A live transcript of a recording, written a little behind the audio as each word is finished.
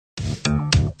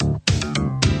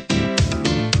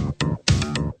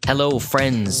Hello,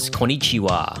 friends.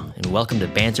 Konnichiwa, and welcome to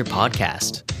Banter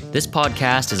Podcast. This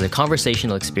podcast is a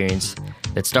conversational experience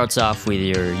that starts off with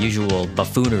your usual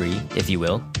buffoonery, if you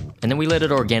will, and then we let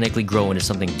it organically grow into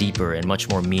something deeper and much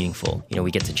more meaningful. You know,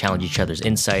 we get to challenge each other's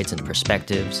insights and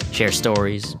perspectives, share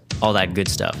stories, all that good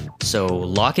stuff. So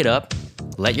lock it up,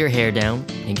 let your hair down,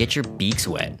 and get your beaks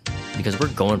wet, because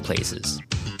we're going places.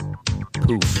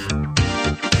 Poof.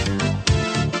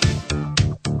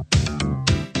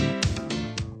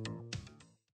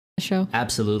 Show.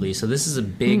 Absolutely. So this is a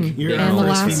big, You're big our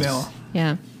moment. first female.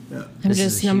 Yeah. Yeah. I'm This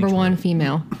just is a number huge one moment.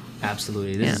 female.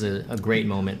 Absolutely. This is a great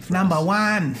moment for Number us.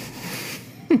 one.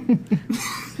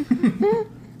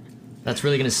 That's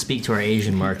really going to speak to our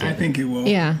Asian market. I think it will.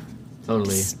 Yeah.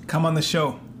 Totally. Come on the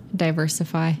show.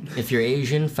 Diversify. If you're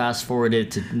Asian, fast forward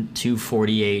it to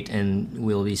 248 and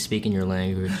we'll be speaking your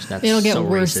language. That's It'll get so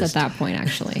worse racist. at that point,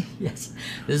 actually. Yes.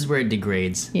 This is where it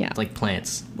degrades. Yeah. It's like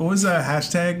plants. What was the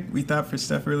hashtag we thought for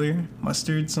Steph earlier?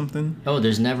 Mustard something? Oh,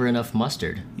 there's never enough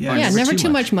mustard. Yeah. Or Yeah, never too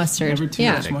much mustard. Never too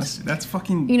yeah. much mustard. That's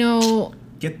fucking... You know,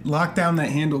 Lock down that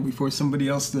handle before somebody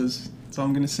else does. That's all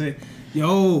I'm going to say.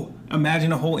 Yo,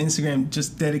 imagine a whole Instagram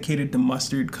just dedicated to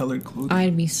mustard colored clothing.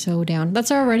 I'd be so down.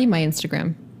 That's already my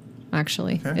Instagram,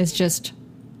 actually. Okay. It's just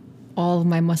all of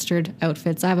my mustard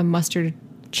outfits. I have a mustard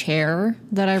chair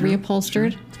that I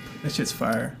reupholstered. That shit's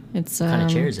fire. It's What kind of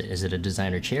chair is it? Is it a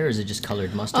designer chair or is it just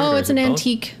colored mustard? Oh, or it's is an it both?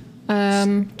 antique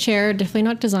chair. Definitely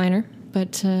not designer,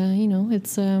 but you know,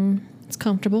 it's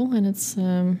comfortable and it's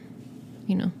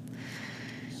you know.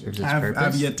 Serves its I've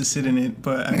purpose. yet to sit in it,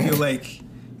 but I feel like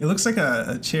it looks like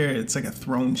a chair. It's like a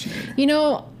throne chair. You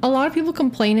know, a lot of people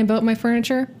complain about my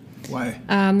furniture. Why?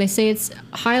 They say it's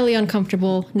highly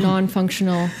uncomfortable,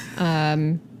 non-functional,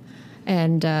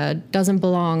 and doesn't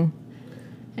belong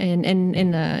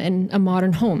in a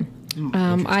modern home.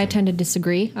 I tend to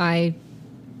disagree. I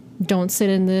don't sit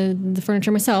in the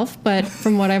furniture myself, but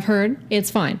from what I've heard,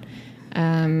 it's fine.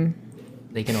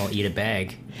 They can all eat a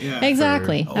bag. Yeah.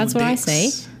 Exactly. for That's old what I dicks.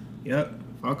 say. Yep.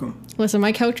 Fuck 'em. Listen,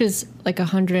 my couch is like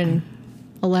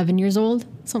 111 years old,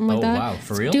 something like Oh, that. wow.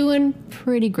 For It's real? doing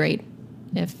pretty great.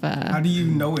 If How do you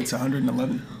know it's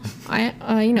 111?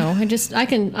 you know,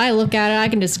 I look at it, I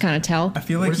can just kind of tell. I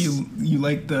feel like Where's- you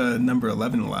like the number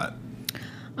 11 a lot.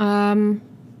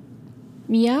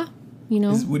 Yeah, you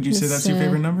know. Would you say it's, that's your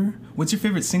favorite number? What's your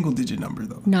favorite single digit number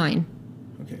though? 9.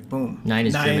 Okay, boom. 9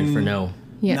 is German for no.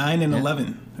 Yeah. 9 and Yeah.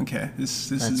 11. Okay,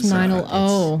 this is 9. uh,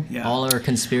 Oh. yeah. All our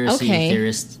conspiracy Okay.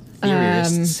 theorists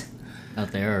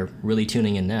out there are really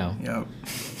tuning in now. Yep.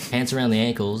 Pants around the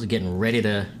ankles, getting ready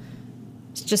to...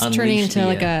 It's just Unleash turning into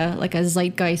the, like a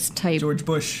zeitgeist type. George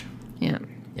Bush. Yeah.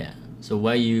 Yeah. So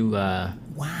what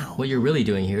you're really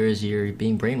doing here is you're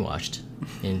being brainwashed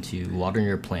into watering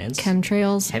your plants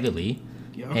Chemtrails. heavily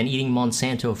Yep. and eating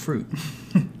Monsanto fruit.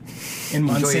 In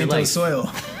Enjoy your Monsanto life.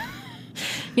 soil.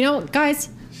 You know, guys,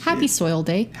 happy soil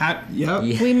day. Yep. Yeah.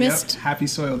 We Yep. missed Happy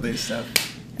soil day stuff.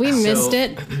 we So- missed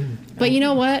it. But you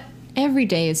know what? Every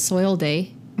day is soil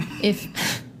day. If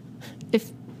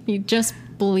you just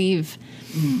believe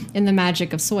in the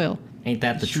magic of soil. Ain't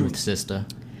that the Sure. truth, sister?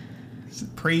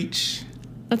 Preach.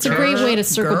 That's a great way to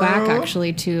circle back Girl.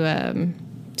 actually to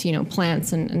you know,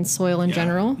 plants and soil in Yeah.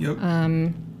 general. Yep.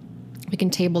 We can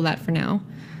table that for now.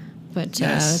 But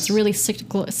Yes. it's a really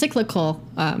cyclical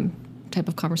type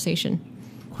of conversation.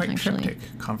 Quite actually.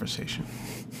 cryptic conversation.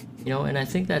 You know, and I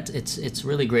think that it's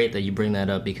really great that you bring that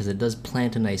up because it does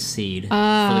plant a nice seed for the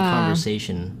Ah.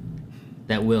 conversation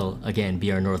that will, again,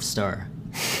 be our North Star.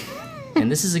 And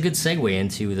this is a good segue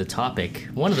into the topic,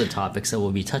 one of the topics that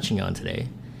we'll be touching on today.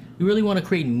 We really want to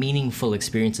create meaningful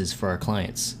experiences for our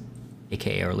clients,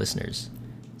 aka our listeners.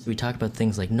 So we talk about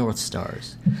things like North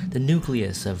Stars, the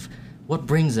nucleus of what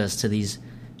brings us to these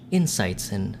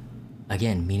insights and,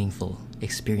 again, meaningful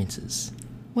experiences.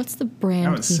 What's the brand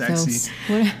That was ethos? sexy.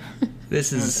 What, This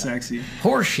That's is sexy.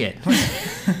 horseshit.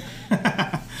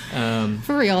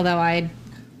 for real though,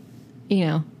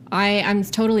 I'm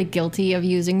totally guilty of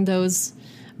using those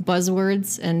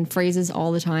buzzwords and phrases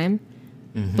all the time.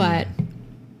 But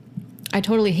I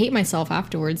totally hate myself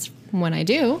afterwards when I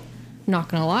do. Not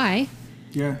gonna lie,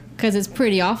 Yeah. because it's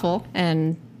pretty awful.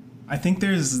 And I think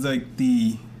there's like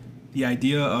the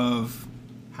idea of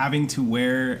having to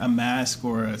wear a mask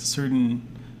or a certain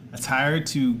attire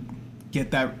to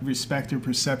get that respect or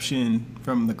perception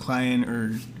from the client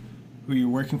or who you're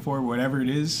working for, whatever it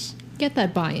is. get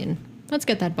that buy-in. Let's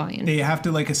get that buy-in. They have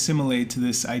to like assimilate to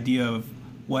this idea of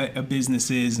what a business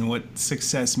is and what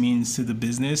success means to the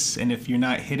business. And if you're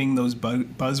not hitting those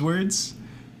buzzwords,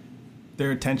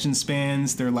 their attention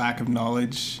spans, their lack of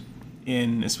knowledge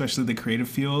in especially the creative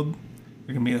field,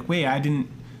 they're gonna be like, wait, I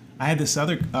I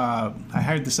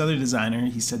hired this other designer.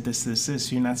 He said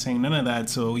this. You're not saying none of that,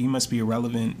 so he must be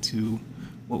irrelevant to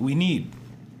what we need.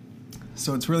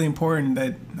 So it's really important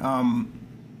that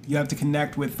you have to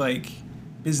connect with like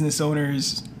business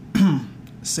owners,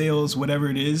 sales, whatever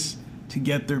it is, to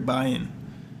get their buy-in.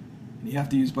 You have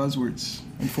to use buzzwords,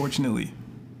 unfortunately,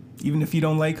 even if you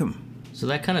don't like them. So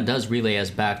that kind of does relay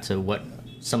us back to what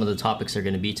some of the topics are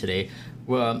going to be today.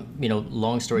 Well,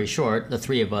 long story short, the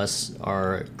three of us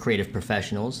are creative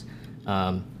professionals,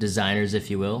 designers, if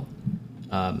you will.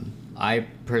 I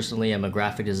personally am a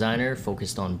graphic designer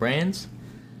focused on brands.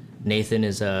 Nathan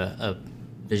is a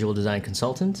visual design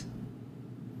consultant,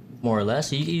 more or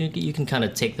less. You can kind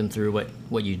of take them through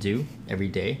what you do every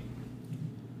day.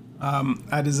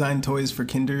 I design toys for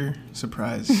Kinder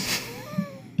Surprise.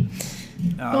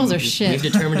 Those are shit.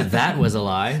 We've determined that was a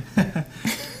lie.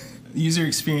 User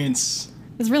experience.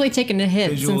 It's really taken a hit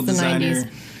Visual since the designer.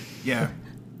 90s. Yeah.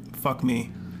 Fuck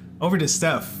me. Over to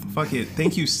Steph. Fuck it.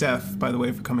 Thank you, Steph, by the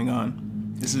way, for coming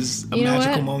on. This is a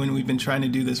magical moment. We've been trying to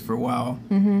do this for a while.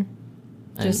 Mm-hmm.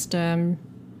 Just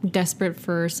desperate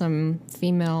for some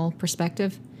female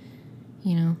perspective.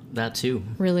 That too.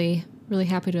 Really, really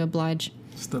happy to oblige.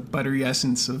 It's the buttery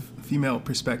essence of female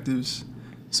perspectives.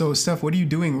 So, Steph, what are you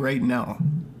doing right now?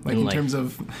 In terms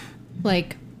of...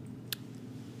 Like,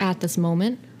 at this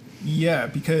moment? Yeah,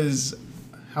 because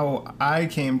how I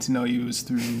came to know you was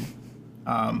through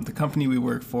the company we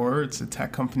work for. It's a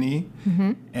tech company.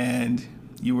 Mm-hmm. And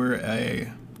you were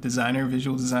a designer,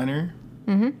 visual designer.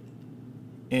 Mm-hmm.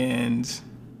 And,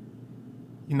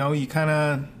 you kind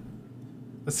of...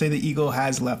 Let's say the eagle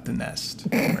has left the nest,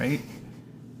 right?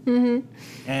 Mm-hmm.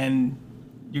 And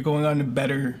you're going on to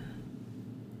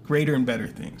greater and better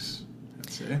things, I'd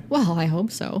say. Well, I hope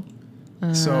so.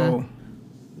 So,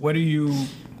 what are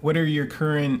your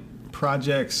current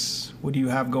projects? What do you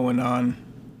have going on?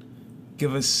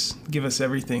 Give us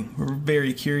everything. We're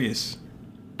very curious.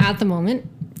 At the moment,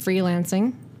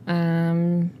 freelancing,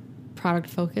 product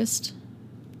focused,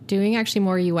 doing actually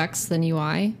more UX than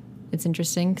UI. It's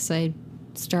interesting because I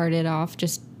started off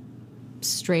just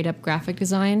straight up graphic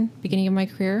design beginning of my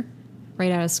career,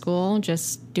 right out of school,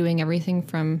 just doing everything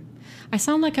from... I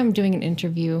sound like I'm doing an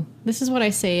interview. This is what I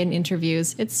say in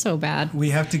interviews. It's so bad. We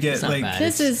have to get we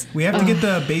have to get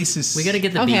the basis. We got to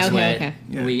get the beats wet. Okay.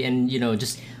 Yeah.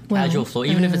 Just casual flow.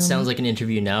 Even if it sounds like an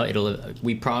interview now,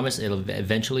 we promise it'll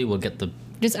eventually we'll get the...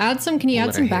 Just add some... Can you We'll add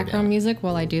let some our hair background down. music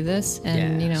while I do this?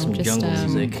 And, Yeah, some just... jungle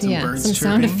music. Some yeah, birds some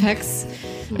sound chirping. effects.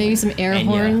 Maybe some air And,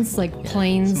 yeah. horns, like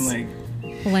planes Some like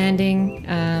landing.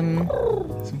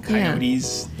 some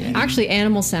coyotes. Yeah. Actually,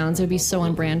 animal sounds. It would be so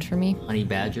on brand for me. Honey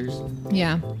badgers.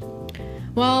 Yeah.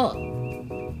 Well,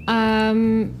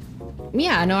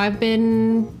 yeah, no, I've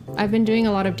been doing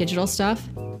a lot of digital stuff.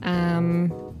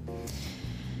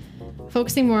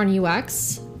 Focusing more on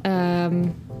UX.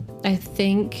 I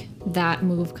think that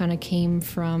move kind of came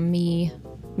from me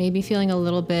maybe feeling a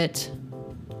little bit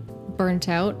burnt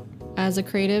out as a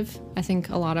creative. I think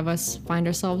a lot of us find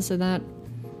ourselves in that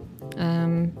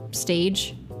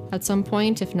stage at some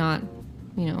point, if not,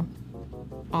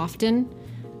 often.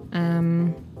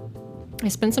 I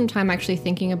spent some time actually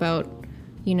thinking about,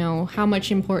 how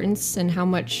much importance and how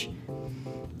much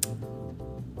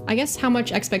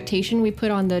expectation we put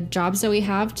on the jobs that we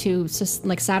have to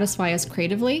satisfy us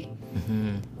creatively.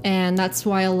 Mm-hmm. And that's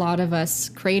why a lot of us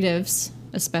creatives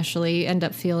especially end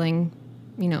up feeling,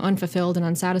 unfulfilled and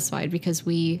unsatisfied because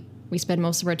we spend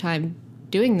most of our time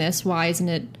doing this. Why isn't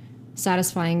it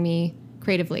satisfying me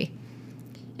creatively?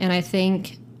 And I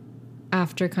think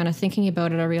after kind of thinking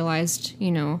about it, I realized,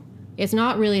 it's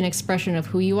not really an expression of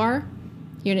who you are.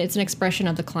 It's an expression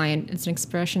of the client. It's an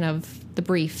expression of the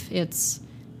brief. It's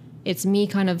me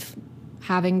kind of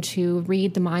having to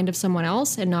read the mind of someone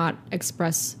else and not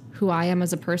express who I am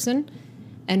as a person.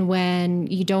 And when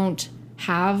you don't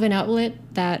have an outlet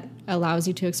that allows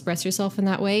you to express yourself in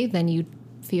that way, then you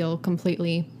feel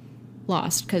completely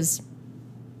lost because,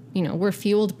 we're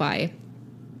fueled by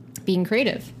being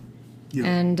creative. Yeah.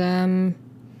 And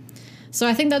so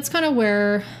I think that's kind of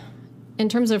where, in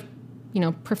terms of,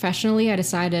 professionally, I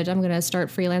decided I'm going to start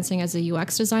freelancing as a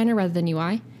UX designer rather than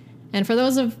UI. And for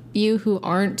those of you who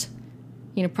aren't,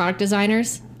 product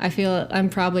designers, I feel I'm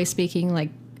probably speaking like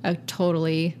a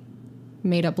totally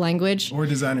made up language. Or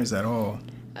designers at all.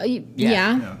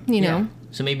 Yeah.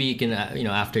 So maybe you can,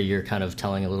 after you're kind of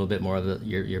telling a little bit more of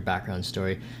your background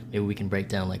story, maybe we can break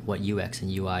down like what UX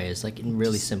and UI is, like in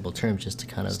really simple terms, just to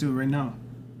kind of... Let's do it right now.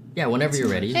 Yeah, whenever you're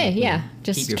ready. Hey, yeah, keep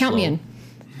just your count me flow. in,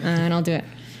 and I'll do it.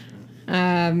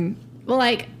 Well,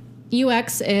 like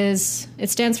UX it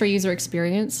stands for user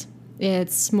experience.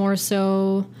 It's more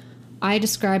so I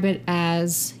describe it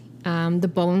as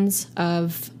the bones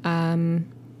of,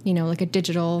 like a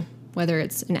digital, whether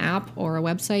it's an app or a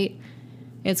website.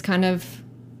 It's kind of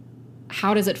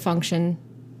how does it function?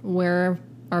 Where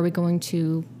are we going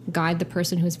to guide the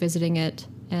person who's visiting it?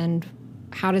 And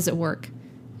how does it work?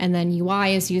 And then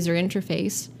UI is user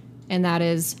interface. And that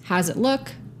is, how does it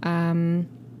look?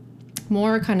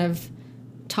 More kind of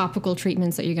topical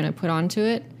treatments that you're going to put onto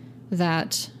it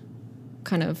that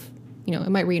kind of, it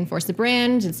might reinforce the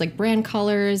brand. It's like brand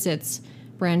colors, it's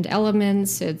brand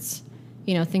elements, it's,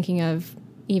 thinking of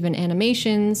even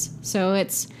animations. So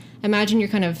it's, imagine you're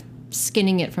kind of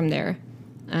skinning it from there.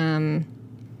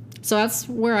 So that's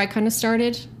where I kind of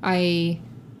started. I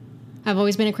have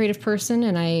always been a creative person,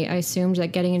 and I assumed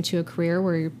that getting into a career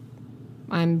where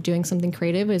I'm doing something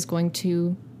creative is going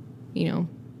to,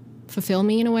 fulfill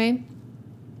me in a way.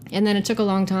 And then it took a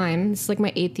long time. It's like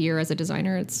my 8th year as a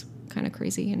designer. It's kind of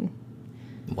crazy. And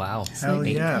wow. Hell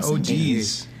yeah.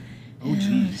 OGs.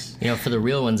 OGs. For the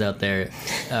real ones out there,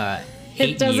 8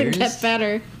 it doesn't years, get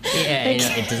better. Yeah,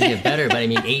 it doesn't get better. But I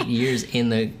mean, 8 years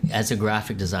as a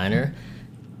graphic designer,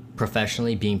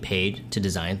 professionally being paid to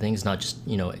design things, not just,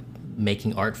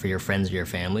 making art for your friends or your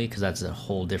family, because that's a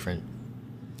whole different.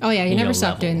 Oh yeah, you never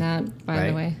stopped level, doing that, by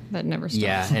the way. That never stopped.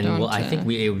 Yeah, and I think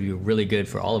it would be really good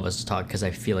for all of us to talk, because I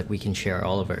feel like we can share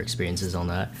all of our experiences on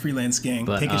that. Freelance gang,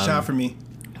 but, take a shot for me.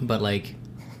 But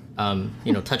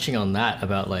touching on that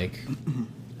about 8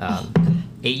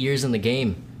 years in the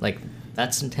game,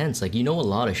 that's intense. A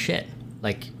lot of shit.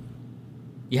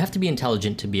 You have to be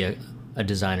intelligent to be a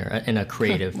designer and a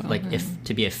creative,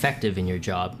 to be effective in your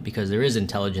job, because there is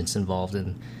intelligence involved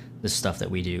in the stuff that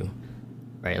we do,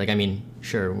 right?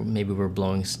 Sure, maybe we're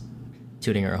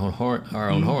tooting our own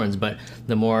horns, but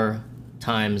the more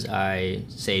times I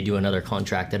say do another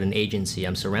contract at an agency,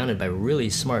 I'm surrounded by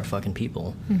really smart fucking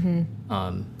people, and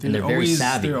they're very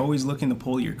savvy. They're always looking to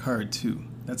pull your card too.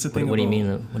 That's the thing. What do you mean?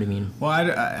 What do you mean? Well,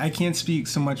 I can't speak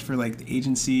so much for the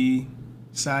agency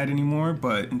side anymore,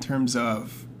 but in terms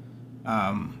of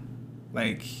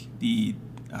the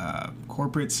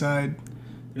corporate side,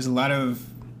 there's a lot of,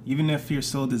 even if you're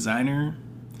still a designer,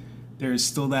 there's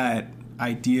still that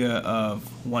idea of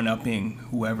one-upping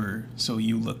whoever so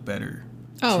you look better.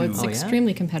 It's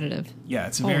extremely competitive. Yeah,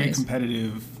 it's a very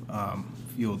competitive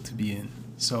field to be in.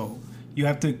 So you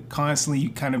have to constantly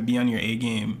kind of be on your A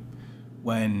game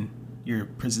when you're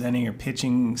presenting or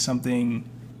pitching something,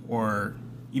 or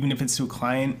even if it's to a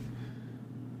client.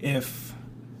 If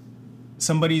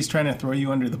somebody's trying to throw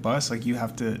you under the bus, you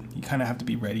kind of have to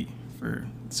be ready for.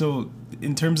 So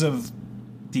in terms of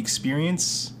the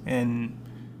experience and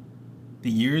the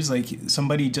years,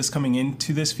 somebody just coming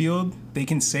into this field, they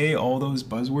can say all those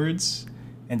buzzwords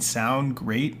and sound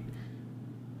great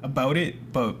about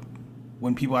it, but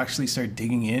when people actually start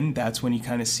digging in, that's when you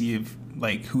kind of see if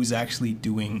who's actually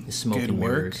doing good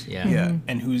work,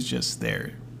 and who's just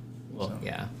there. Well,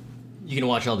 yeah, you can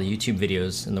watch all the YouTube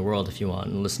videos in the world if you want,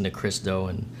 and listen to Chris Do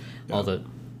and all the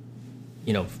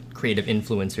creative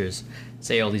influencers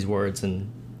say all these words,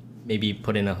 and maybe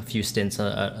put in a few stints at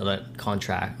a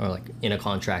contract, or in a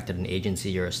contract at an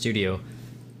agency or a studio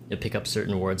to pick up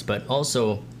certain words. But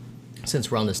also, since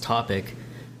we're on this topic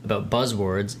about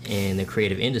buzzwords in the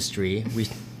creative industry,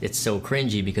 it's so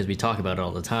cringy because we talk about it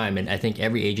all the time, and I think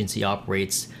every agency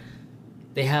operates,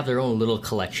 they have their own little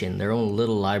collection, their own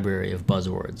little library of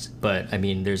buzzwords. But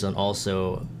there's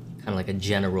also kind of a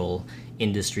general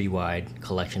industry-wide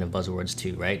collection of buzzwords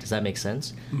too, right? Does that make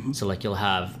sense? Mm-hmm. So you'll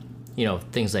have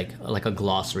things like a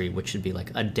glossary, which should be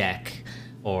a deck,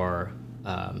 or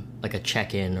a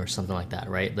check-in or something like that,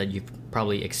 right? That you've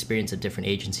probably experienced at different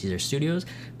agencies or studios,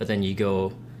 but then you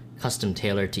go custom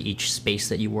tailored to each space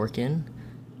that you work in,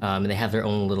 and they have their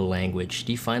own little language.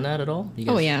 Do you find that at all?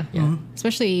 Oh yeah. Mm-hmm.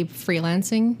 Especially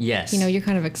freelancing. Yes. You're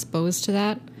kind of exposed to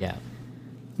that. Yeah.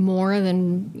 More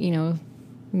than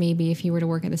maybe if you were to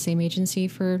work at the same agency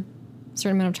for a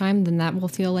certain amount of time, then that will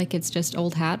feel like it's just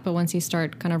old hat. But once you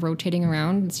start kind of rotating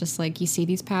around, it's just you see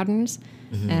these patterns,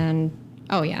 and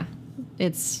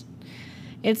it's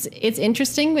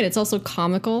interesting, but it's also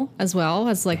comical as well,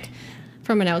 as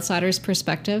from an outsider's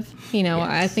perspective. Yes.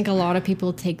 I think a lot of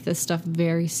people take this stuff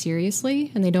very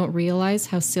seriously, and they don't realize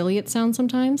how silly it sounds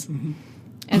sometimes. Mm-hmm.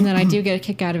 And then I do get a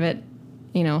kick out of it,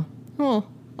 a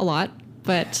lot,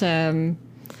 but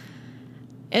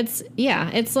it's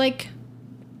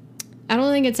I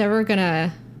don't think it's ever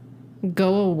gonna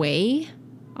go away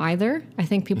either. I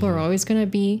think people are always gonna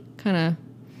be kind of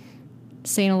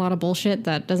saying a lot of bullshit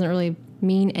that doesn't really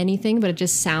mean anything, but it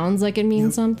just sounds like it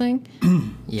means something,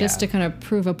 just to kind of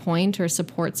prove a point or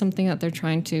support something that they're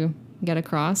trying to get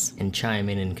across. And chime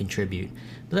in and contribute.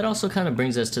 But that also kind of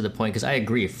brings us to the point, because I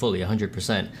agree fully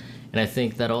 100%. And I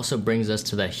think that also brings us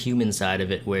to that human side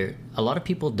of it, where a lot of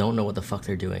people don't know what the fuck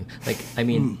they're doing. Like, I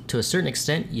mean, to a certain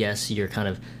extent, yes, you're kind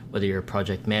of, whether you're a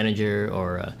project manager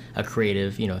or a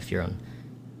creative, you know, if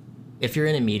you're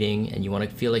in a meeting and you want to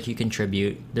feel like you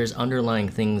contribute, there's underlying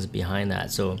things behind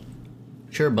that. So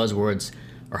sure, buzzwords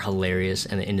are hilarious,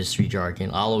 and the industry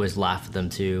jargon, I'll always laugh at them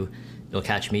too. You'll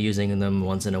catch me using them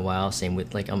once in a while, same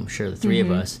with, like, I'm sure the three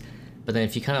of us. But then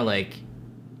if you kind of like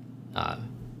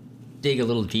dig a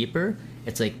little deeper,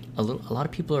 it's like a lot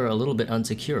of people are a little bit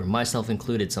insecure, myself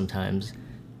included sometimes.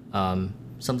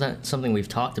 Something we've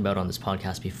talked about on this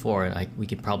podcast before, and we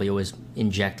could probably always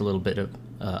inject a little bit of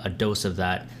a dose of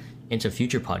that into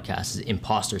future podcasts, is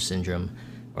imposter syndrome,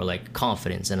 or like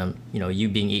confidence. And you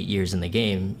being 8 years in the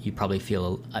game, you probably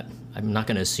feel, I'm not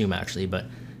going to assume actually, but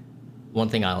one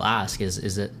thing I'll ask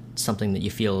is it something that you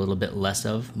feel a little bit less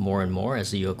of more and more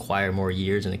as you acquire more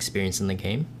years and experience in the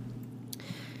game?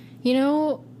 You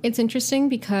know, it's interesting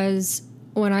because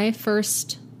when I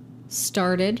first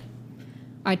started,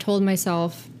 I told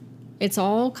myself it's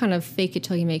all kind of fake it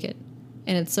till you make it.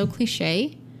 And it's so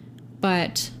cliche,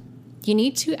 but you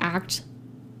need to act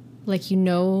like you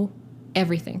know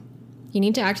everything. You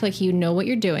need to act like you know what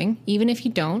you're doing, even if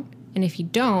you don't. And if you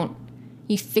don't,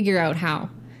 you figure out how.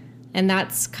 And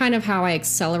that's kind of how I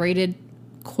accelerated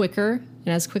quicker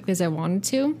and as quickly as I wanted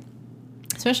to,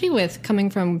 especially with coming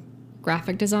from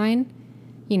graphic design.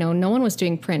 You know, no one was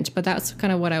doing print, but that's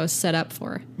kind of what I was set up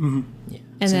for. Mm-hmm. Yeah.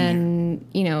 And then,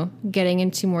 you know, getting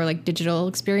into more like digital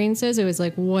experiences, it was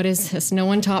like, what is this? No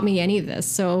one taught me any of this.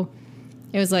 So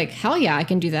it was like, hell yeah, I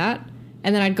can do that.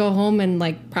 And then I'd go home and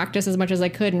like practice as much as I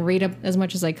could and read up as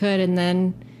much as I could. And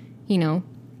then, you know,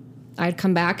 I'd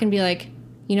come back and be like,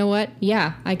 you know what?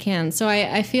 Yeah, I can. So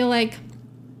I feel like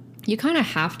you kind of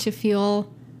have to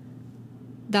feel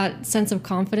that sense of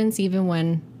confidence, even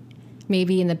when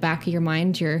maybe in the back of your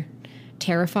mind you're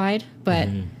terrified. But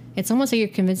it's almost like you're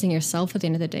convincing yourself at the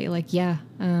end of the day, like, yeah,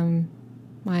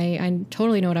 I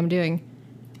totally know what I'm doing.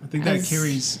 I think that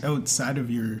carries outside of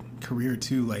your career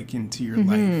too, like into your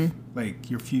life, like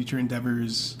your future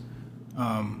endeavors,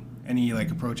 any like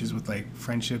approaches with like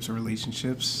friendships or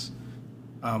relationships.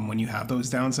 When you have those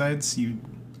downsides,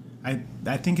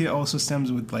 I think it also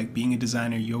stems with like being a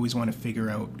designer. You always want to figure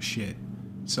out shit.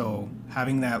 So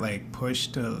having that like push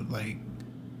to like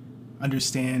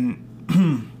understand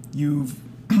you've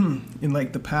in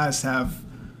like the past have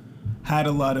had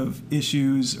a lot of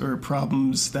issues or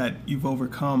problems that you've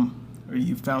overcome or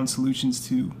you've found solutions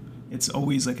to. It's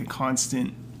always like a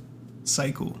constant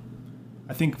cycle.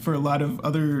 I think for a lot of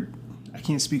I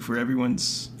can't speak for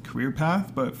everyone's career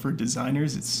path, but for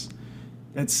designers,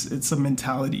 it's a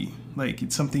mentality. Like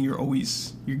it's something your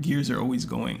gears are always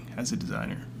going as a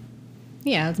designer.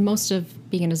 Yeah, most of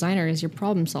being a designer is your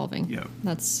problem solving. Yeah,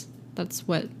 that's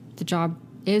what the job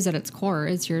is at its core.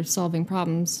 Is you're solving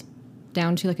problems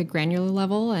down to like a granular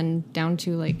level and down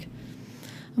to like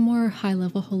a more high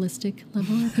level, holistic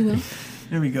level, if you will.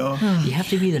 There we go. You have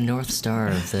to be the North Star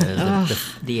of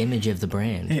the image of the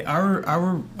brand. Hey,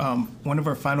 our one of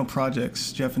our final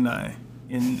projects, Jeff and I,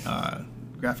 in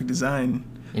graphic design.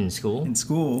 In school?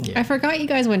 Yeah. I forgot you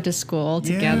guys went to school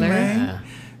together. Yeah.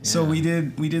 So we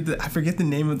did I forget the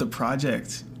name of the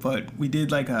project, but we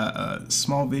did like a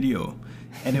small video,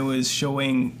 and it was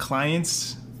showing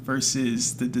clients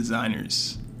versus the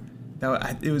designers.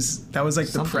 That was like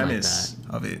the premise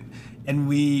of it. And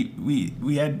we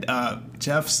had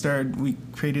Jeff we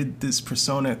created this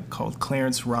persona called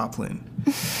Clarence Roplin,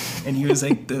 and he was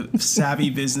like the savvy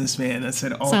businessman that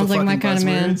said all Sounds the fucking like my kind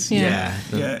buzzwords. of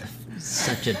man. Yeah.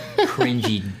 Such a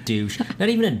cringy douche. Not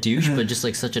even a douche, but just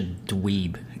like such a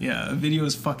dweeb. Yeah, the video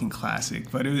is fucking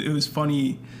classic, but it was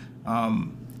funny.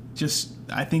 Just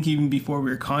I think even before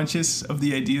we were conscious of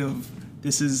the idea of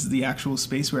this is the actual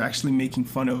space, we're actually making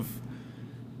fun of.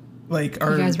 Like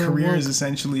our careers,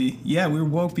 essentially. Yeah, we were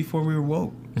woke before we were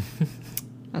woke.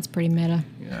 That's pretty meta.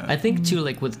 Yeah. I think too,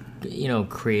 like with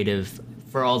creative,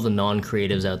 for all the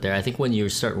non-creatives out there, I think when you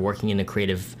start working in a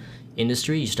creative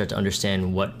industry, you start to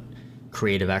understand what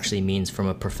creative actually means from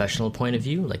a professional point of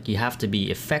view. Like you have to be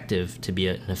effective to be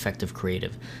an effective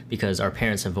creative, because our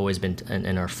parents have always been,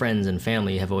 and our friends and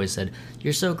family have always said,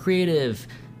 "You're so creative,"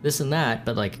 this and that.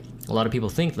 But like a lot of people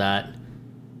think that.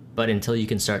 But until you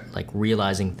can start like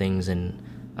realizing things and,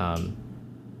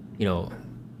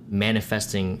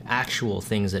 manifesting actual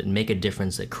things that make a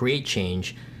difference, that create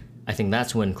change, I think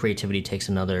that's when creativity takes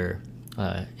on another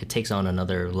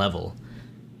level.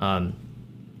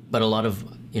 But a lot of,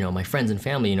 my friends and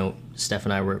family, Steph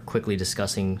and I were quickly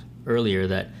discussing earlier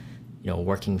that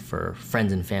working for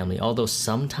friends and family. Although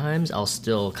sometimes I'll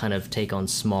still kind of take on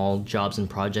small jobs and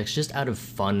projects just out of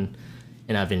fun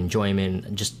and out of enjoyment,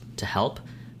 and just to help.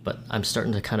 But I'm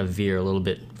starting to kind of veer a little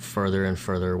bit further and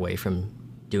further away from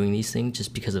doing these things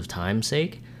just because of time's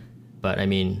sake. But I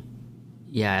mean,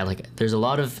 yeah, like there's a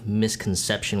lot of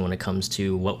misconception when it comes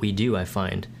to what we do, I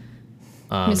find.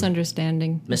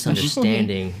 Misunderstanding.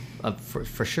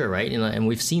 For sure, right? And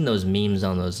we've seen those memes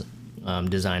on those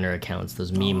designer accounts,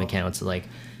 those meme accounts, like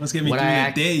let's get me through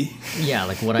that day. Yeah,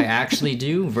 like what I actually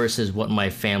do versus what my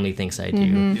family thinks I do.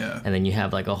 Yeah. And then you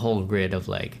have like a whole grid of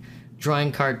like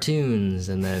drawing cartoons,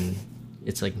 and then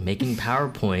it's like making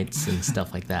PowerPoints and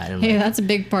stuff like that. And Hey, like, that's a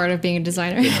big part of being a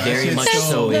designer. it very much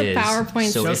so the is. PowerPoint.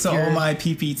 So That's if to all you're- my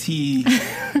PPT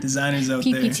designers out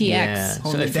there. PPTX. Yeah. So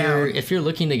Hold it if down. you're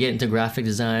looking to get into graphic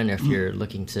design, or if you're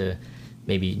looking to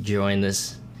maybe join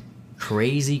this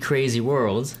crazy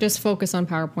world, Just focus on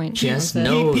PowerPoint. just That's it.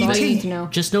 know That's all that, you need to know.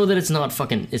 just know that it's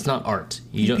not art.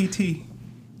 You don't PPT.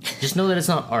 just know that it's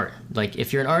not art. Like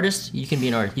if you're an artist, you can be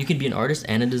an artist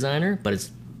and a designer, but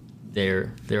it's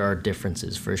there are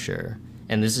differences for sure.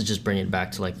 And this is just bringing it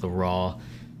back to like the raw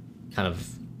kind of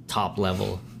top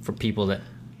level for people that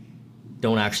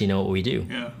don't actually know what we do.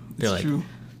 Yeah, They're it's like, true.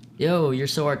 Yo, you're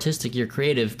so artistic, you're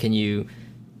creative. Can you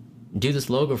do this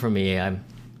logo for me?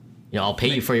 I'll pay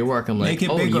you for your work. I'm like, make it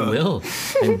oh, bigger." you will.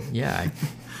 And yeah,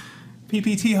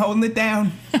 PPT holding it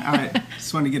down. All right,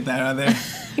 just want to get that out of there.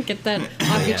 Get that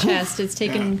off your chest. It's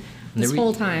taken this the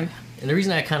whole time. and the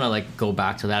reason I kind of like go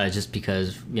back to that is just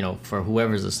because, for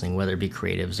whoever's listening, whether it be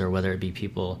creatives or whether it be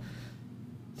people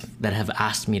that have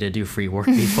asked me to do free work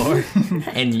before,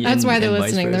 That's why they're and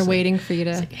vice listening. They're versa. waiting for you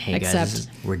to Like, hey guys, accept. this is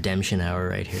redemption hour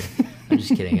right here. I'm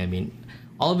just kidding. I mean,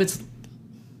 all of it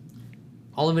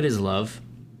is love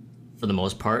for the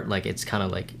most part. Like it's kind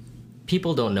of like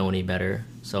people don't know any better,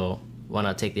 so why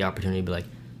not take the opportunity to be like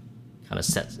kind of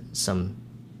set some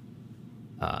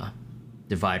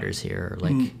dividers here, or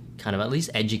like kind of at least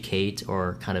educate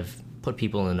or kind of put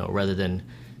people in the know, rather than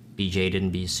be jaded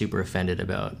and be super offended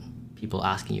about people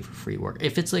asking you for free work.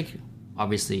 If it's like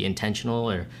obviously intentional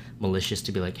or malicious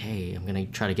to be like, hey, I'm gonna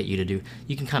try to get you to do,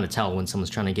 you can kind of tell when someone's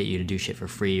trying to get you to do shit for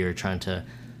free or trying to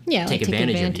take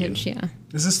advantage of you. Yeah.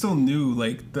 This is still new,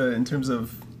 like in terms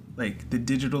of like the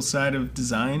digital side of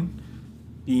design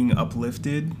being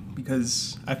uplifted,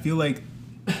 because I feel like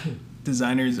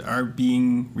designers are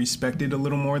being respected a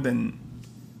little more than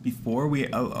before.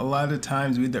 A lot of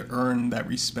times we had to earn that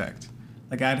respect.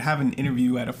 Like I'd have an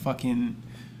interview at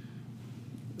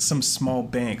some small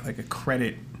bank, like a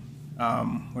credit.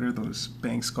 What are those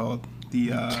banks called? The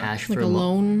Cash Like for a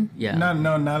loan. Yeah.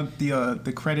 not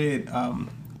the credit.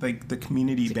 Like the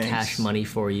community banks. Cash money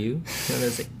for you.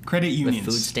 There's like Credit with unions.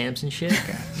 food stamps and shit.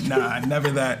 Nah, never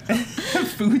that.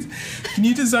 Food. Can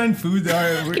you design food?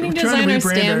 We're Can you trying to design our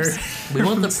rebrand stamps? We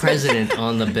want the president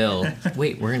on the bill.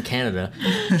 Wait, we're in Canada.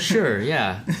 Sure,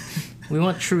 yeah. We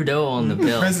want Trudeau on the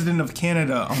bill. President of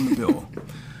Canada on the bill.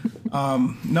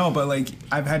 No, but like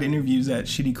I've had interviews at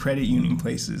shitty credit union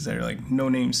places that are like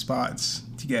no-name spots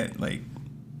to get like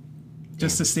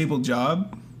just a stable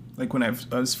job. Like when I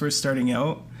was first starting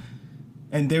out.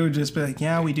 And they would just be like,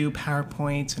 yeah, we do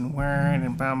PowerPoints and Word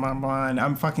and blah, blah, blah. And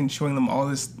I'm fucking showing them all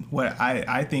this, what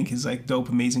I think is like dope,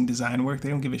 amazing design work. They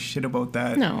don't give a shit about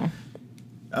that. No.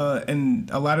 And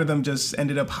a lot of them just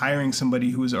ended up hiring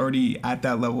somebody who was already at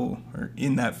that level or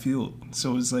in that field.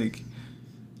 So it was like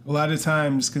a lot of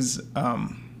times, because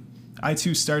I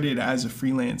too started as a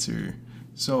freelancer.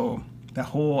 So that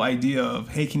whole idea of,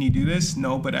 hey, can you do this?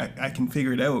 No, but I can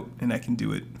figure it out and I can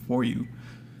do it for you.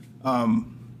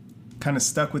 Kind of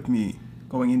stuck with me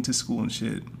going into school and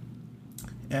shit.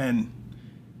 And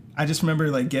I just remember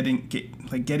like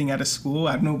getting out of school.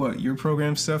 I don't know about your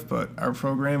program stuff, but our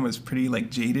program was pretty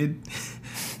like jaded.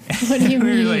 What do you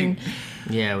We were, mean?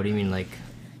 Yeah, what do you mean, like?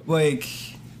 Like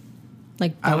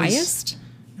Like I was- biased?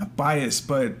 not biased,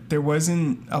 but there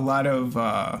wasn't a lot of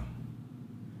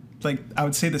like I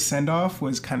would say the send off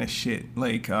was kind of shit.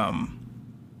 Like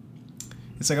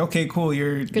it's like, okay, cool,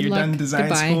 you're Good luck, done design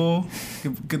goodbye. school.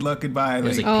 Good luck, goodbye.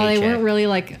 was Like, like- Oh, they paycheck. weren't really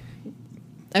like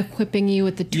equipping you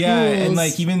with the tools. yeah, and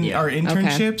like even Yeah. our Okay.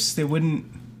 internships, they wouldn't.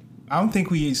 I don't think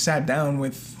we sat down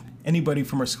with anybody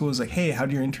from our school. Was like, hey,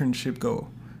 how'd your internship go?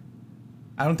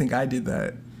 I don't think I did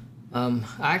that.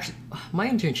 My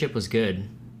internship was good,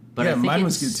 but Yeah, I think mine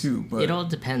was it's- good too, but- it all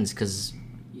depends because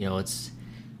it's.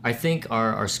 I think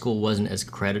our school wasn't as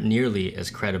nearly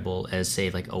as credible as say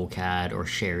like OCAD or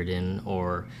Sheridan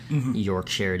or Mm-hmm. York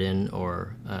Sheridan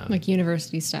or like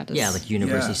university status. yeah, like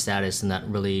university Yeah. status and that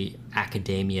really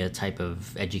academia type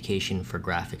of education for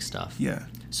graphic stuff. Yeah,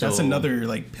 So that's another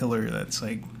like pillar that's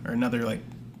like, or another like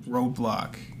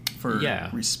roadblock for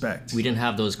respect. We didn't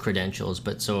have those credentials,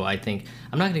 but so I think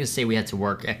I'm not going to say we had to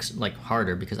work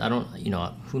harder, because I don't,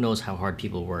 who knows how hard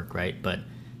people work, right? But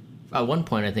at one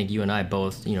point, I think you and I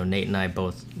both, Nate and I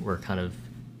both were kind of,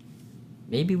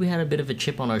 maybe we had a bit of a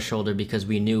chip on our shoulder because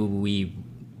we knew we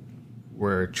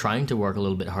were trying to work a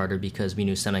little bit harder, because we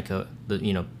knew Seneca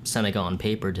on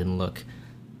paper didn't look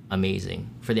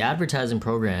amazing. For the advertising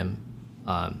program,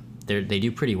 they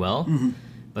do pretty well. Mm-hmm.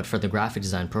 But for the graphic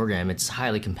design program, it's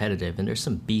highly competitive, and there's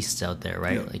some beasts out there,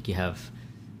 right? Yeah. Like you have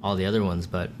all the other ones,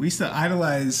 but we used to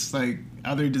idolize like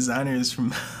other designers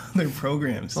from other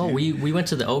programs. Oh, we went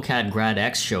to the OCAD Grad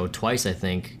X show twice, I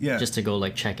think, just to go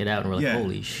like check it out, and we're like,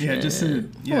 holy shit!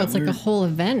 It's like a whole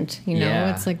event,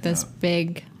 It's like this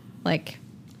big, like,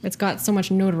 it's got so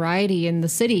much notoriety in the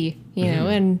city, know,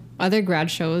 and other grad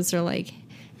shows are like,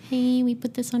 hey, we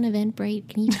put this on Eventbrite.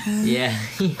 Can you come?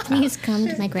 Please come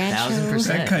to my grad show. 1000%.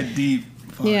 That cut deep.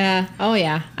 Fuck. Yeah. Oh,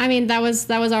 yeah. I mean, that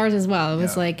was ours as well. It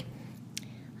was like,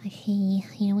 hey,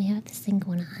 we have this thing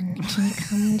going on. Can you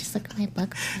come and just look at my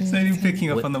book? It's not even picking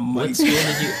up on the mic.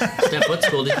 What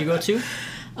school did you go to?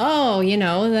 Oh,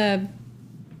 the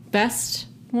best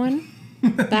one.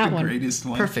 That one. Greatest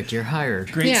one. Perfect. You're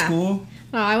hired. Great school.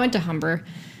 Oh, I went to Humber.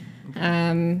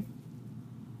 And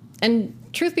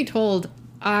truth be told,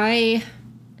 I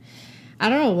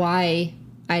don't know why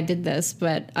I did this,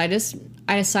 but I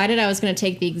decided I was going to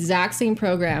take the exact same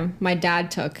program my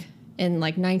dad took in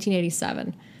like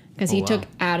 1987, because he took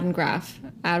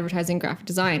advertising graphic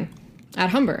design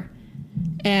at Humber.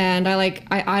 And I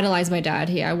idolize my dad.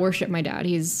 I worship my dad.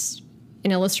 He's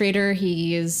an illustrator.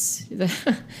 He is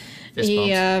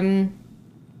he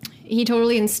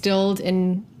totally instilled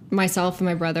in myself and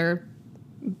my brother,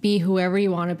 be whoever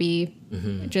you want to be.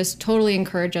 Mm-hmm. Just totally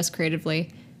encourage us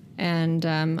creatively. And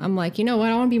I'm like, you know what?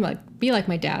 I want to be like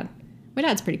my dad. My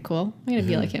dad's pretty cool. I'm going to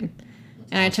be like him.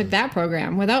 And awesome. I took that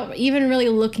program without even really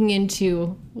looking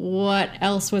into what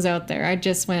else was out there. I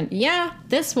just went,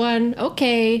 this one.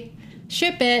 Okay,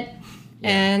 ship it. Yeah.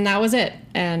 And that was it.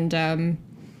 And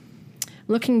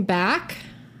looking back,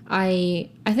 I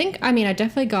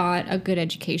definitely got a good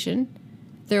education.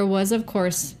 There was, of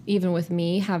course, even with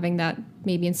me having that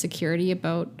maybe insecurity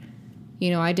about,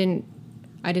 I didn't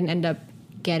end up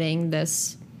getting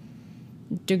this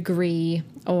degree,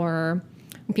 or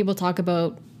when people talk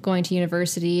about going to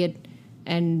university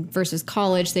and versus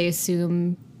college, they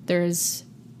assume there's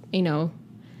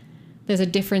a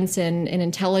difference in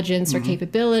intelligence or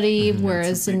capability,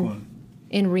 whereas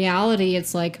in reality,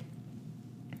 it's like,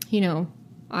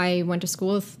 I went to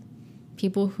school with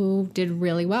people who did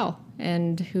really well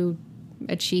and who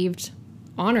achieved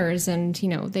honors, and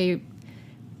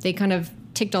they kind of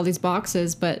ticked all these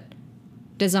boxes. But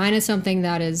design is something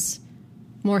that is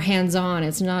more hands-on.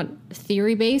 It's not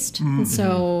theory based. Mm-hmm.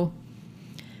 So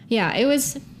it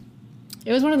was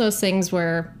one of those things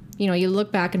where you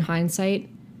look back in hindsight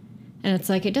and it's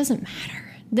like, it doesn't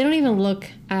matter. They don't even look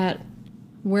at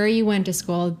where you went to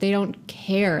school. They don't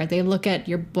care. They look at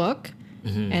your book.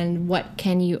 Mm-hmm. And what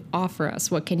can you offer us?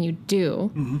 What can you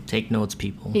do? Mm-hmm. Take notes,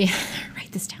 people. Yeah,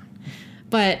 write this down.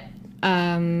 But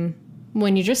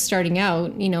when you're just starting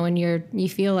out, and you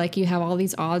feel like you have all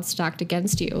these odds stacked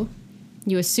against you,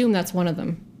 you assume that's one of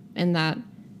them, and that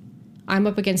I'm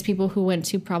up against people who went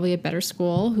to probably a better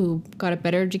school, who got a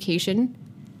better education,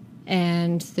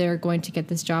 and they're going to get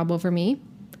this job over me.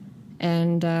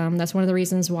 And that's one of the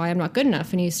reasons why I'm not good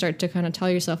enough. And you start to kind of tell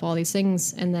yourself all these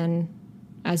things, and then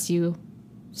as you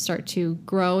start to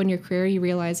grow in your career, you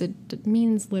realize it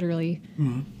means literally,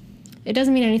 it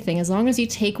doesn't mean anything. As long as you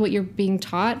take what you're being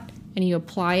taught and you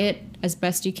apply it as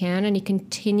best you can, and you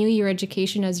continue your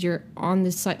education as you're on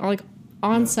this site, like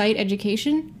on-site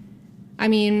education. I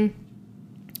mean,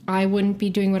 I wouldn't be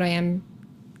doing what I am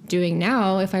doing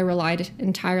now if I relied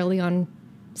entirely on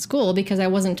school, because I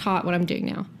wasn't taught what I'm doing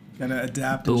now. Gotta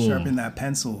adapt and sharpen that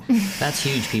pencil. That's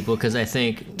huge, people, because I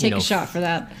think take a shot for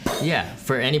that. Yeah,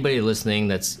 for anybody listening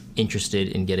that's interested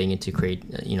in getting into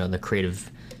the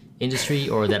creative industry,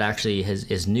 or that actually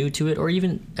is new to it, or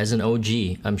even as an OG,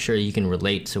 I'm sure you can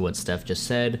relate to what Steph just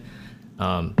said.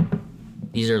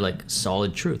 These are like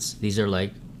solid truths. These are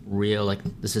like real, like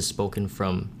this is spoken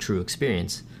from true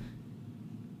experience.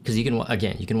 Because you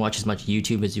can watch as much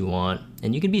YouTube as you want,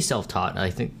 and you can be self-taught.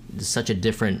 I think it's such a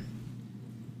different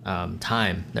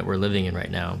time that we're living in right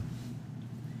now.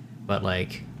 But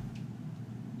like,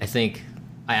 I think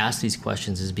I ask these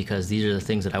questions is because these are the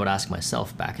things that I would ask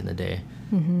myself back in the day,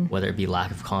 whether it be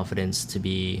lack of confidence to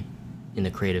be in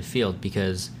the creative field.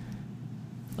 Because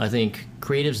I think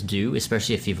creatives do,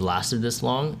 especially if you've lasted this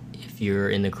long. If you're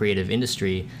in the creative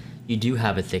industry, you do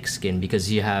have a thick skin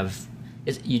because you have.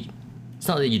 It's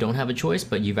not that you don't have a choice,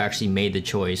 but you've actually made the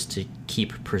choice to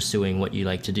keep pursuing what you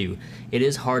like to do. It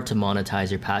is hard to monetize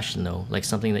your passion, though, like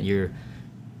something that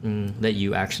that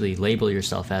you actually label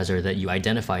yourself as or that you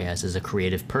identify as a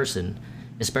creative person,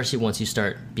 especially once you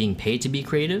start being paid to be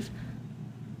creative.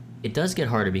 It does get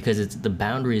harder because the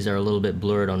boundaries are a little bit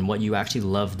blurred on what you actually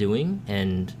love doing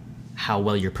and how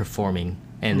well you're performing.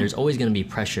 And there's always going to be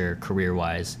pressure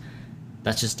career-wise.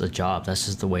 That's just a job. That's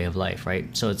just the way of life,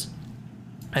 right? So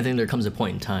I think there comes a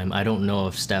point in time. I don't know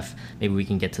if Steph, maybe we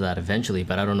can get to that eventually,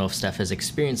 but I don't know if Steph has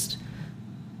experienced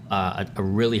a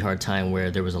really hard time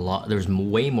where there was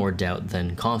way more doubt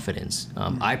than confidence.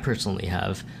 I personally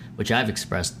have, which I've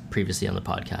expressed previously on the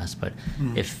podcast. But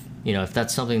if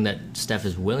that's something that Steph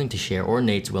is willing to share or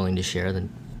Nate's willing to share,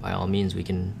 then by all means we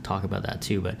can talk about that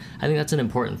too. But I think that's an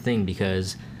important thing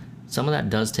because some of that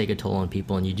does take a toll on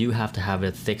people, and you do have to have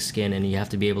a thick skin, and you have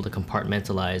to be able to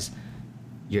compartmentalize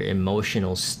your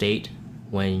emotional state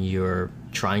when you're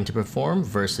trying to perform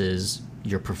versus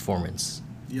your performance.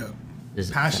 Yeah.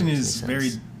 Passion is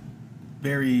very,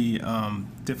 very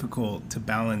difficult to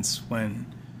balance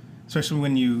especially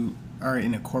when you are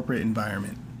in a corporate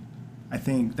environment. I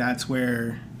think that's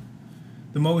where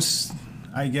the most,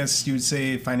 I guess you would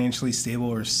say, financially stable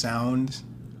or sound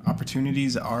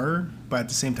opportunities are, but at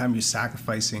the same time you're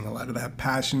sacrificing a lot of that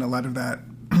passion, a lot of that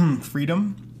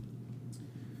freedom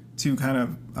to kind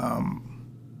of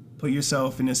put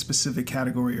yourself in a specific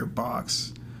category or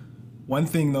box. One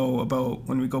thing though about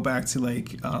when we go back to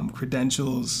like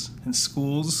credentials and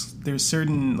schools, there's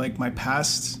certain, like my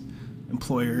past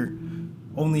employer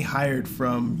only hired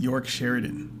from York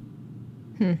Sheridan.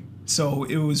 So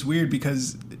it was weird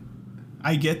because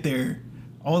I get there,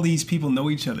 all these people know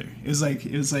each other. It was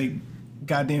like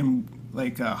goddamn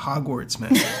like Hogwarts,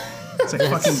 man. It's like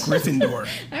fucking Gryffindor.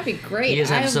 That'd be great. You guys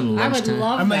have some lunchtime. I would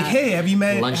love I'm that. like, hey, have you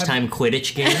met lunchtime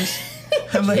Quidditch games?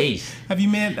 I'm like, have you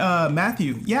met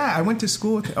Matthew? Yeah, I went to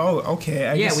school with. Oh, okay.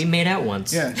 I guess, we made out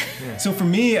once. Yeah. So for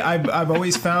me, I've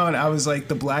always found I was like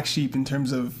the black sheep in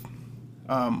terms of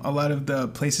a lot of the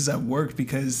places I've worked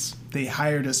because they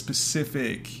hired a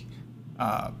specific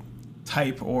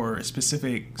type or a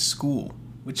specific school,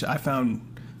 which I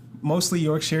found mostly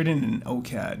York Sheridan and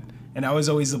OCAD. And I was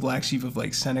always the black sheep of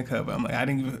like Seneca, but I'm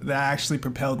like, that actually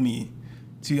propelled me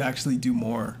to actually do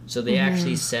more. So they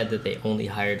actually said that they only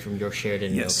hired from York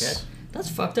Sheridan. Yes. And OCAD? That's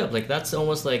fucked up. Like that's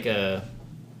almost like it's a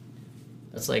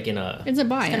bias. It's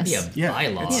gotta be a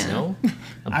bylaw, no?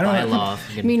 A I don't know.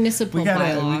 bylaw. Municipal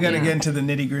bylaw. We gotta get into the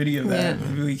nitty gritty of that. Yeah.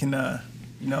 Maybe we can,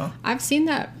 I've seen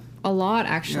that a lot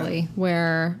actually,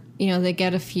 where they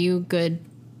get a few good,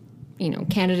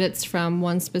 candidates from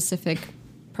one specific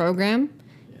program.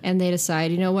 And they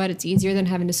decide, you know what, it's easier than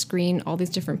having to screen all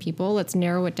these different people. Let's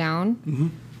narrow it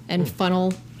down and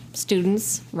funnel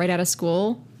students right out of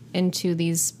school into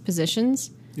these positions.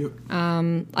 Yep.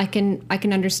 I can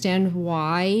understand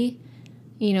why,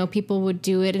 people would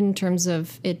do it in terms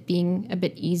of it being a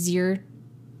bit easier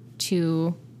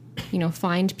to,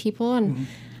 find people. And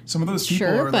some of those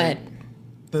people are but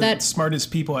like the smartest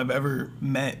people I've ever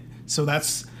met. So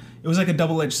it was like a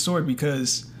double-edged sword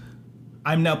because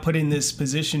I'm now put in this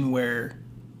position where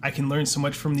I can learn so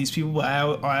much from these people, but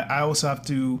I also have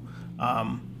to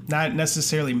not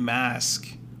necessarily mask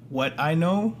what I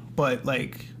know, but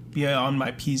like be on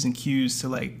my P's and Q's to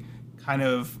like kind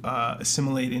of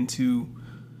assimilate into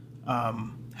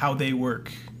how they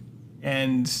work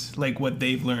and like what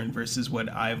they've learned versus what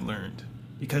I've learned.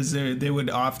 Because they would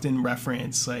often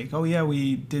reference like, oh yeah,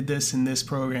 we did this in this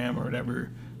program or whatever.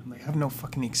 I'm like, I have no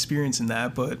fucking experience in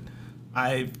that, but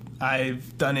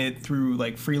I've done it through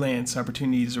like freelance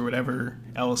opportunities or whatever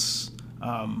else.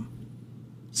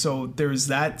 So there's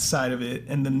that side of it.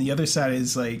 And then the other side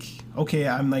is like, okay,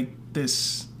 I'm like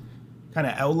this kind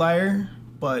of outlier,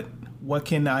 but what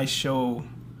can I show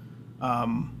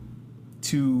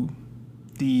to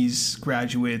these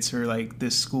graduates or like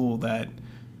this school that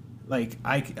like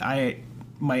I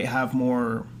might have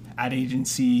more ad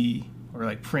agency or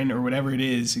like print or whatever it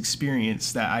is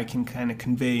experience that I can kind of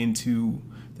convey into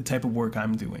the type of work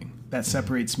I'm doing that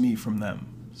separates me from them.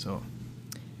 So,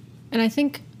 and I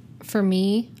think for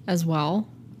me as well,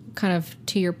 kind of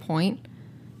to your point,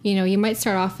 you might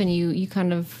start off and you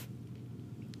kind of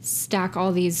stack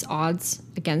all these odds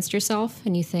against yourself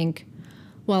and you think,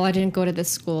 well, I didn't go to this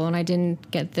school and I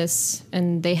didn't get this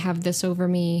and they have this over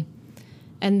me.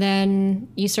 And then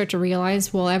you start to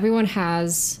realize, well, everyone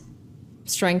has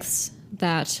strengths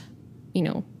that,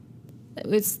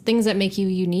 it's things that make you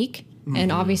unique.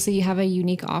 And obviously you have a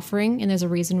unique offering and there's a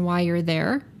reason why you're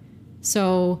there.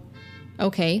 So,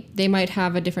 okay, they might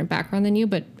have a different background than you,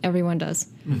 but everyone does.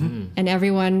 And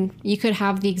everyone, you could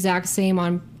have the exact same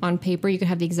on paper, you could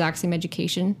have the exact same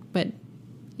education, but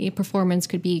your performance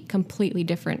could be completely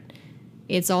different.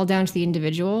 It's all down to the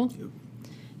individual.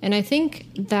 And I think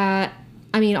that,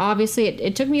 I mean, obviously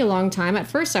it took me a long time. At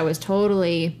first I was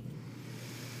totally,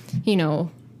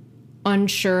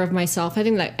 unsure of myself. I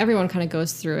think that everyone kind of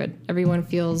goes through it. Everyone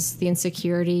feels the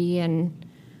insecurity. And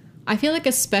I feel like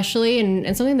especially,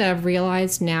 and something that I've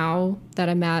realized now that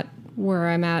I'm at where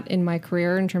I'm at in my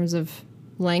career in terms of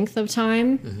length of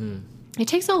time, it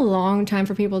takes a long time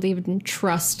for people to even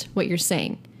trust what you're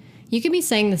saying. You could be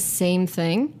saying the same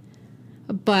thing,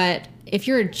 but if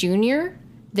you're a junior,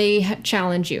 they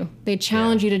challenge you. They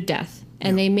challenge you to death,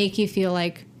 and they make you feel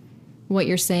like what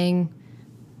you're saying,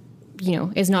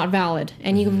 is not valid.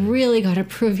 And you really got to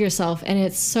prove yourself. And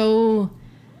it's so,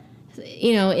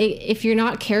 if you're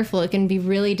not careful, it can be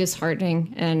really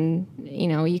disheartening. And,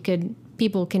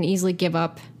 people can easily give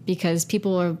up because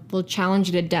people will challenge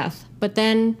you to death. But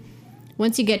then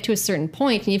once you get to a certain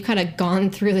point and you've kind of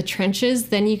gone through the trenches,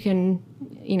 then you can,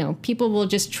 people will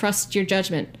just trust your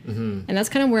judgment. And that's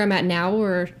kind of where I'm at now,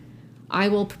 where I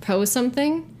will propose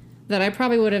something that I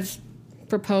probably would have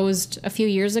proposed a few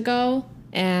years ago.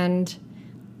 And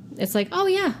it's like, oh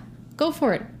yeah, go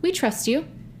for it. We trust you.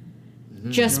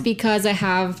 Just because I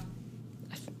have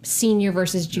senior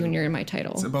versus junior in my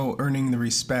title. It's about earning the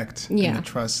respect, and the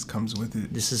trust comes with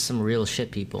it. This is some real shit,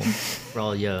 people. For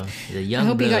all the young I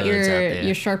hope you got bloods out there.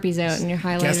 your Sharpies out and your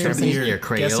Guest highlighters. of the year. Your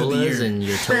Crayolas and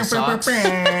your toe socks. Hope you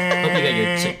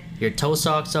got your toe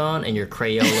socks on and your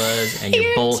Crayolas and your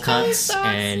Your bowl toe cuts socks.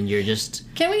 and you're just...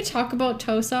 Can we talk about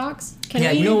toe socks? Can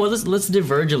Yeah, we? you know what? Let's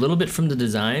diverge a little bit from the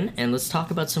design and let's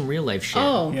talk about some real life shit.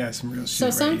 Oh, Yeah, some real shit. so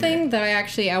right something here.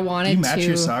 that I wanted Do you match to.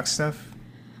 your sock stuff?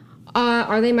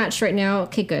 Are they matched right now?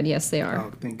 Okay, good. Yes, they are.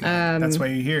 Oh, thank God. That's why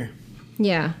you're here.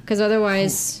 Yeah, because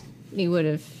otherwise you would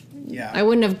have. Yeah. I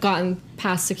wouldn't have gotten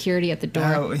past security at the door.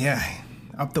 Oh, yeah.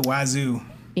 Up the wazoo.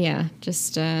 Yeah,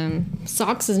 just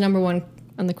socks is number one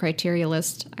on the criteria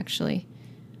list, actually,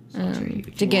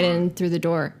 to get in through the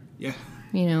door. Yeah.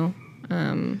 The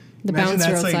Imagine bouncer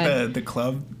that's outside. like the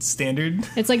club standard.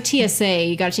 It's like TSA.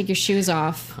 You got to take your shoes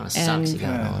off. What kind of socks you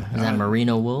got on? Is that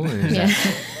merino wool or is, Yeah.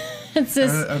 It's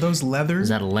this. Are those leather? is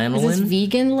that Is this lanolin?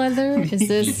 vegan leather? Is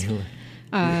this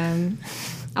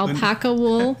alpaca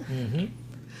wool?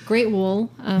 Great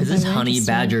wool. Is this I like honey this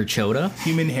badger chota?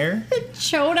 Human hair? one.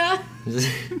 Chota? Is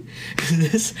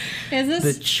this Is the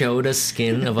this chota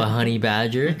skin of a honey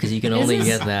badger? Because you can only this-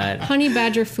 get that. honey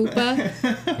badger fupa?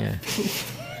 Yeah.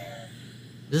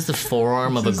 Is this the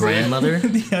forearm of a grandmother? Is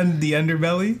the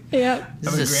underbelly? Yep.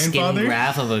 this Of a a skin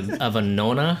grandfather? graph of a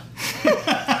nona?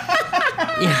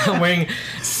 Yeah, I'm wearing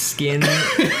skin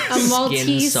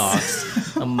Maltese.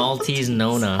 socks. A Maltese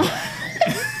nona.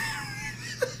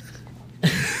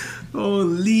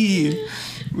 Holy.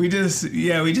 We just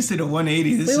did a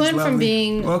 180. This We is went from lovely.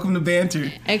 being- Welcome to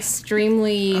banter.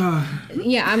 Extremely.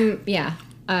 I'm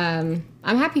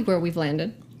happy where we've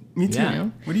landed. Me too. Yeah.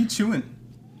 What are you chewing?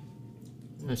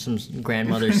 There's some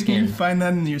grandmother You skin. find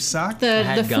that in your sock? The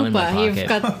had the gum in my fupa. You've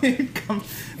pocket. got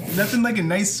Nothing like a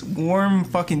nice warm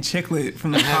fucking chiclet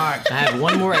from the pot. I have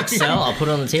one more XL. I'll put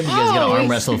it on the table. You guys gotta arm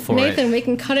wrestle for Nathan, it. we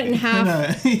can cut it in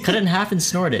half. Cut it in half and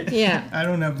snort it. Yeah. I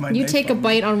don't have my You knife take a on me.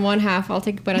 bite on one half, I'll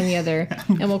take a bite on the other,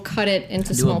 and we'll cut it into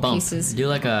Do small a bump. pieces. Do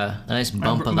like a nice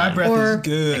bump of My that. breath Or- is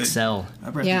good. Excel. My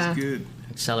breath Yeah. is good.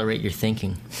 Accelerate your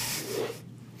thinking.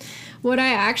 What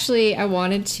I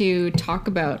wanted to talk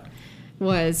about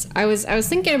was I was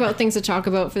thinking about things to talk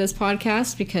about for this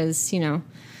podcast because,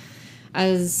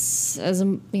 as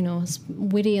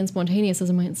witty and spontaneous as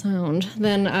it might sound,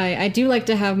 then I do like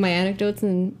to have my anecdotes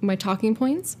and my talking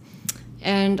points.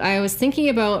 And I was thinking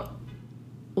about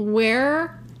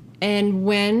where and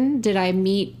when did I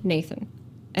meet Nathan?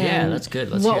 Yeah, And that's good.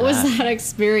 Let's what hear was that. that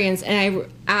experience? And I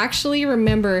actually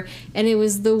remember, and it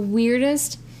was the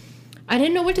weirdest. I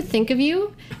didn't know what to think of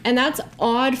you, and that's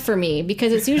odd for me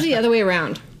because it's usually the other way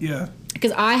around. Yeah.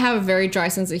 Because I have a very dry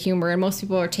sense of humor, and most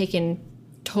people are taken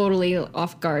totally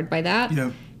off guard by that.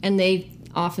 Yeah. And they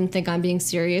often think I'm being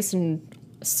serious and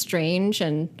strange,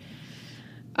 and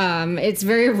it's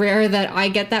very rare that I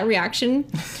get that reaction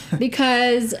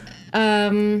because I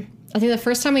think the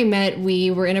first time we met,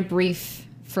 we were in a brief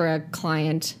for a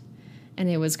client, and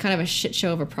it was kind of a shit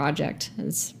show of a project.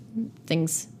 It's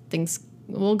things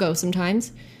will go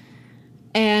sometimes.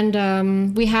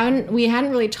 And we hadn't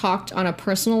really talked on a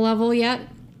personal level yet.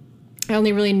 I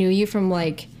only really knew you from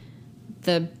like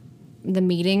the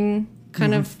meeting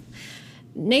kind of,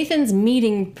 Nathan's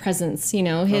meeting presence,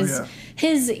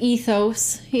 his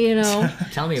ethos,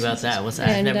 Tell me about that. What's that?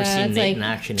 I've And, never seen it's Nate like, in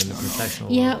action in the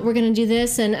professional yeah, world. we're gonna do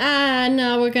this, and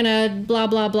no, we're gonna blah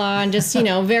blah blah, and just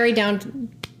very down,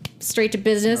 straight to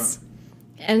business.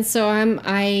 And so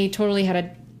I totally had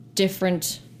a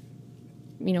different,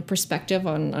 perspective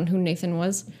on who Nathan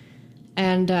was,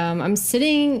 and I'm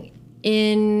sitting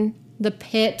in the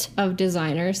pit of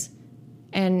designers,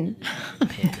 and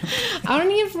I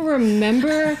don't even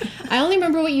remember. I only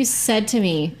remember what you said to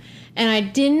me, and I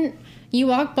didn't. You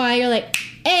walked by, you're like,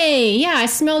 "Hey, yeah, I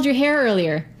smelled your hair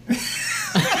earlier,"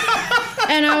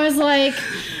 and I was like,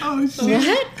 Oh shit!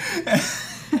 "What?"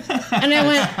 And I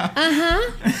went,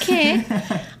 "Okay,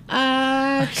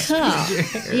 cool,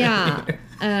 yeah."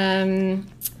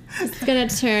 Just gonna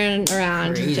turn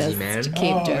around Crazy, and just man.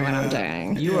 keep doing what I'm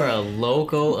doing. You are a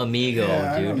loco amigo,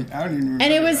 Yeah, dude. I don't even remember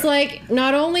And it was that. like,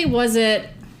 not only was it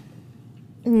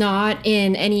not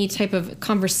in any type of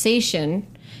conversation,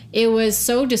 it was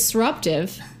so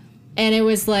disruptive. And it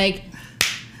was like,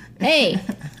 hey,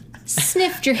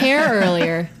 sniffed your hair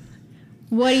earlier.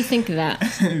 What do you think of that?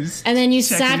 Just And then you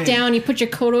checking sat in. down, you put your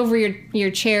coat over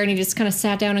your chair, and you just kind of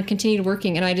sat down and continued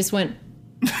working. And I just went,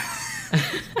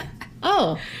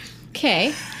 oh,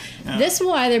 okay. This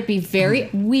will either be very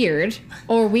weird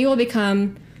or we will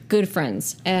become good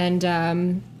friends. And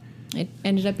it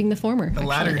ended up being the former. The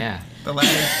latter. Yeah. The latter.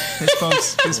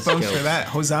 His folks go. for that.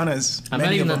 Hosannas. I'm many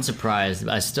not even of that them. surprised.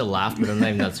 I still laugh, but I'm not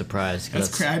even that surprised. 'cause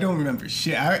That's crazy. I don't remember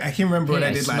shit. I can't remember what Hey,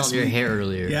 I did smelled last your week. hair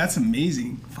earlier. Yeah, that's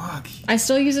amazing. Fuck. I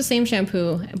still use the same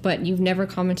shampoo, but you've never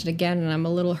commented again, and I'm a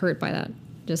little hurt by that.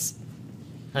 Just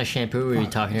What shampoo were you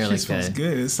talking here? Shit Like smells that?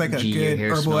 good. It's like a Gee, your good hair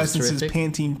Herbal smells Essences terrific.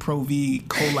 Pantene Pro V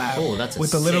collab Oh, that's a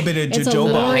with a little sick- bit of It's a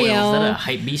jojoba L'Oreal. Is oil. that a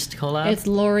hype beast collab? it's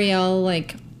L'Oreal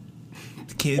like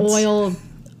Kids. oil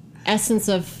essence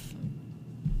of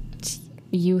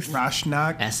youth.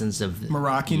 Rashnak. Essence of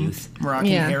Moroccan youth.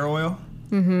 Yeah. hair oil.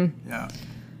 Mm-hmm. Yeah.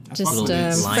 Just Little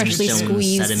freshly limestone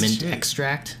squeezed. sediment Shit.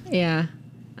 extract. Yeah.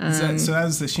 So that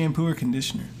was the shampoo or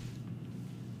conditioner?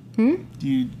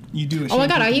 You do a shampoo Oh, you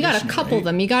got to conditioner, couple right?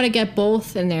 them. You got to get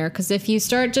both in there because if you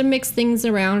start to mix things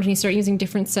around and you start using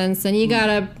different scents, then you got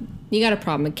a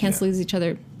problem. It cancels each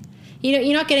other.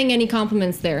 You're not getting any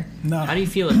compliments there. No. How do you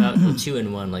feel about the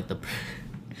 2-in-1, like the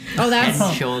Oh, head that's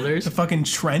and shoulders? The fucking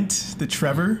Trent, the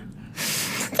Trevor,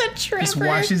 the Trevor just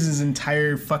washes his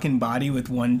entire fucking body with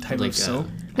one type Like of soap.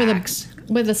 with Axe,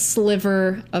 with a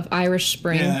sliver of Irish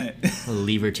Spring. Yeah.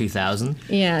 Lever 2000.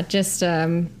 Yeah, just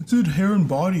It said hair and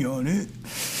body on it.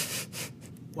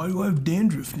 Why do I have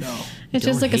dandruff now? it's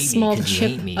Don't just like a hate me small 'cause you chip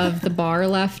hate me. of the bar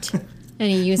left,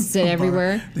 and he uses it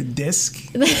everywhere. The disc.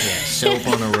 Yeah, soap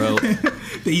on a rope.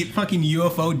 The fucking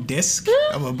UFO disc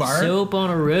of a bar. Soap on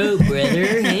a rope,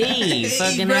 brother. Hey,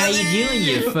 fucking how you doing,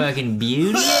 you fucking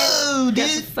beauty? Oh, Got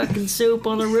the fucking soap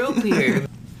on a rope here.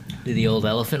 Do the old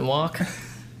elephant walk?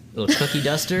 Little cookie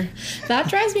duster. That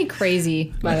drives me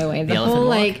crazy, by the way. The elephant whole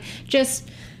walk? like just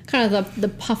kind of the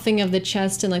puffing of the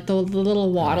chest and like the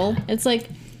little waddle. It's like,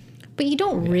 but you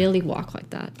don't really walk like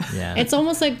that. Yeah. It's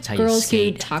almost like how you girls who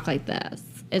skate. talk like this.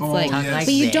 It's Oh, like, Talk like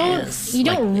but you this.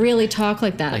 don't really talk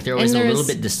like that. Like they're And always a little there's-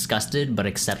 bit disgusted, but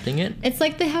accepting it. It's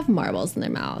like they have marbles in their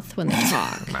mouth when they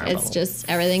talk. Marbles. It's just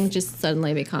everything just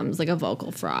suddenly becomes like a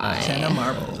vocal fry. China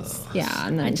marbles. Yeah,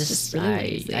 and then it's just really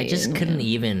lazy. I just and- couldn't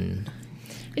even.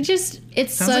 It's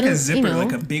Sounds sudden, like a zipper, you know,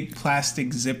 like a big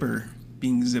plastic zipper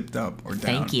being zipped up or down.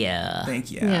 Thank you. Thank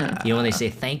you. Yeah. You know when they say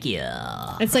thank you.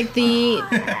 It's like the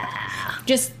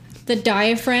just the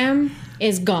diaphragm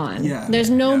is gone. Yeah,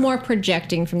 There's no yeah. more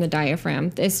projecting from the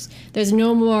diaphragm. There's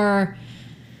no more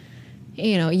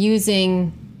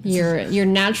using your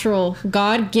natural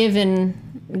God-given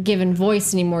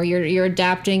voice anymore. You're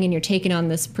adapting and you're taking on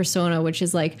this persona which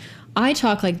is like, I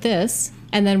talk like this,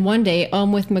 and then one day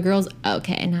I'm with my girls,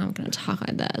 okay, now I'm gonna talk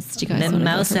like this. Do you guys The want to go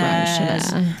mouse for brunch?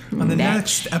 ass. On the That-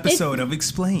 next episode of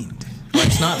Explained. Well,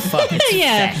 it's not fuck, it's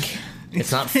Yeah. feck.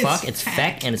 It's not fuck, it's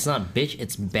feck, and it's not bitch,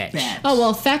 it's betch. Oh,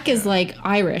 well, feck is like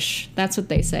Irish. That's what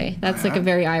they say. That's like a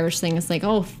very Irish thing. It's like,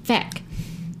 oh, feck.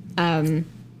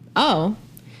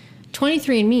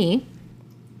 23andMe.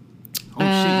 Oh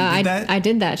shit, you did that? I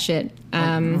did that shit.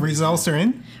 Results are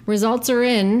in. Results are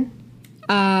in.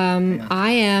 I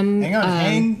am. Hang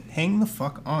on, hang the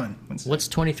fuck on. What's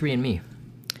 23andMe?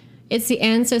 It's the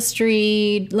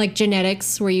ancestry, like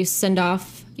genetics, where you send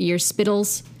off your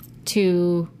spittles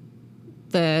to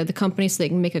the company so they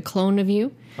can make a clone of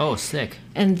you. Oh, sick.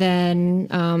 And then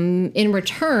in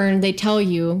return, they tell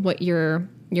you what your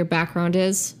background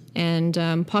is and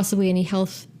possibly any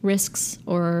health risks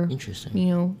or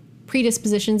Interesting.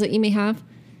 predispositions that you may have.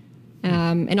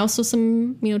 and also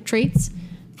some traits.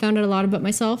 Found out a lot about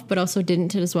myself, but also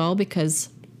didn't as well because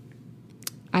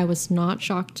I was not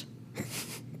shocked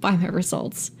by my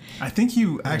results. I think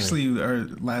you actually, our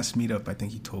last meetup, I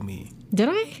think you told me. Did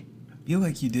I? I feel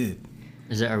like you did.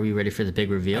 Are we ready for the big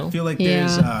reveal? I feel like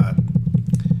there's a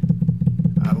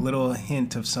little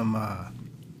hint of some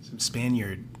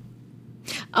Spaniard.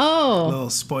 Oh. Little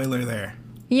spoiler there.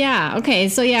 Yeah. Okay.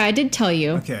 So yeah, I did tell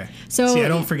you. Okay. So see, I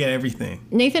don't forget everything.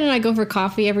 Nathan and I go for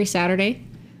coffee every Saturday.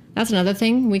 That's another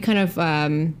thing. We kind of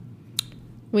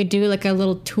we do like a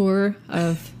little tour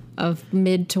of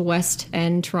mid to west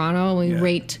end Toronto, and we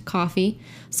rate coffee.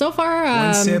 So far,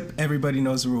 one sip, everybody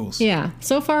knows the rules. Yeah.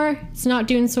 So far, it's not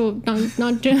going so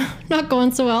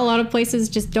well. A lot of places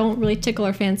just don't really tickle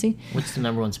our fancy. What's the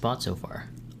number one spot so far?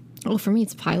 Oh, for me,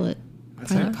 it's Pilot.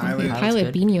 Pilot.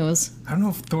 Pilot Beanos. I don't know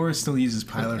if Thor still uses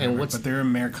Pilot, but their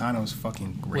Americano's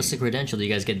fucking great. What's the credential? Do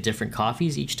you guys get different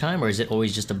coffees each time, or is it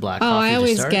always just a black coffee? I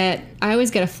always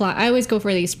get a flat. I always go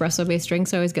for the espresso based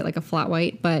drinks. I always get like a flat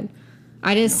white, but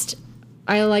I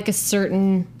like a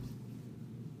certain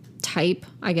type,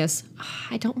 I guess.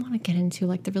 I don't want to get into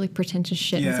like the really pretentious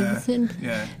shit. Yeah.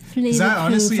 Because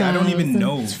honestly, I don't even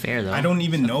know. It's fair though. I don't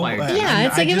even know.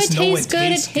 It's like if it tastes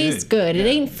good, it tastes good. It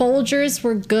ain't Folgers,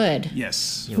 we're good.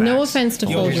 Yes. No offense to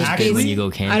Folgers. Actually, when you go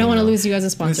camping, I don't want to lose you as a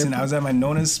sponsor. Listen, I was at my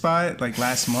Nona's spot like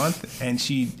last month, and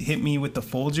she hit me with the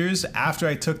Folgers after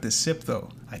I took the sip. Though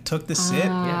I took the sip,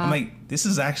 I'm like, this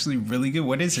is actually really good.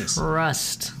 What is this?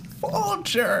 Trust.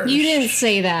 Folgers. You didn't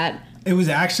say that. It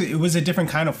was a different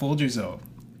kind of Folgers though.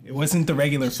 It wasn't the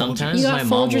regular Sometimes Folgers. You got my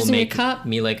mom Folgers will in your make cup?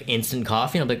 me like instant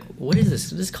coffee. And I'm like, what is this?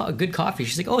 This is good coffee.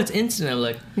 She's like, oh, it's instant. I'm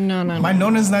like, No. My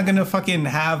Nona's not gonna fucking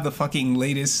have the fucking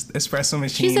latest espresso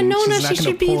machine. She's a Nona. She's not She gonna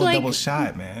should be pull a like double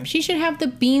shot, man. She should have the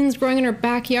beans growing in her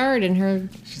backyard and her.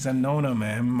 She's a Nona,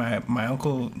 man. My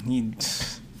uncle,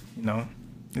 it's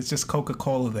just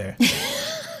Coca-Cola there.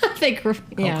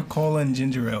 Coca-Cola and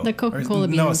ginger ale. The Coca-Cola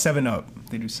beans. No, 7-Up.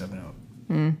 They do 7-Up.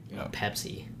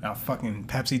 Pepsi. Oh, fucking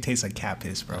Pepsi tastes like cat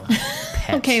piss, bro.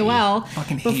 Pepsi. Okay, well,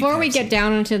 Fucking hate before we Pepsi. get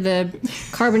down into the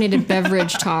carbonated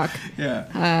beverage talk, Yeah.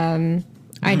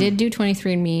 I did do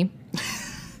 23andMe,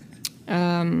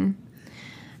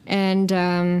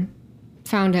 and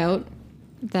found out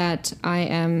that I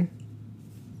am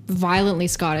violently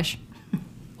Scottish.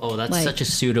 Oh, that's Like- such a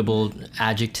suitable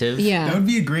adjective. That Yeah, would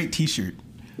be a great t-shirt.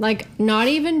 like not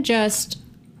even just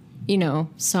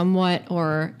somewhat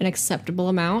or an acceptable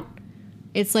amount.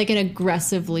 It's like an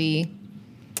aggressively,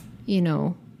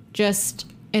 just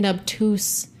an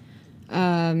obtuse,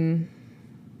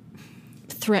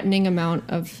 threatening amount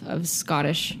of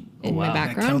Scottish in my wow. That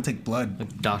background. Celtic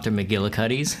blood. Dr.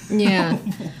 McGillicuddy's. Yeah.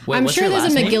 Wait, I'm what's sure your there's a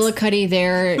last name? McGillicuddy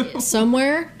there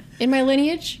somewhere in my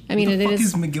lineage. I mean, What the it fuck is.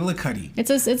 is McGillicuddy? It's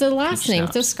a last Peach name.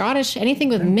 It's a schnapps. Scottish. Anything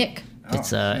with Mick.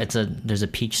 There's a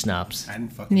peach schnapps I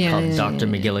didn't fucking Yeah. know. called Dr.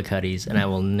 McGillicuddy's, and I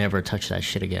will never touch that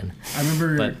shit again. I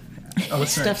remember. But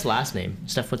what's sorry. Steph's last name?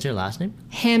 Steph, what's your last name?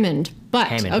 Hammond. But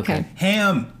Hammond, okay. okay.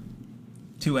 Ham.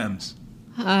 2 M's.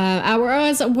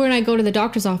 Whereas when I go to the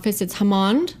doctor's office, it's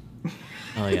Hammond.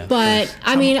 Oh yeah. But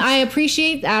I mean, I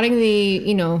appreciate adding the,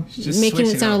 Just making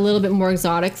switch it sound it a up. little bit more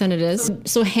exotic than it is.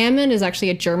 So Hammond is actually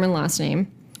a German last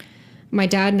name. My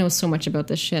dad knows so much about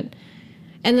this shit.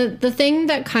 And the thing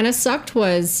that kind of sucked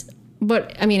was,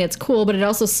 but I mean, it's cool, but it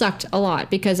also sucked a lot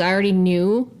because I already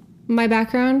knew my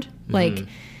background. Mm-hmm. Like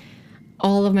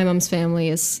all of my mom's family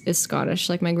is Scottish.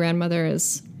 Like my grandmother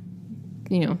is,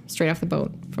 straight off the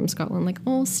boat from Scotland. Like,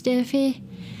 oh, Steffi.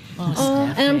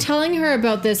 Oh, and I'm telling her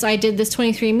about this. I did this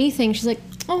 23andMe thing. She's like,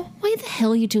 oh, why the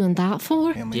hell are you doing that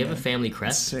for? Do you have a family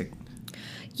crest? Sick.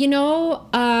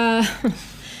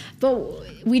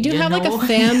 But we do have like know? a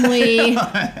family.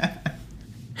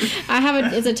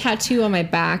 It's a tattoo on my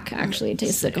back, actually. It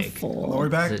tastes like a Sick. full. Lower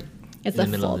back? Is it It's in a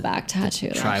the middle full of the- back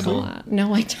tattoo. tribal?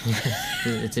 No, I don't.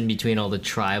 It's in between all the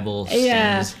tribal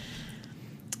Yeah.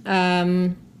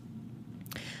 stems.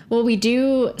 Well, we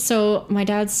do. So my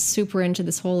dad's super into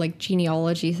this whole like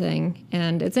genealogy thing,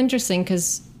 and it's interesting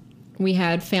because we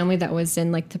had family that was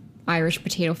in like the Irish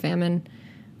potato famine.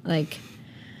 Like,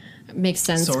 it makes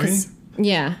sense. Sorry? 'Cause-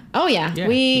 yeah. Oh yeah. Yeah.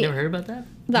 We You never heard about that?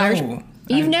 the Irish. No,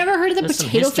 You've never heard of the That's some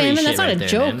potato history famine? shit That's not right a there,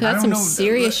 joke. man. I That's don't some know.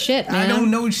 serious shit, man. I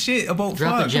don't know shit about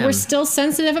Drop a fuck. gem. We're still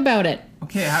sensitive about it.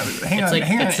 Okay, hang It's on, like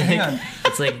hang on.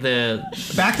 it's like the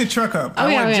Back the truck up. Oh,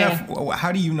 I yeah, want yeah, Jeff.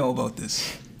 How do you know about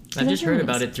this? I've just heard Yes.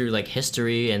 about it through like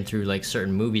history and through like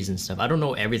certain movies and stuff. I don't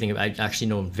know everything. I actually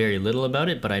know very little about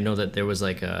it, but I know that there was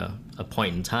like a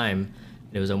point in time.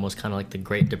 It was almost kind of like the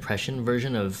Great Depression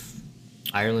version of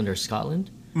Ireland or Scotland.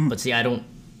 But see, I don't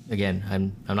again,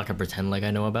 I'm not gonna pretend like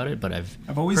I know about it, but I've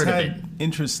always heard of had it.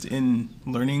 interest in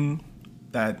learning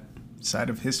that side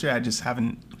of history. I just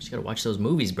haven't. You just gotta watch those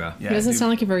movies, bro. Yeah, It doesn't dude. sound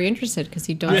like you're very interested because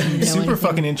you don't know Super anything.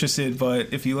 fucking interested,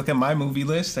 but if you look at my movie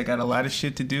list, I got a lot of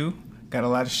shit to do. Got a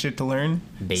lot of shit to learn.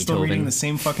 Still Beethoven. reading the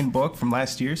same fucking book from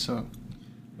last year, so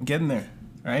I'm getting there.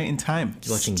 All right, in time.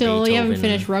 Watching Still, you haven't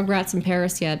Beethoven. finished Rugrats in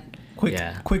Paris yet. Quick,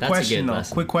 Yeah, quick that's a question good though.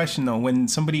 lesson. Quick question though. When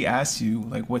somebody asks you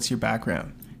like, "What's your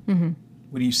background?"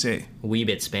 What do you say? A wee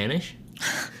bit Spanish.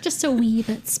 Just a wee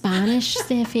bit Spanish,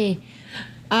 Steffi.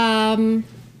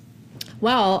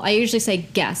 Well, I usually say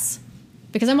guess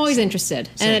because I'm always interested,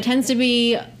 Same. and it tends to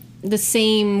be the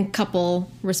same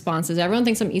couple responses. Everyone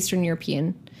thinks I'm Eastern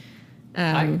European.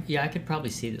 I could probably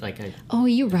see it. Like, Oh, are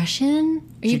you Russian?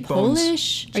 Are you Cheekbones.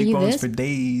 Polish? Are you Cheekbones this? for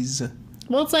days.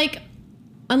 Well, it's like,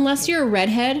 unless you're a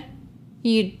redhead,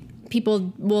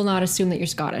 people will not assume that you're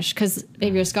Scottish. Because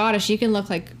if you're Scottish, you can look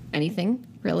like anything,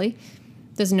 really.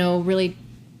 There's no really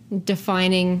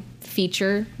defining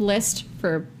feature list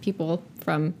for people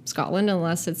from Scotland,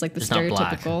 unless it's like the it's not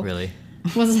black, stereotypical. really.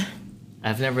 Was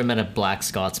I've never met a black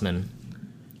Scotsman.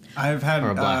 I've had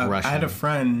Or a black I Russian. had a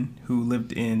friend who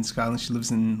lived in Scotland. She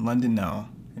lives in London now,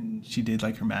 and she did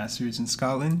like her master's in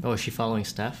Scotland. Oh, is she following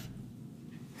Steph?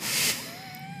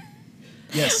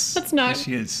 Yes, That's not- Yes,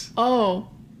 she is. oh,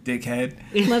 Dickhead.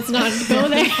 let's not go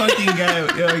there. Fucking guy.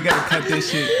 Yo, we gotta cut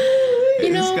this shit.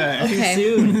 You know, This guy.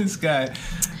 okay. This guy.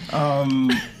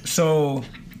 So,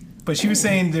 but she was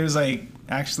saying there's like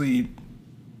actually,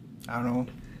 I don't know,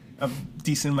 a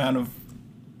decent amount of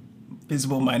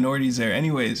visible minorities there.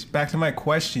 Anyways, back to my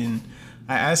question.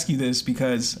 I ask you this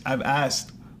because I've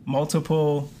asked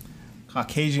multiple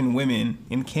Caucasian women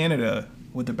in Canada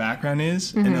what their background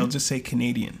is, and they'll just say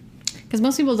Canadian. Because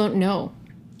most people don't know.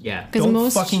 Yeah. Because Don't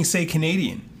most fucking say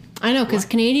Canadian. I know, because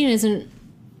Canadian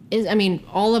is. I mean,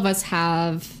 all of us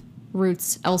have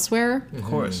roots elsewhere, Of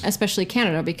course. especially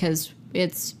Canada, because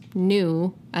it's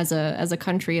new as a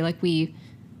country. Like we,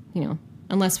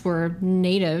 unless we're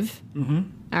native,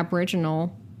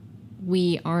 Aboriginal,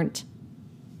 we aren't.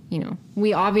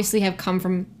 We obviously have come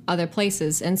from other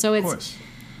places, and so Of it's. course.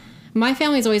 My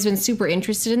family's always been super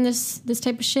interested in this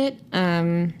type of shit.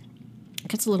 It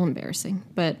gets a little embarrassing,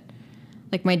 but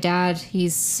like my dad, he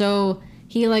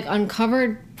like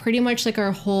uncovered pretty much like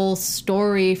our whole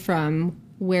story from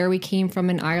where we came from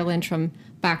in Ireland, from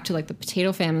back to like the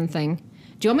potato famine thing.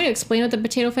 Do you want me to explain what the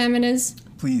potato famine is?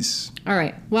 Please. All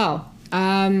right. Well,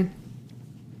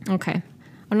 okay.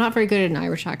 I'm not very good at an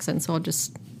Irish accent, so I'll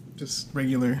just. Just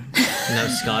regular. No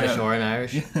Scottish Yeah. or an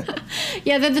Irish.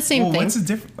 Yeah, they're the same Well, thing. what's the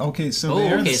difference? Okay, so Oh,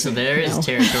 they're the okay. So same. there is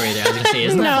territory there. I was gonna say,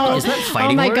 isn't No. that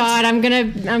fighting Oh my words? god, I'm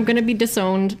gonna be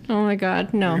disowned. Oh my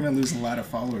god, no. You're gonna lose a lot of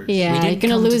followers. Yeah, We you're didn't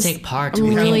gonna come to lose. take part. I'm We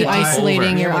came really to take isolating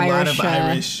over. We your have a lot Irish. of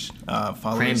Irish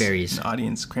followers. Cranberries. in the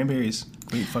audience. Cranberries.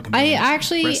 Great fucking I band.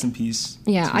 actually- Rest in peace.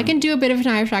 Yeah, to- I can do a bit of an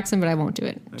Irish accent, but I won't do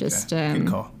it. Okay, Just good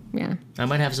call. yeah. I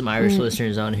might have some Irish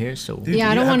listeners on here, so Dude, Yeah,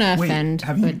 I do you don't wanna wait, offend,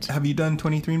 Have you but- have you done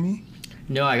 23andMe?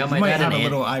 no, I got You my might dad have an a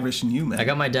little Irish in you, man. I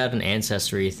got my dad an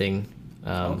ancestry thing.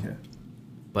 Okay.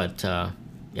 But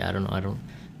yeah, I don't know.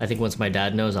 I think once my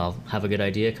dad knows, I'll have a good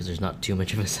idea because there's not too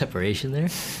much of a separation there.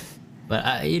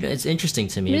 But it's interesting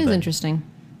to me. It is but interesting.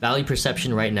 Value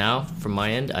perception right now, from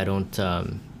my end, I don't.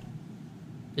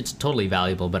 It's totally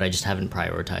valuable, but I just haven't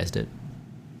prioritized it.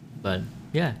 But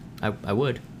yeah, I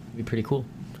would. It'd be pretty cool.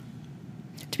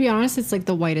 To be honest, it's like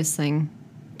the whitest thing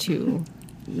to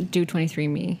do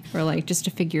 23andMe or like just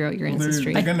to figure out your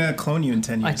ancestry. They're gonna clone you in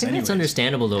 10 years. I think anyways. that's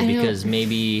understandable though, I know. because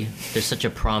maybe there's such a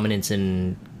prominence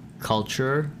in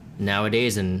culture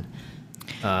nowadays, and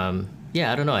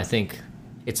yeah, I don't know. I think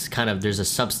it's kind of there's a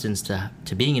substance to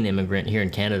being an immigrant here in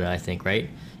Canada. I think, right?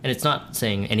 And it's not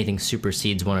saying anything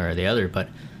supersedes one or the other, but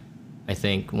I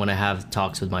think when I have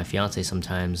talks with my fiance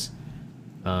sometimes,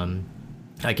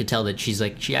 I could tell that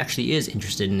she actually is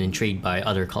interested and intrigued by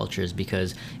other cultures,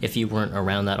 because if you weren't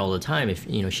around that all the time, if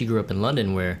she grew up in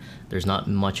London where there's not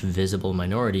much visible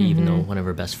minority, even though one of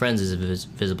her best friends is a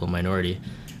visible minority,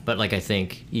 but like I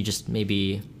think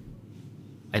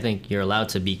you're allowed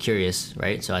to be curious,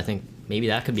 right? So I think maybe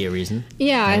that could be a reason.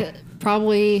 Yeah, Right? it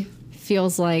probably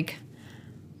feels like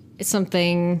it's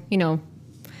something,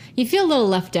 you feel a little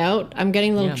left out. I'm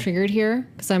getting a little Yeah. triggered here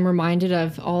because I'm reminded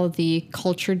of all of the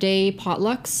Culture Day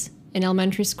potlucks in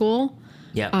elementary school.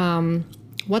 Yeah.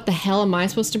 What the hell am I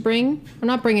supposed to bring? I'm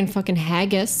not bringing fucking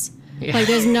haggis. Yeah. Like,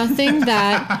 there's nothing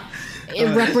that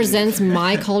it represents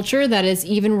my culture that is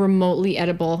even remotely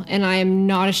edible, and I am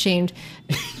not ashamed.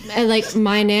 And, like,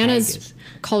 my nana's Haggis.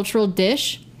 cultural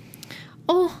dish.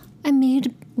 Oh, I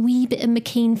made wee bit of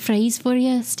McCain fries for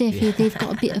you, Steffi. They've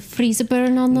got a bit of freezer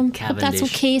burn on them. Hope that's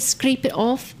Cavendish. okay. Scrape it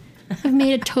off. I've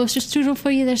made a toaster strudel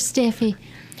for you there, Steffi.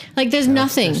 Like, there's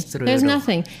nothing. strudel. There's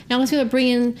nothing. Now let's go bring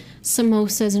in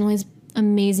samosas and all these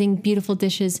amazing, beautiful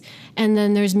dishes. And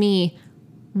then there's me.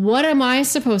 What am I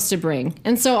supposed to bring?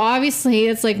 And so obviously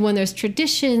it's like when there's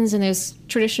traditions and there's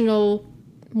traditional,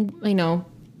 you know,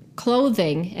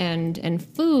 clothing and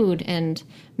food, and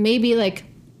maybe like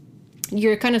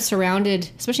you're kind of surrounded,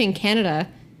 especially in Canada,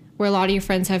 where a lot of your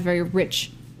friends have very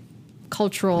rich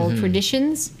cultural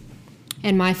traditions.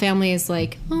 And my family is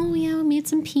like, oh yeah, we made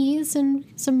some peas and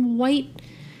some white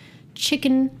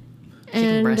chicken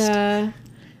and breast.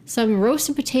 some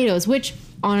roasted potatoes, which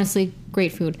honestly,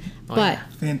 great food. But yeah.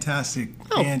 Fantastic.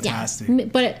 oh, Fantastic. yeah,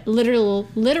 but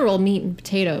literal meat and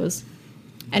potatoes.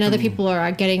 And other people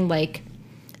are getting like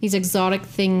these exotic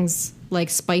things like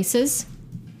spices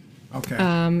Okay.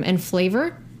 and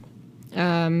flavor.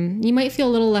 You might feel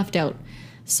a little left out.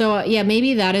 So yeah,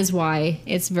 maybe that is why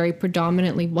it's very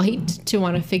predominantly white to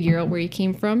want to figure out where you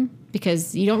came from,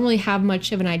 because you don't really have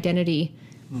much of an identity.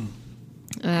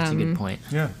 That's a good point.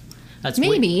 yeah. That's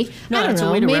Maybe. no, I don't that's know.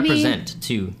 a way to Maybe- represent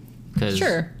too, because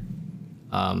Sure.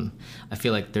 I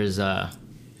feel like there's I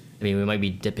mean, we might be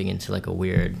dipping into like a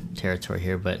weird territory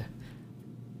here, but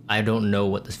I don't know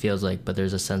what this feels like. But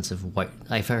there's a sense of white.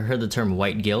 I've heard the term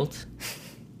white guilt.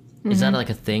 Is that like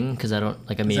a thing? Because I don't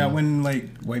like. I mean, Is that when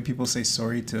like white people say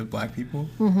sorry to black people?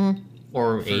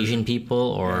 or Asian people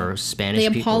or Spanish They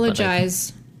people, but, like,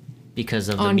 apologize because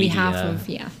of on the media. behalf of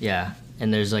Yeah,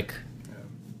 and there's like,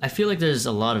 I feel like there's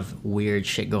a lot of weird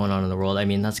shit going on in the world. I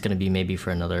mean, that's gonna be maybe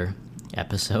for another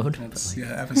episode. But, That's like,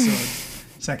 episode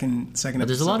second. but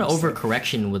there's a lot of episode.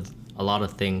 overcorrection with a lot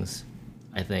of things.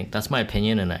 I think that's my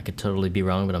opinion, and I could totally be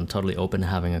wrong, but I'm totally open to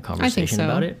having a I think conversation so.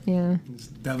 about it. Yeah.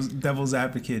 Devil's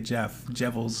advocate, Jeff.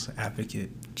 Devil's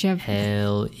advocate.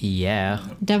 Hell yeah!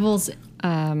 Devil's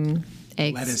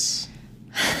eggs. Lettuce.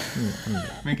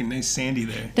 Make it nice sandy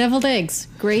there. Deviled eggs.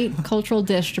 Great cultural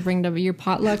dish to bring to your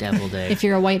potluck. Deviled egg. If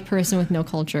you're a white person with no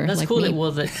culture. That's like cool. me.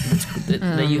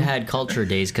 That you had culture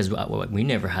days, because we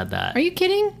never had that. Are you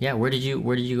kidding? Yeah. Where did you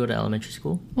go to elementary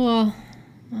school? Well,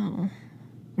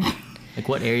 Like,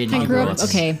 what area did I you grew grow up. up in?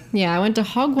 Okay, yeah, I went to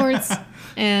Hogwarts,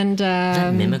 and Is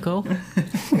that Mimico?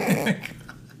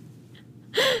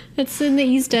 it's in the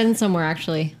East End somewhere,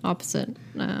 actually, opposite,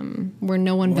 where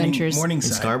no one ventures. In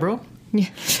Morningside. Scarborough?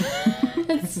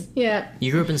 Yeah.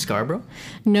 You grew up in Scarborough?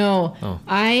 No, Oh.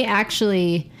 I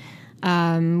actually grew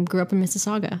up in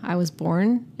Mississauga. I was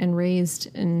born and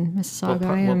raised in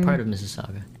Mississauga. What part of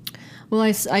Mississauga? Well,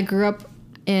 I grew up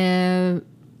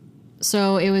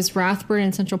so it was Rathburn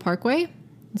and Central Parkway.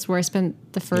 That's where I spent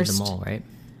the Near first. the mall, right?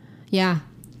 Yeah.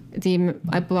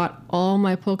 I bought all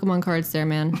my Pokemon cards there,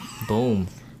 man. Boom.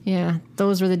 Yeah,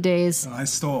 those were the days. Oh, I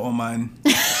stole all mine.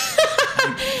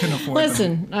 I couldn't afford them.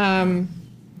 Listen,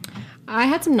 I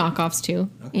had some knockoffs too.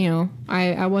 You know,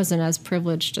 I wasn't as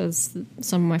privileged as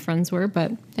some of my friends were,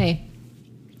 but hey.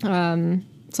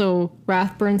 So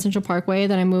Rathburn, Central Parkway,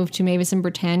 then I moved to Mavis and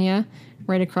Britannia,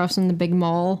 right across from the big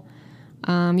mall.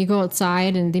 You go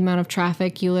outside, and the amount of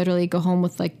traffic, you literally go home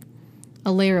with like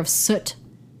a layer of soot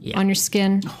Yeah. on your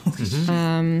skin.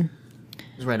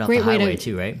 It's right off Great the way to- highway,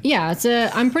 too, right? Yeah,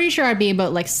 I'm pretty sure I'd be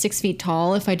about like 6 feet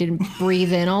tall if I didn't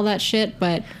breathe in all that shit.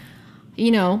 But you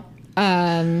know,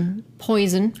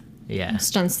 poison Yeah.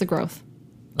 stunts the growth.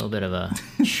 A little bit of a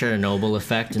Chernobyl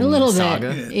effect in A little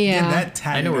Saga. bit. Yeah. Get that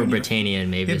tatted I know where on your- Britannia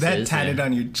and Mavis Get that is. tatted yeah.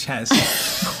 on your chest.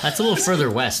 That's a little further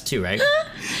west, too, right?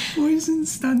 Poison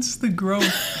stunts the growth.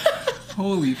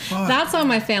 Holy fuck. That's on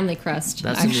my family crest.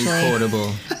 That's a new actually,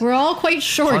 quotable. we're all quite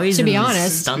short, Poison to be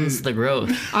honest. stunts the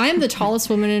growth. I'm the tallest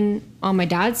woman on my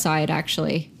dad's side,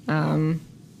 actually.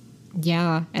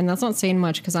 Yeah, and that's not saying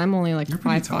much because I'm only like You're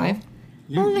pretty 5'5". tall.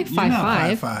 I'm only like You're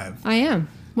not 5'5". 5'5". I am.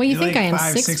 What do you You're think like I am?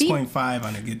 5, 6 feet? 6.5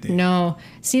 on a good day. No.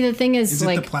 See, the thing is, Is it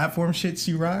like, the platform shits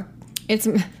you rock? it's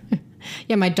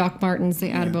yeah, my Doc Martens,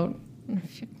 they add about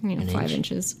 5 inch.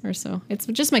 inches or so. It's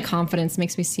just my confidence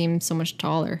makes me seem so much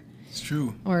taller, It's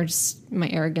true. or just my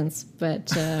arrogance.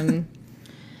 But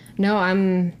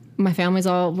no, my family's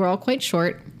we're all quite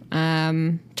short.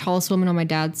 Tallest woman on my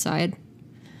dad's side.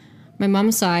 My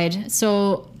mom's side.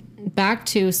 So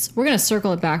we're gonna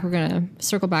circle it back. We're gonna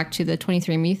circle back to the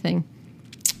 23andMe thing.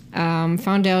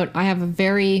 Found out I have a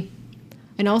very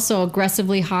and also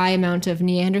aggressively high amount of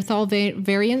Neanderthal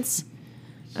variants.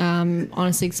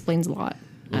 Honestly explains a lot.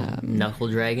 Knuckle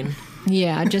dragon.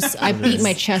 Yeah, just I beat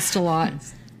my chest a lot,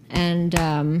 and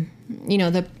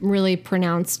the really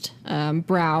pronounced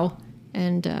brow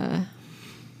and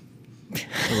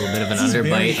A little bit of an This is very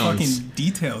underbite on fucking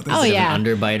detailed. Oh, yeah. an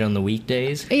underbite on the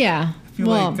weekdays. Yeah. I feel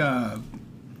Well, like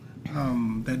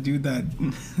that dude that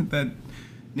that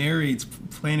narrates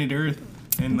Planet Earth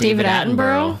and like, David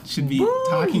Attenborough. should be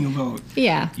talking about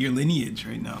Yeah. your lineage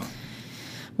right now.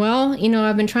 Well,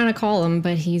 I've been trying to call him,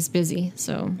 but he's busy.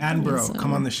 So Attenborough, he's,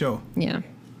 come on the show. Yeah.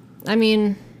 I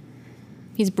mean,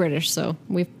 he's British, so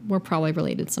we're probably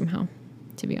related somehow,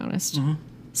 to be honest. Mm-hmm.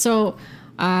 So,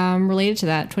 related to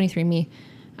that, 23andMe,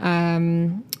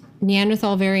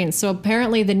 Neanderthal variant. So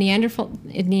apparently the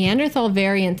Neanderthal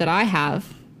variant that I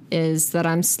have is that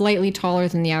I'm slightly taller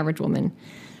than the average woman.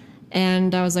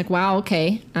 And I was like, wow,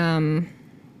 okay.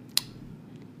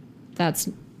 That's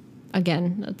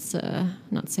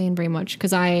not saying very much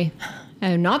because I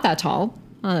am not that tall.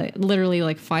 Literally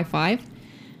like 5'5".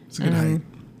 It's a good height.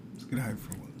 It's a good height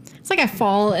for one. It's like I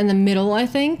fall in the middle, I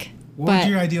think. What would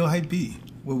your ideal height be?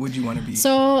 What would you want to be?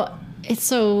 So it's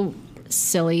so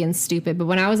silly and stupid, but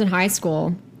when I was in high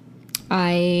school,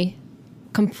 I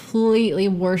completely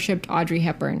worshipped Audrey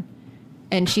Hepburn,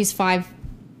 and she was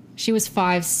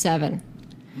 5'7",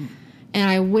 and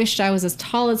I wished I was as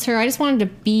tall as her. I just wanted to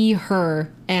be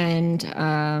her, and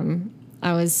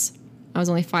I was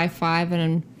only 5'5",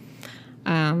 and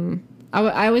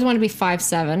I always wanted to be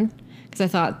 5'7" because I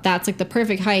thought that's like the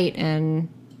perfect height, and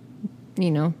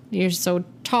you're so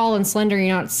tall and slender,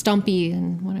 you're not stumpy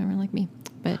and whatever like me.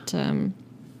 But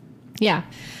yeah,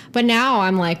 but now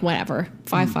I'm like whatever.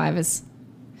 5'5" is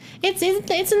it's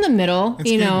in the middle, it's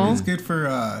good. It's good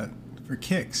for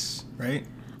kicks, right?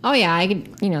 Oh yeah, I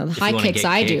could the high kicks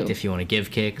I do. If you want to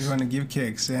give kicks, You want to give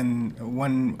kicks, and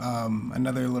one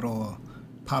another little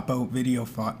pop-out video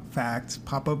fact.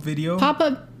 Pop-up video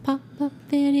Pop-up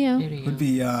video. would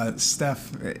be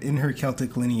Steph in her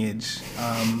Celtic lineage.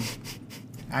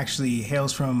 Actually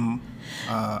hails from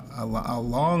a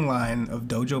long line of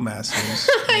dojo masters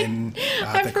in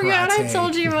I the forgot karate. I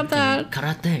told you about that.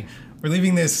 karate. We're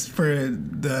leaving this for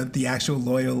the actual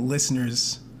loyal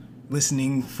listeners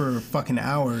listening for a fucking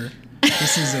hour.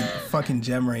 This is a fucking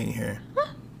gem right here.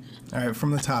 All right,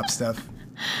 from the top, Steph.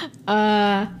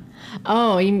 Okay.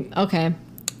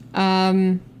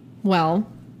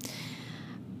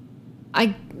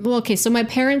 Okay, so my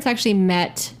parents actually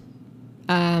met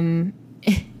in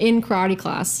karate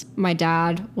class. My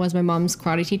dad was my mom's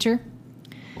karate teacher.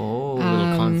 Oh, a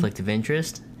little conflict of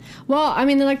interest. Well, I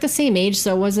mean, they're like the same age,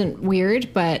 so it wasn't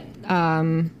weird, but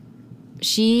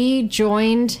she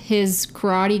joined his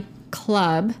karate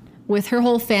club with her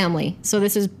whole family. So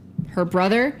this is her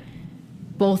brother,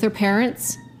 both her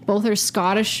parents, both her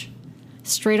Scottish,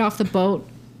 straight off the boat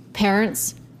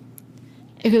parents.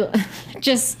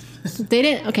 Just, they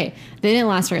didn't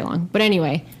last very long. But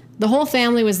anyway, the whole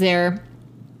family was there,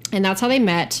 and that's how they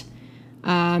met.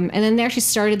 And then they actually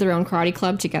started their own karate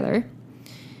club together.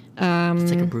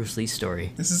 It's like a Bruce Lee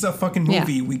story. This is a fucking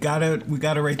movie. Yeah. We gotta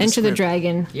write the Enter the script.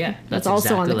 Dragon. Yeah, That's that's also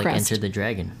exactly on the like crest. Enter the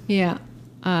Dragon. Yeah.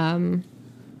 And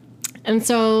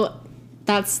so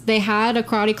they had a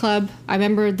karate club. I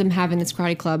remember them having this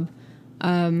karate club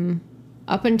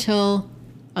up until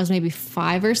I was maybe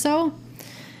 5 or so.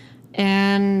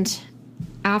 And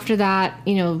after that,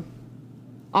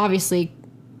 obviously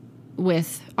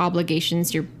with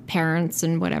obligations, your parents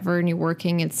and whatever, and you're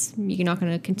working, you're not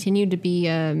going to continue to be,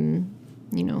 a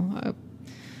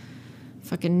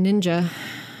fucking ninja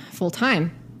full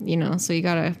time, so you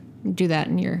got to do that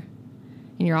in your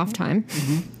off time.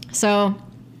 Mm-hmm. So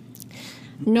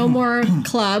no more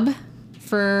club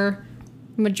for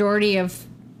majority of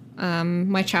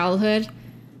my childhood.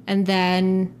 And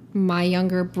then my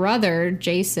younger brother,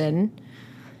 Jason,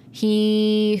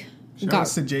 he Shout out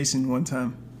to Jason one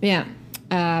time. Yeah.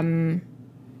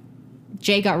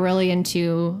 Jay got really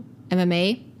into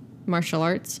MMA, martial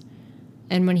arts.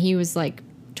 And when he was like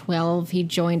 12, he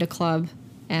joined a club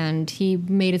and he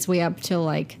made his way up to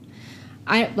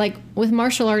with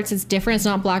martial arts, it's different. It's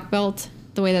not black belt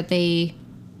the way that they,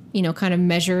 kind of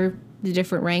measure the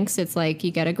different ranks. It's like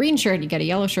you get a green shirt, you get a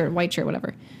yellow shirt, white shirt,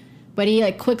 whatever. But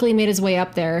he quickly made his way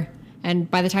up there.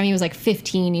 And by the time he was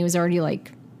 15, he was already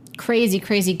crazy,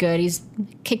 crazy good. He's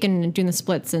kicking and doing the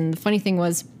splits. And the funny thing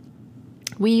was,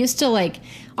 we used to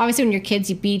obviously when you're kids,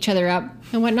 you beat each other up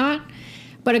and whatnot.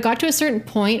 But it got to a certain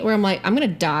point where I'm like, I'm going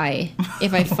to die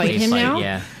if I fight him now.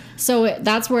 Yeah. So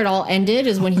that's where it all ended,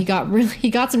 is when he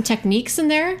got some techniques in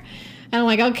there. And I'm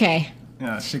like, okay.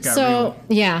 Yeah, shit got real.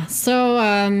 Yeah. So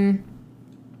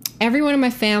everyone in my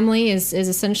family is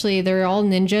essentially, they're all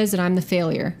ninjas and I'm the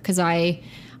failure because I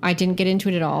didn't get into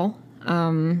it at all.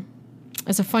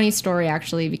 It's a funny story,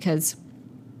 actually, because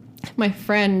my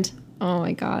friend, oh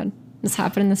my God, this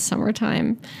happened in the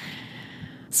summertime.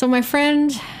 So my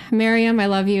friend Miriam, I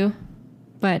love you,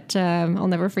 but I'll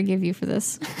never forgive you for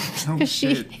this. Oh, 'Cause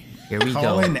shit. Here we go.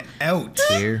 Calling out.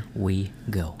 Here we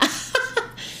go.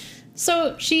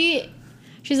 So she's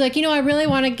like, I really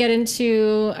want to get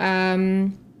into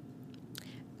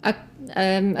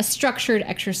a structured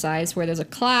exercise where there's a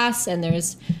class and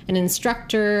there's an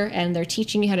instructor and they're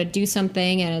teaching you how to do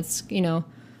something, and it's,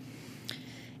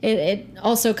 it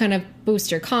also kind of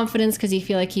boosts your confidence because you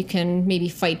feel like you can maybe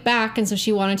fight back. And so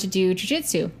she wanted to do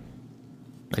jiu-jitsu.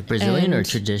 Like Brazilian or And-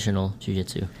 traditional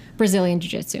jiu-jitsu? Brazilian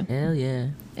jiu-jitsu. Hell yeah.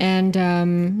 And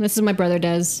this is what my brother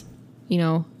does,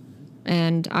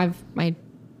 and I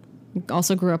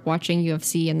also grew up watching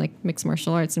UFC and like mixed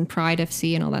martial arts and Pride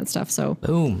FC and all that stuff. So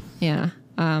Boom. yeah,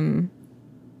 I'm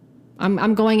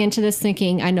going into this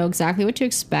thinking I know exactly what to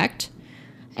expect,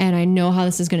 and I know how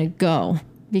this is going to go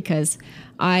because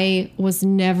I was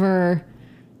never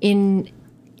in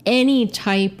any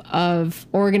type of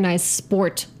organized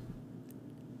sport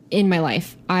in my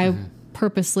life. I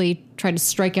purposely tried to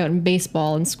strike out in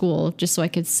baseball in school just so I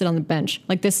could sit on the bench.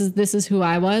 Like this is who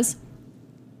I was.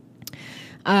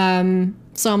 So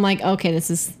I'm like, okay,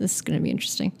 this is going to be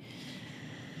interesting.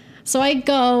 So I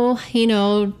go,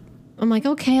 I'm like,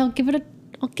 okay, I'll give it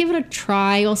a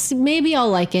try. I'll see, maybe I'll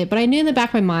like it. But I knew in the back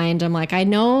of my mind, I'm like, I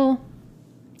know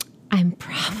I'm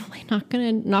probably not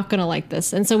gonna like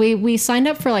this. And so we signed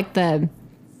up for like the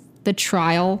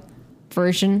trial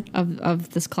version of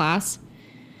this class.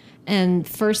 And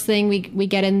first thing we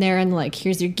get in there and like,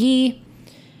 here's your gi.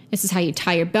 This is how you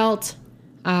tie your belt.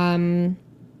 And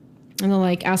they're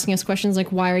like asking us questions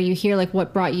like, why are you here? Like,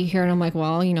 what brought you here? And I'm like,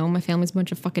 well, my family's a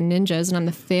bunch of fucking ninjas and I'm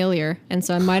the failure. And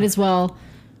so I might as well,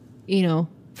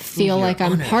 feel like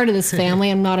I'm part of this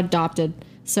family. I'm not adopted.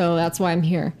 So that's why I'm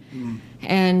here.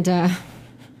 And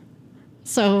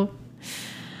so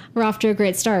we're off to a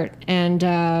great start.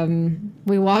 And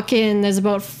we walk in, there's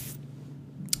about,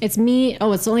 it's me.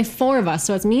 Oh, it's only 4 of us.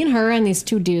 So it's me and her and these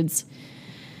 2 dudes.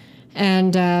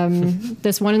 And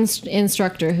this one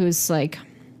instructor who's like,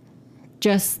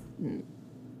 just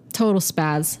total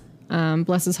spaz.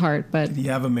 Bless his heart. But Did he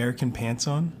have American pants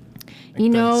on? Like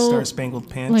you the know, Star-Spangled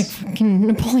Pants? like fucking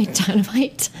Napoleon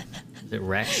Dynamite. Is it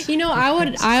Rex?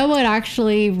 I would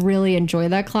actually really enjoy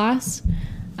that class.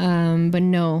 But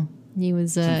no, he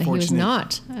was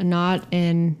not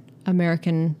in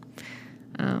American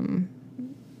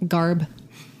garb,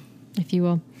 if you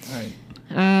will. All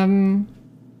right.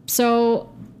 So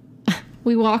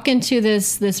we walk into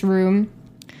this room,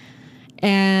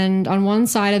 and on one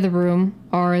side of the room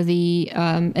are the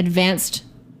advanced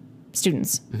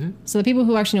students. So the people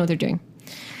who actually know what they're doing.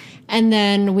 And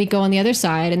then we go on the other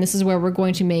side, and this is where we're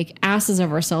going to make asses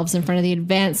of ourselves in front of the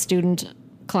advanced student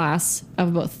class of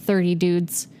about 30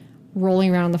 dudes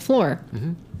rolling around on the floor.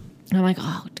 And I'm like,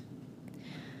 oh,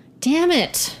 damn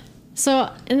it.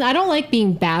 So, and I don't like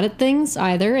being bad at things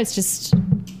either. It's just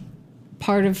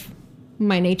part of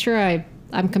my nature.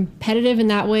 I'm competitive in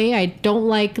that way. I don't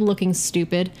like looking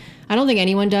stupid. I don't think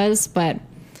anyone does, but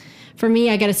for me,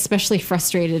 I get especially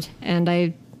frustrated, and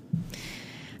I'm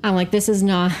like, this is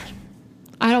not,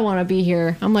 I don't want to be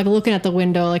here. I'm like looking at the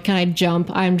window, like, can I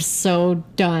jump? I'm so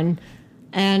done.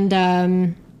 And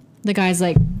the guy's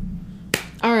like,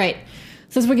 all right,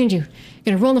 so this is what we're gonna do.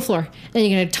 You're gonna roll on the floor, then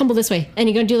you're gonna tumble this way, and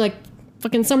you're gonna do like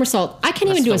fucking somersault. I can't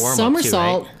even do a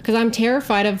somersault because I'm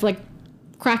terrified of like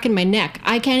cracking my neck.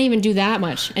 I can't even do that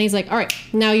much. And he's like, all right,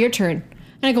 now your turn.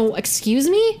 And I go, excuse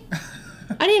me?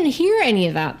 I didn't hear any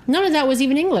of that. None of that was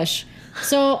even English.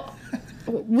 So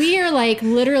we are like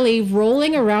literally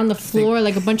rolling around the floor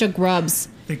like a bunch of grubs.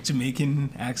 Thick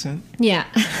Jamaican accent. Yeah.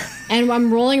 And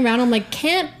I'm rolling around. I'm like,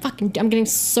 I'm getting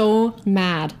so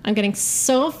mad. I'm getting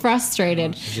so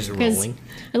frustrated. Just rolling.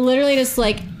 I literally just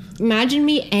like, imagine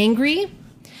me angry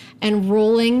and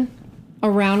rolling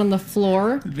around on the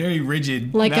floor. Very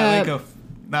rigid. Like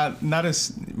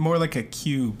more like a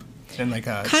cube than like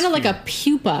a kind of like a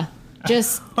pupa.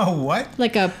 Just oh, what?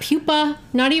 like a pupa,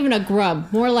 not even a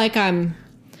grub. More like I'm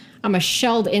a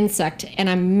shelled insect and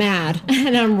I'm mad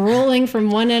and I'm rolling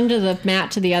from one end of the mat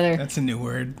to the other. That's a new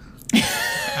word.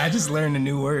 I just learned a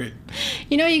new word.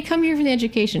 You come here for the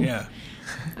education. Yeah.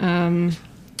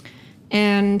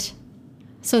 And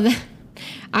so then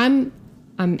I'm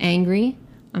angry,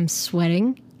 I'm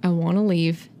sweating, I want to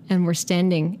leave, and we're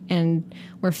standing and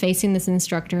we're facing this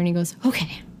instructor, and he goes,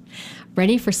 okay,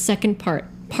 ready for second part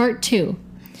 2.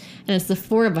 And it's the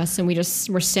 4 of us, and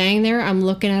we're standing there. I'm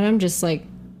looking at him just like,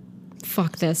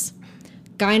 fuck this.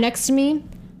 Guy next to me,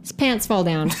 his pants fall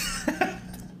down.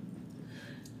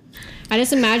 I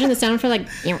just imagine the sound for like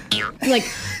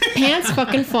pants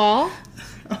fucking fall.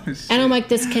 And I'm like,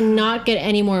 this cannot get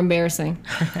any more embarrassing.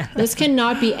 This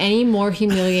cannot be any more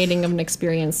humiliating of an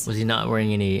experience. Was he not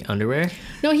wearing any underwear?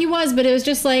 No, he was, but it was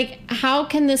just like, how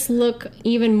can this look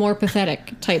even more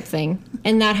pathetic type thing?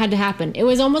 And that had to happen. It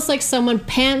was almost like someone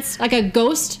like a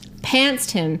ghost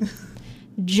pantsed him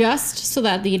just so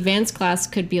that the advanced class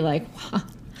could be like,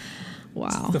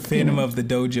 wow. The Phantom of the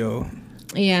Dojo.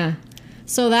 Yeah.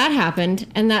 So that happened,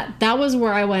 and that was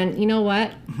where I went, you know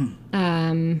what?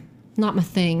 Not my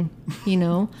thing, you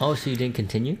know? Oh, so you didn't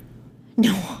continue?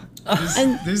 No.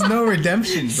 There's no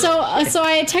redemption, bro. So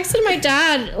I texted my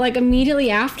dad like immediately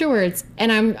afterwards,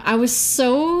 and I was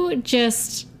so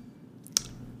just,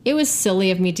 it was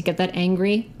silly of me to get that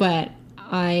angry, but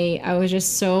I was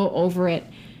just so over it.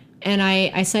 And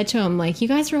I said to him, like, you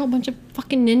guys are a whole bunch of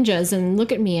fucking ninjas, and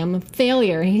look at me, I'm a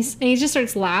failure. And he just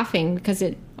starts laughing because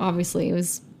it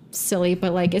was silly,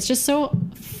 but like, it's just so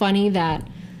funny that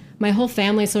my whole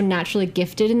family is so naturally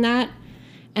gifted in that.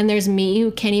 And there's me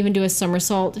who can't even do a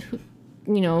somersault,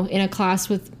 you know, in a class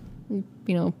with, you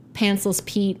know, Pantsless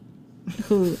Pete,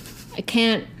 who I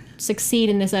can't succeed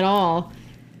in this at all.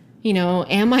 You know,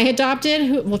 am I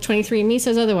adopted? Well, 23andMe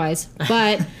says otherwise.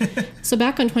 But, so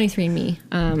back on 23andMe.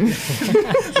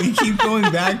 We keep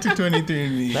going back to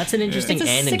 23andMe. That's an interesting It's a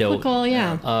anecdote cyclical,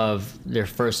 yeah. of their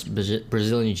first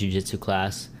Brazilian Jiu-Jitsu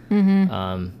class.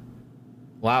 Mm-hmm.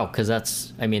 Wow, because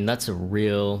that's a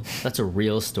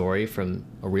real story from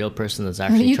a real person that's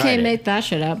actually You tried can't it. make that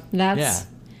shit up. Yeah.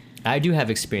 I do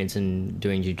have experience in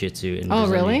doing jiu-jitsu in Oh,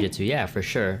 Brazilian really? jiu-jitsu. Yeah, for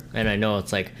sure. And I know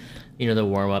it's like, you know, the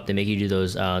warm-up, they make you do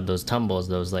those tumbles,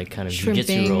 those like kind of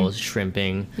jiu-jitsu Shrimping. rolls,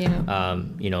 shrimping. Yeah.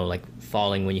 You know, like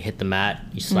falling when you hit the mat,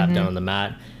 you slap down on the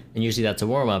mat. And usually that's a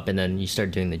warm-up, and then you start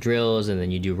doing the drills, and then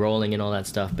you do rolling and all that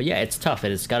stuff. But yeah, it's tough.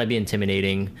 It's got to be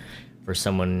intimidating for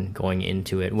someone going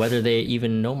into it, whether they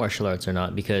even know martial arts or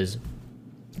not, because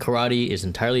karate is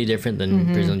entirely different than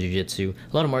Brazilian Jiu-Jitsu.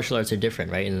 A lot of martial arts are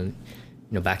different, right? And,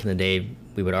 you know, back in the day,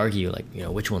 we would argue, like, you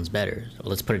know, which one's better? So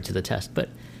let's put it to the test. But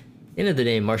at the end of the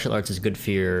day, martial arts is good for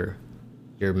your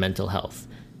mental health.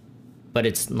 But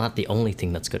it's not the only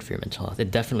thing that's good for your mental health.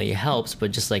 It definitely helps,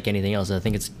 but just like anything else, I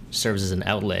think it serves as an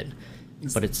outlet.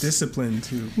 But it's discipline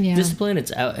too. Yeah. discipline.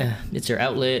 It's your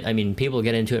outlet. I mean, people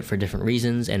get into it for different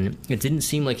reasons, and it didn't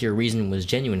seem like your reason was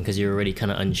genuine because you were already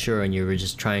kind of unsure, and you were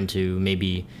just trying to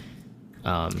maybe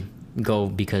go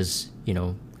because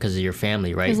of your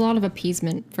family, right? There's a lot of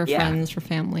appeasement for Yeah. friends, for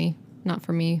family, not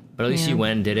for me. But at least Yeah. you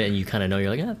went and did it, and you kind of know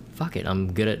you're like, fuck it,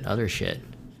 I'm good at other shit.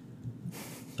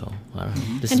 So I don't know.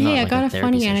 This And is not hey, I like got a therapy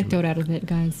funny session, anecdote out of it,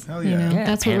 guys. Hell You yeah. know, Yeah,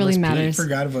 that's what really pantless Pete. matters.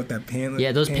 Forgot about that pant.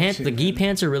 Yeah, those pants, shit, the gi man.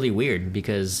 pants are really weird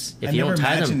because if you don't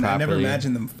tie them properly, I never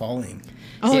imagined them falling.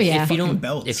 Oh if, yeah. if you don't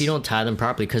belts. if you don't tie them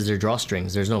properly because they're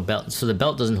drawstrings, there's no belt, so the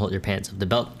belt doesn't hold your pants up. The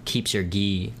belt keeps your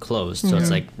gi closed, so it's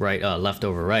like left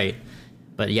over right.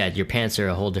 But yeah, your pants are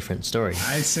a whole different story.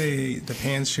 I say the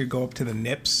pants should go up to the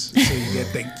nips so you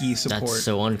get the gi support. That's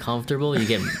so uncomfortable. You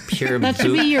get pure That should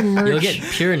boot. be your merch. You'll get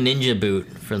pure ninja boot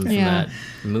from Yeah. that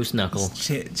moose knuckle.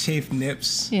 Chafed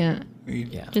nips. Yeah.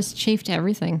 Yeah. Just chafed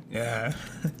everything. Yeah.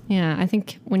 Yeah, I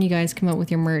think when you guys come out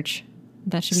with your merch,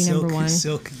 that should be number one.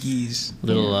 Silk gis.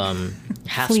 Little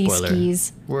half Fleece spoiler.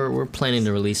 skis. We're planning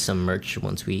to release some merch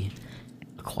once we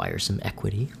acquire some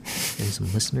equity and some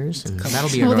listeners, and that'll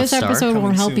be our Well, North this Star. episode Coming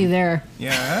won't help soon. you there.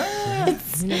 Yeah.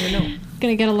 You never know.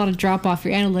 Gonna get a lot of drop off.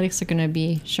 Your analytics are gonna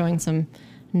be showing some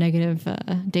negative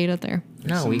data there.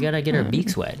 No, we gotta get our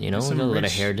beaks wet. You know, we gotta let our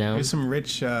hair down. There's some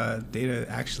rich data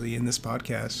actually in this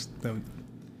podcast that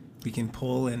we can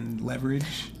pull and leverage.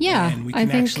 Yeah, And we I can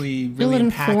think actually it'll really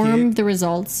unpack inform it. the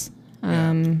results.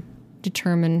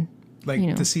 Determine. Like you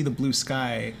know. to see the blue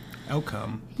sky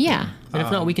outcome. Yeah, And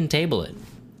if not, we can table it.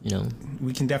 You know,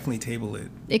 We can definitely table it.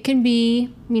 it can be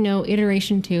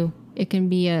iteration 2. It can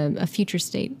be a future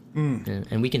state.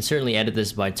 and we can certainly edit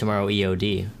this by tomorrow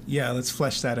EOD. Yeah, let's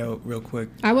flesh that out real quick.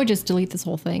 I would just delete this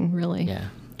whole thing. Really. Yeah.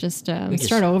 Just just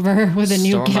start over with a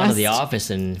new Storm guest. out of the office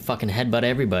and fucking headbutt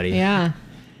everybody. Yeah.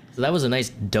 So that was a nice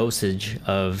dosage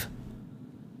of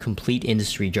complete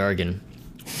industry jargon.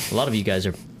 A lot of you guys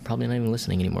are probably not even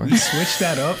listening anymore. We switched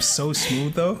that up so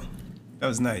smooth though. That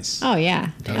was nice. Oh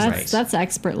yeah. That was nice. That's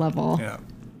expert level. Yeah.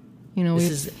 You know, This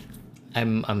is,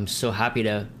 I'm so happy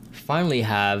to finally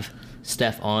have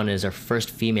Steph on as our first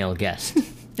female guest.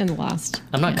 in the last.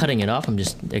 I'm not cutting it off. I'm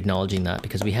just acknowledging that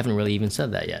because we haven't really even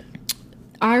said that yet.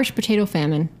 Irish potato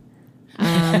famine.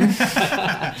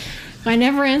 I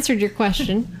never answered your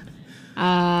question.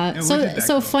 And where did that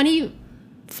So go?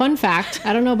 fun fact.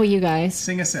 I don't know about you guys.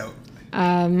 Sing us out.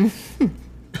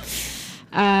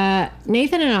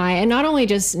 Nathan and I, and not only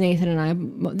just Nathan and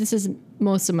I, this is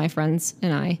most of my friends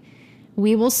and I,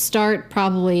 we will start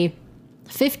probably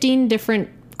 15 different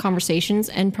conversations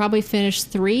and probably finish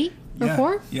 3 or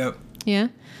 4. Yep. Yeah.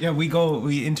 Yeah,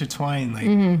 we intertwine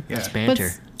like That's But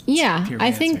banter. yeah, pure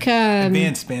I banter. think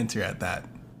Advanced banter at that.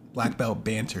 Black belt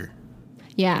banter.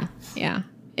 yeah.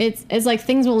 It's like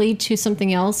things will lead to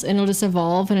something else and it'll just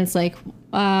evolve and it's like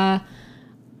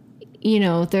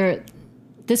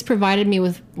this provided me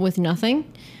with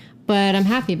nothing, but I'm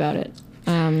happy about it.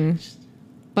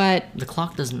 But The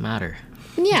clock doesn't matter.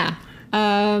 yeah.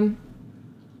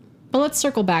 But let's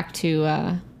circle back to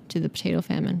the potato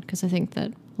famine because I think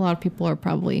that a lot of people are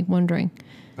probably wondering.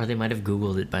 Or they might have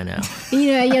Googled it by now.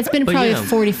 Yeah, it's been But, probably you know.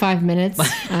 45 minutes.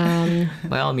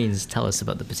 By all means, tell us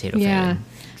about the potato Yeah. famine.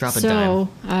 Drop a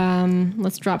dime. So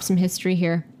let's drop some history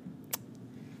here.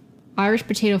 Irish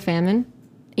potato famine,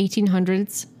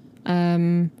 1800s.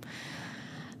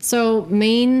 So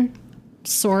main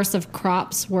source of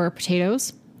crops were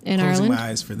potatoes in Closing Ireland. my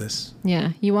eyes for this.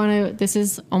 Yeah, you want to. This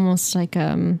is almost like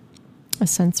a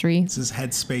sensory This is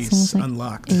headspace Sounds like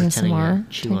unlocked. Pretending ASMR. to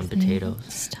chew type on thing. potatoes.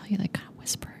 Just tell you like kind of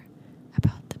whisper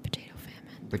about the potato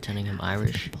famine Pretending I'm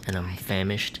Irish and I'm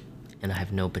famished and I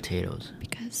have no potatoes.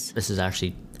 because This is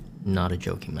actually not a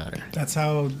joking matter. That's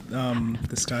how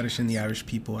the Scottish and the Irish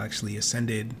people actually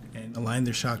ascended and aligned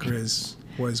their chakras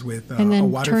was with and a then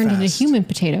water turned fast. into human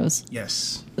potatoes.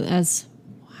 Yes. That's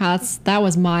also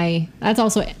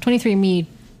 23andMe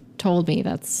told me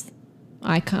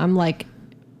I'm like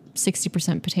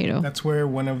 60% potato. That's where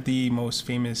one of the most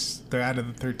famous, they're out of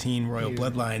the 13 royal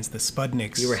bloodlines, the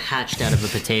Spudniks. You were hatched out of a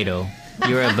potato.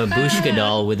 You were a babushka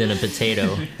doll within a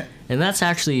potato. And that's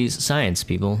actually science,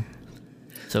 people.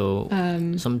 So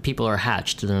some people are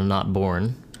hatched, they're not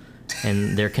born.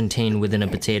 And they're contained within a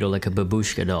potato like a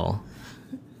babushka doll.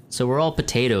 So we're all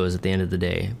potatoes at the end of the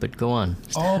day. But go on.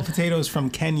 all potatoes from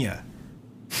Kenya.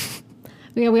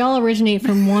 Yeah, we all originate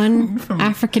from one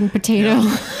African potato.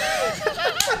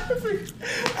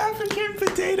 African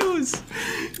potatoes.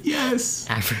 Yes.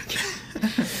 Africa.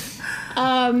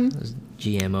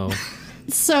 GMO.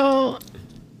 So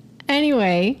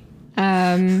anyway,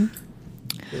 Burrito.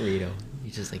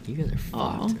 He's just like, you guys are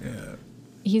fucked.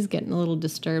 he's getting a little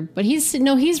disturbed, but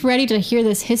he's ready to hear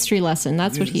this history lesson.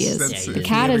 That's what he is. That's Yeah, it. the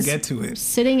cat Never is get to it.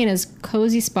 sitting in his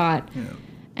cozy spot, Yeah.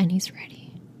 and he's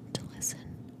ready to listen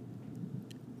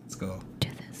Let's go. to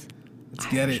this Let's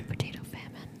get Irish it. potato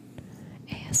famine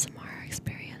ASMR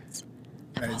experience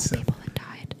of All right, all so- the people that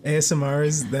died. ASMR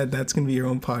is that's gonna be your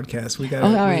own podcast. We got. Oh,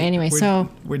 all right, anyway,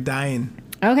 we're dying,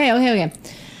 Okay. I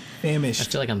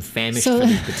famished, feel like I'm famished So- for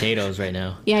these potatoes right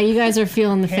now. Yeah, you guys are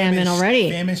feeling the famine already.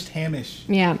 Famished, hamish.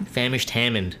 Yeah. Famished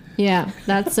Hammond. Yeah,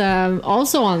 that's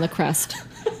also on the crest,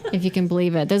 if you can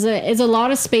believe it. There's a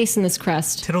lot of space in this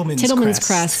crest. Tittleman's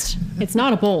crest. It's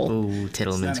not a bowl, Ooh,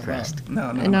 Tittleman's crest.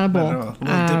 No, Not a bowl. at all.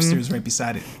 Little dipster is right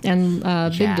beside it. and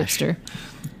Big Josh. Dipster.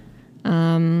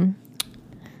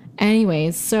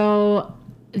 Anyways, so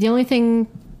the only thing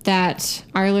that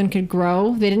Ireland could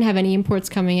grow, they didn't have any imports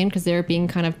coming in because they were being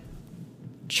kind of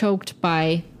choked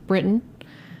by Britain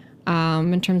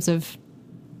in terms of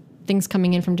things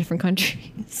coming in from different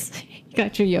countries. You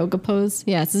got your yoga pose.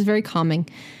 Yeah, this is very calming.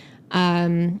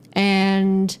 And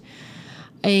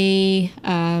I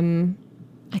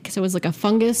guess it was like a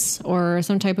fungus or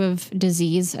some type of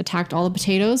disease attacked all the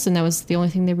potatoes, and that was the only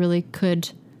thing they really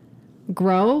could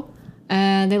grow.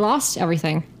 And they lost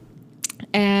everything.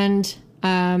 And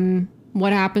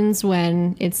what happens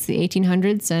when it's the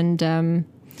 1800s and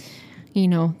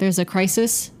there's a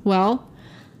crisis? Well,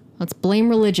 let's blame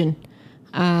religion.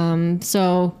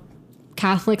 So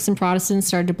Catholics and Protestants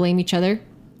started to blame each other.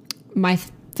 My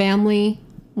family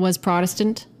was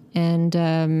Protestant,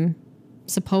 and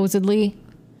supposedly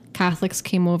Catholics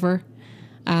came over,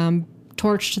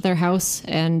 torched their house,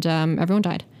 and everyone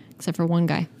died except for one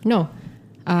guy. No,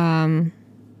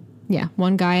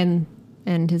 one guy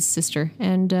and his sister,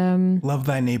 and Love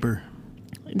thy neighbor.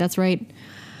 that's right,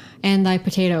 and thy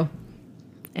potato,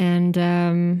 and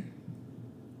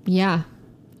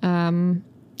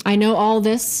I know all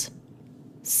this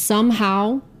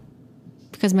somehow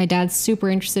because my dad's super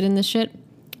interested in this shit.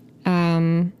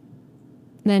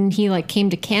 Then he came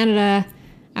to Canada.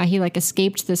 He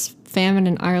escaped this famine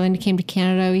in Ireland. He came to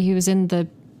Canada. He was in the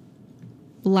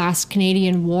last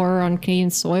Canadian war on Canadian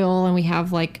soil, and we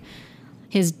have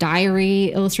his diary,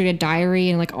 illustrated diary,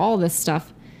 and all this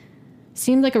stuff.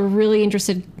 Seemed like a really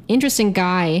interesting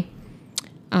guy.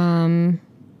 It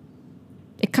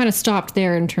kind of stopped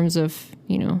there in terms of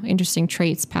interesting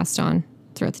traits passed on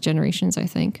throughout the generations, I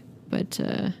think. But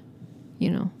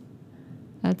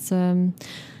that's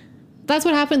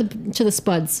what happened to the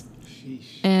Spuds.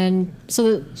 And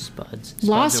so Spuds.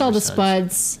 lost Spuds all over the suds.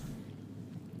 Spuds,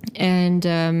 And,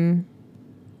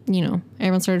 you know,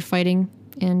 everyone started fighting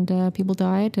and people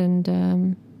died and,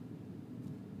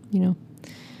 you know.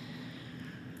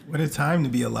 What a time to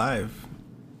be alive.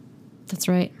 That's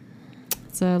right.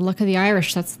 It's the luck of the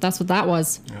Irish. That's what that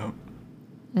was. Yep.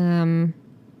 Um,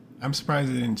 I'm surprised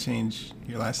they didn't change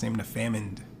your last name to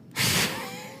Famine.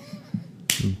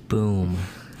 Boom.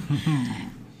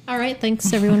 all right.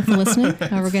 Thanks everyone for listening.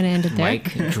 We're going to end it there. Mic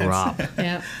drop.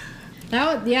 Yeah.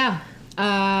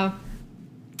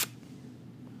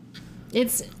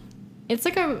 It's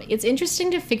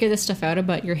interesting to figure this stuff out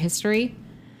about your history.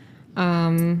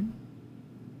 But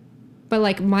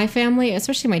like my family,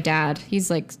 especially my dad, he's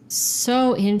like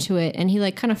so into it, and he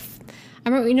like kind of. I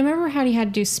remember how he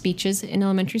had to do speeches in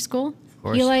elementary school. Of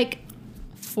course. He like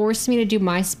forced me to do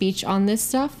my speech on this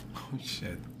stuff. Oh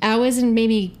shit. I was in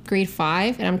maybe grade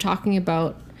 5, and I'm talking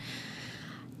about.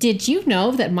 Did you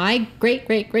know that my great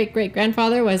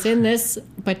grandfather was in this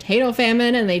potato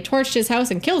famine, and they torched his house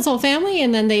and killed his whole family,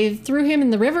 and then they threw him in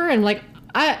the river? And like,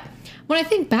 when I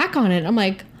think back on it, I'm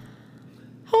like,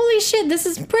 holy shit, this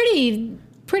is pretty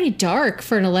dark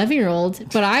for an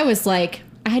 11-year-old. But I was like,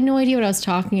 I had no idea what I was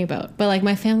talking about. But like,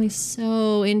 my family's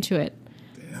so into it,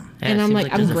 Damn. and it I'm seems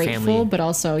like, I'm there's a grateful, family- but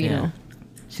also, you know,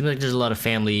 Seems like there's a lot of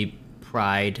family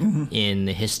pride in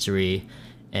the history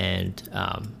and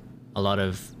a lot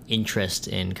of interest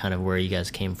in kind of where you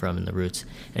guys came from and the roots.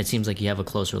 And it seems like you have a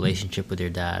close relationship with your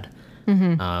dad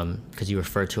because you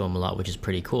refer to him a lot, which is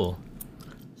pretty cool.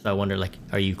 So I wonder, like,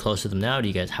 are you close to them now?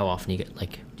 How often do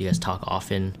you guys talk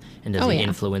often? And does he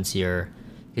influence because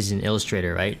he's an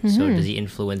illustrator, right? So does he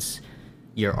influence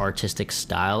your artistic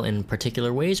style in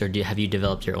particular ways, or have you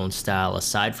developed your own style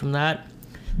aside from that?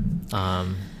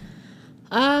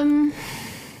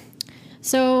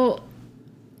 So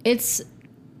it's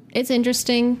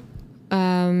interesting.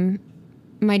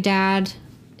 My dad,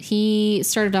 he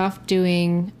started off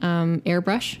doing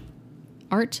airbrush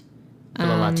art. For the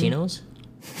Latinos?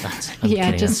 I'm Yeah,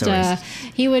 kidding, just I'm sorry.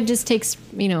 he would just take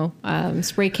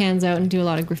spray cans out and do a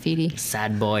lot of graffiti.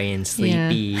 Sad boy and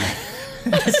sleepy.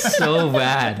 That's so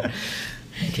bad.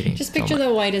 I'm kidding. Just picture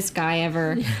the whitest guy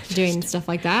ever doing stuff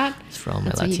like that. It's for all my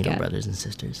That's what you Latino get. brothers and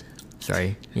sisters.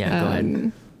 Sorry. Yeah, go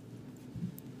ahead.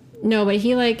 No, but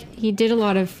he did a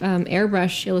lot of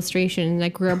airbrush illustration. I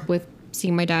grew up with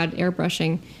seeing my dad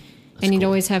airbrushing, and he'd cool.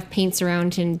 always have paints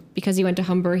around. And because he went to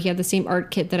Humber, he had the same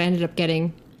art kit that I ended up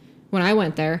getting when I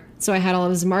went there. So I had all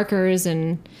of his markers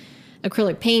and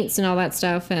acrylic paints and all that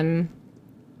stuff. And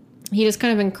he just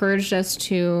kind of encouraged us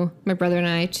my brother and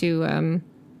I, to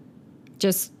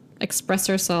just express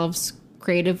ourselves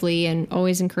creatively, and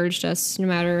always encouraged us, no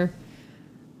matter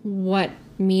what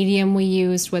medium we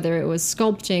used, whether it was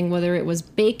sculpting, whether it was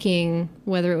baking,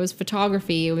 whether it was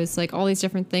photography. It was like all these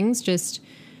different things, just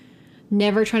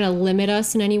never trying to limit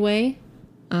us in any way.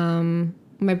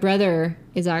 My brother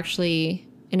is actually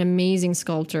an amazing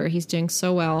sculptor. He's doing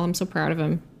so well. I'm so proud of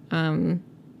him.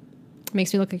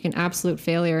 Makes me look like an absolute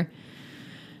failure.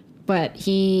 But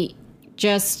he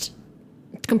just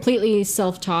completely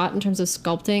self-taught in terms of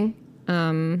sculpting.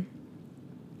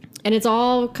 And it's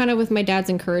all kind of with my dad's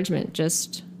encouragement.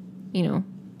 Just,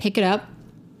 pick it up,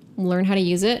 learn how to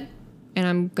use it, and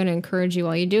I'm going to encourage you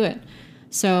while you do it.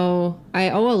 So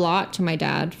I owe a lot to my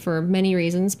dad for many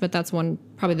reasons, but that's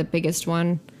probably the biggest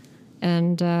one.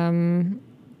 And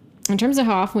in terms of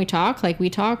how often we talk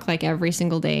like every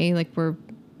single day. Like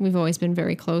we've always been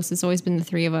very close. It's always been the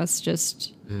three of us.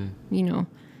 Just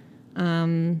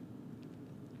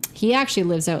he actually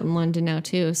lives out in London now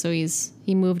too. So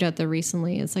he moved out there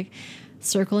recently. It's like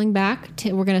circling back.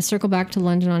 We're going to circle back to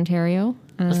London, Ontario.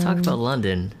 Let's talk about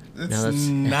London. That's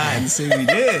not say we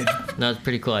did. No, it's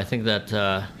pretty cool. I think that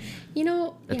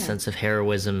sense of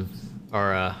heroism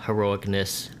or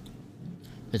heroicness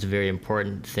is a very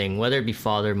important thing, whether it be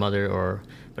father, mother,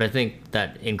 but I think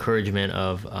that encouragement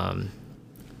of a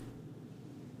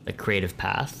creative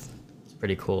path is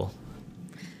pretty cool.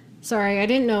 Sorry, I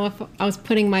didn't know if I was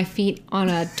putting my feet on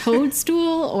a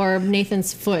toadstool or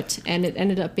Nathan's foot, and it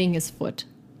ended up being his foot,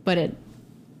 but it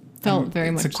felt very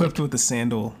much. It's equipped with a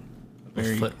sandal, a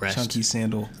very footrest. chunky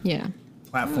sandal Yeah.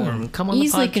 platform. Come on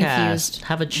Easily the podcast. confused.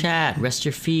 Have a chat. Rest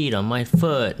your feet on my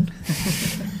foot.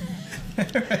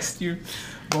 Rest your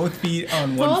both feet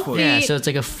on one Both foot. feet. Yeah, so it's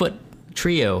like a foot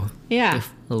trio. Yeah.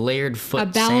 A layered foot A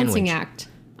balancing sandwich. act.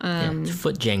 Yeah, it's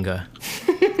foot Jenga.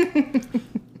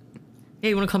 Hey,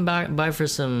 you want to come by for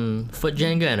some foot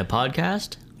Jenga and a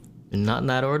podcast? Not in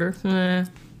that order?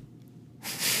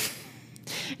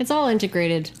 It's all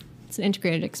integrated. It's an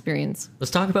integrated experience. Let's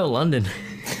talk about London.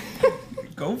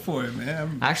 Go for it,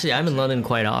 man. Actually, I'm in London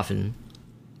quite often.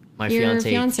 My Your fiance.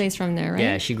 fiance's from there, right?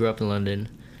 Yeah, she grew up in London.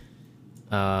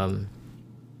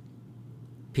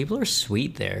 People are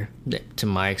sweet there, from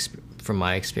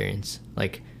my experience.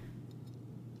 Like,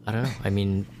 I don't know. I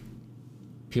mean,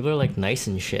 people are like nice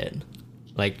and shit.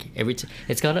 Like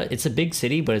it's a big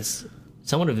city, but it's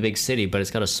somewhat of a big city, but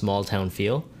it's got a small town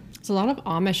feel. There's a lot of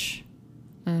Amish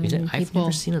I've people.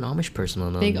 never seen an Amish person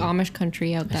on Big London. Amish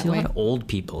country out I've that seen way. a lot of old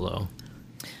people though,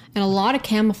 And a lot of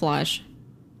camouflage.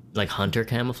 like hunter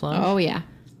camouflage. Oh, yeah.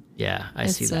 Yeah, I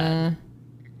see that.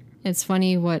 It's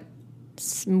funny what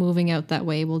moving out that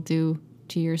way will do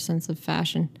to your sense of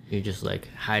fashion. You're just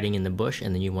like hiding in the bush,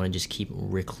 and then you want to just keep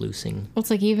reclusing. Well, it's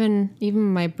like even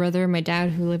my brother, my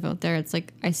dad who live out there, it's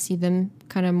like I see them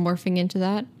kind of morphing into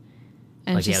that.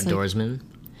 And Like the just outdoorsman.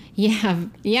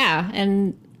 yeah.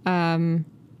 And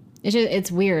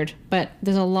it's weird. But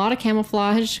there's a lot of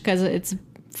camouflage because it's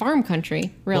farm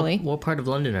country, really. What part of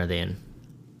London are they in?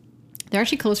 They're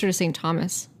actually closer to St.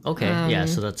 Thomas. Okay, yeah,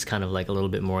 so that's kind of like a little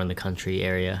bit more in the country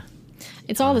area.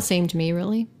 It's all the same to me,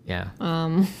 really. Yeah.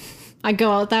 I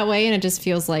go out that way and it just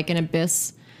feels like an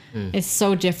abyss. It's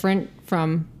so different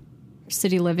from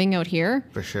city living out here.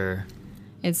 For sure.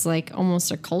 It's like almost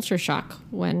a culture shock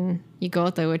when you go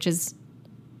out there, which is,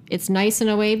 it's nice in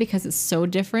a way because it's so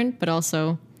different, but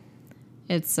also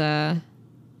it's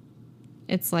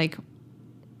like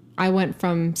I went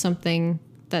from something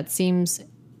that seems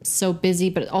so busy,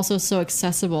 but also so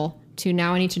accessible to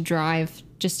now I need to drive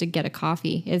just to get a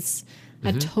coffee. It's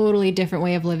a totally different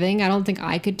way of living. I don't think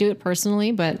I could do it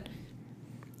personally, but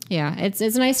yeah, it's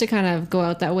nice to kind of go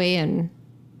out that way and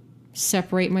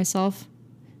separate myself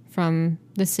from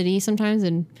the city sometimes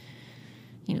and,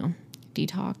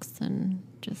 detox and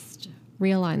just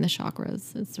realign the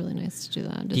chakras. It's really nice to do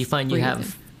that. Do you find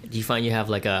you have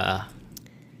like a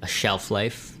shelf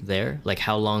life there? Like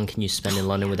how long can you spend in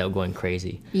London without going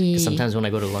crazy? Because sometimes when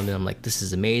I go to London, I'm like, this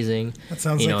is amazing. That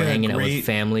sounds like a hanging out with great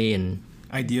family and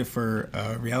idea for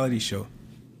a reality show.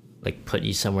 like put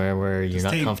you somewhere where you're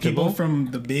not Take comfortable. people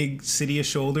from the big city of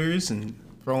shoulders and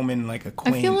throw them in like a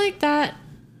quaint. I feel like that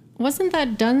wasn't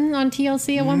that done on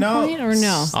TLC at one point or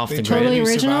no? Off the They grid. tried to Totally do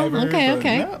original? Survivor, Okay, but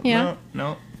okay, yeah.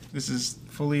 No. This is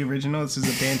fully original. This is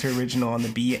a banter original on the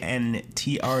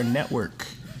BNTR network.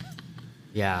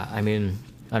 Yeah, I mean,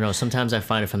 I don't know. Sometimes I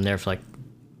find if I'm there for like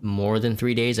more than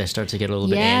 3 days, I start to get a little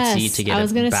bit antsy to get I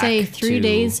was gonna back say 3 to-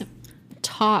 days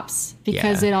tops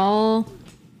because Yeah.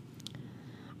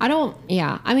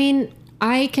 I mean,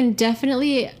 I can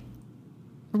definitely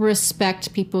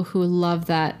respect people who love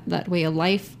that way of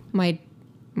life. My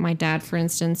dad, for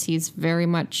instance, he's very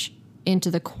much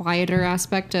into the quieter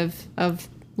aspect of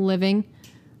living.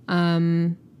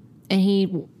 And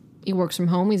he works from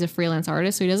home. He's a freelance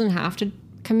artist, so he doesn't have to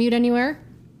commute anywhere.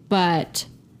 But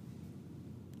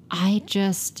I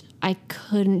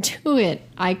couldn't do it.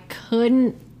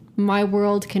 My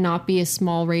world cannot be a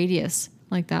small radius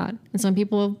like that. And some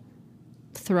people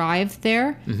thrive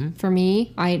there. Mm-hmm. For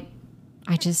me, I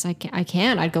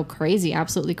can't. I'd go crazy,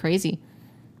 absolutely crazy.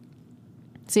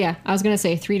 So yeah, I was going to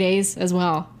say 3 days as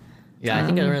well. Yeah, I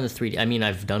think around the 3 days. I mean,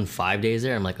 I've done 5 days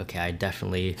there. I'm like, okay, I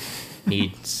definitely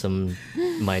need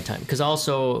my time. Because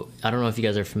also, I don't know if you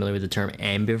guys are familiar with the term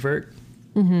ambivert,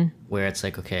 where it's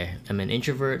like, okay, I'm an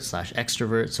introvert /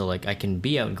 extrovert, so like I can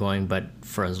be outgoing, but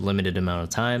for a limited amount of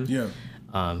time. Yeah.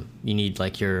 You need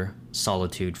like your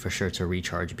solitude for sure to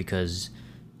recharge, because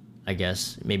I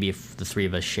guess maybe if the three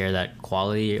of us share that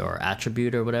quality or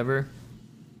attribute or whatever,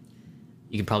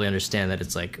 you can probably understand that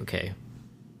it's like, okay,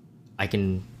 I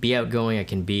can be outgoing, I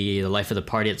can be the life of the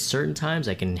party at certain times,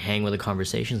 I can hang with the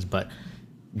conversations, but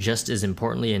just as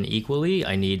importantly and equally,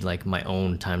 I need like my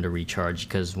own time to recharge,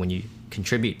 because when you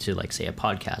contribute to like say a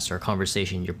podcast or a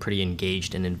conversation, you're pretty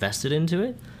engaged and invested into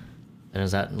it. And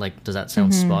does that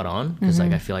sound spot on? Because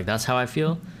like I feel like that's how I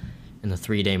feel in the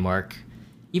 3 day mark.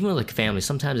 Even with like family,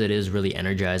 sometimes it is really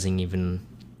energizing. Even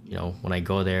when I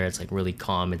go there, it's like really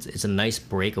calm. It's a nice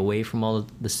break away from all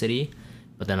of the city.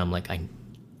 But then I'm like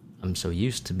I'm so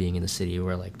used to being in the city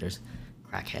where like there's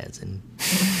crackheads and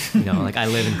like I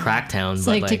live in Cracktown. It's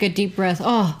but like take a deep breath.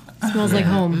 Oh, it smells like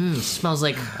home. Smells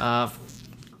like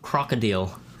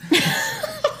crocodile.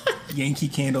 Yankee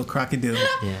Candle Crocodile.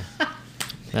 Yeah.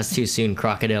 That's too soon.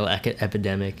 Crocodile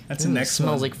epidemic. That's the next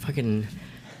smells one. like fucking.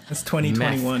 That's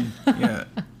 2021. Yeah.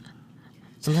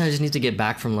 Sometimes I just need to get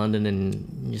back from London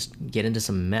and just get into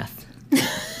some meth.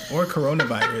 Or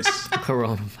coronavirus.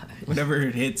 Coronavirus. Whatever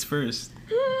it hits first.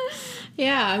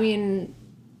 Yeah, I mean,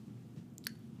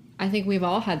 I think we've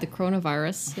all had the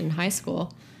coronavirus in high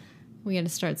school. We had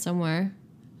to start somewhere.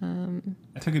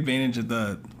 I took advantage of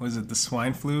the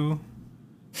swine flu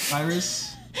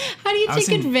virus? How do you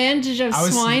take advantage of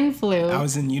swine flu? I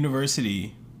was in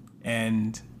university,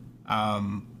 and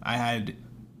I had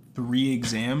 3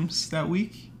 exams that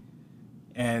week,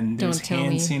 and there's Don't tell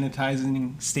hand me.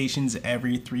 sanitizing stations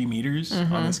every 3 meters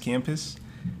on this campus,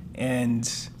 and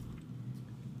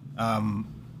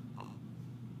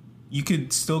you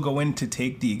could still go in to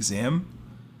take the exam,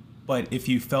 but if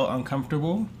you felt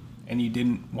uncomfortable and you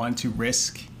didn't want to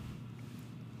risk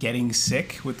getting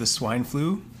sick with the swine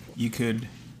flu, you could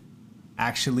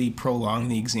actually prolong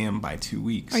the exam by 2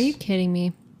 weeks. Are you kidding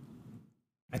me?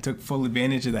 I took full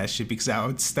advantage of that shit because I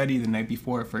would study the night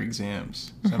before for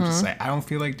exams. So I'm just like, I don't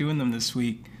feel like doing them this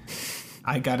week.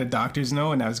 I got a doctor's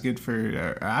note, and I was good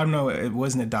for, I don't know, it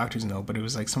wasn't a doctor's note, but it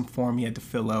was like some form you had to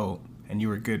fill out, and you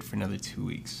were good for another 2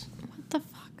 weeks. What the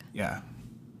fuck? Yeah.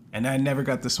 And I never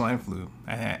got the swine flu.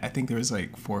 I think there was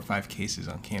like 4 or 5 cases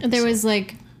on campus. There was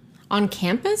like on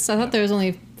campus? I thought there was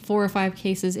only 4 or 5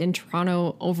 cases in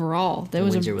Toronto overall. There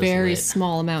was Windsor a was very lit.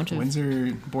 small amount of.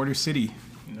 Windsor, border city.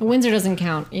 You know? Windsor doesn't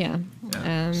count, yeah.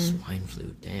 Swine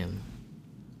flu, damn.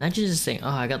 Imagine just saying, "Oh,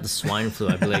 I got the swine flu."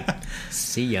 I'd be like,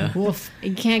 "See ya." Woof.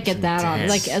 You can't get that on.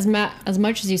 intense. Like, as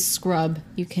much as you scrub,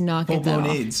 you cannot get that Full-blown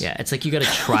off. AIDS. Yeah, it's like you gotta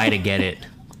try to get it.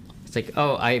 It's like,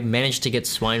 oh, I managed to get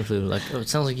swine flu. Like, oh, it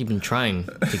sounds like you've been trying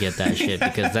to get that shit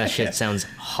because that shit sounds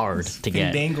hard to Been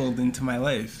get. dangled into my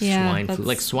life. Yeah, Swine flu. that's-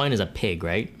 Like, swine is a pig,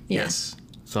 right? Yeah. Yes.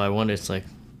 So I wonder, it's like,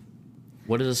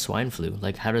 what is a swine flu?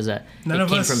 Like, how does that? None it of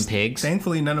came us, from pigs.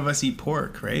 Thankfully, none of us eat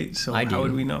pork, right? So I do. how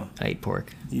would we know? I eat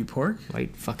pork. You eat pork? I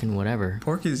eat fucking whatever.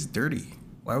 Pork is dirty.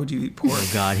 Why would you eat pork? Oh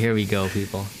God, here we go,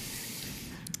 people.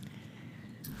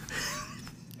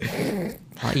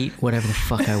 I'll eat whatever the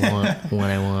fuck I want when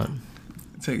I want.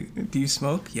 It's like, do you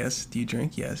smoke? Yes. Do you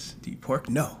drink? Yes. Do you eat pork?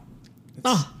 No. It's,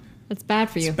 Oh, that's bad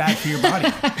for you. it's bad for your body.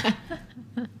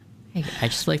 Hey, I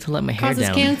just like to let my hair Causes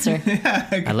down. cancer.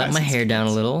 I let my hair down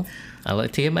a little. I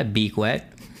like to get my beak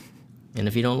wet. And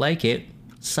if you don't like it,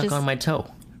 suck Just- on my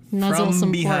toe. Nuzzle From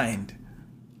some behind.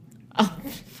 pork. Oh,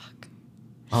 fuck.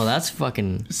 Oh, that's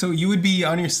fucking. So you would be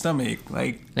on your stomach,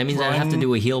 like That means I have to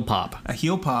do a heel pop. a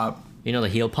heel pop, You know the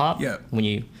heel pop? Yeah. When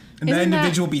you. and that Isn't that-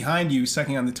 individual behind you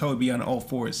sucking on the toe would be on all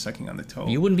fours sucking on the toe.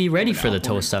 You wouldn't be ready for the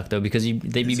toe outboard suck though because they'd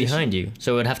be position. behind you.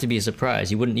 So it would have to be a surprise.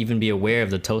 You wouldn't even be aware of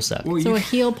the toe suck. Well, So you, a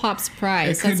heel pop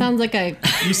surprise. It That could- sounds like a.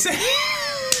 you said.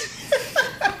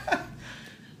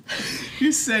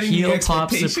 You're setting the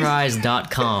expectation.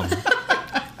 Heelpopsurprise.com.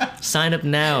 Sign up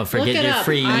now for Look get it your up.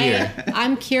 free year.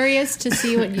 I'm curious to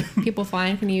see what people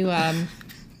find when you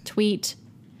tweet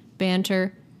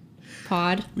banter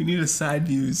pod. We need a side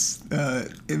views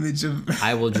image of.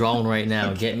 I will draw one right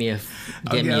now. Get me a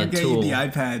I'll get tool. you the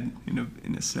iPad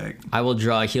in a sec. I will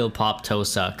draw a heel pop toe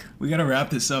suck. We gotta wrap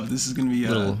this up. This is gonna be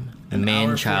Little an man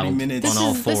hour, 40 child minutes. on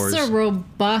all This fours. is a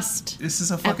robust This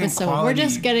is a fucking episode. quality. We're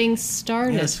just getting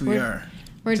started. Yes, we are.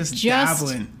 We're Just just,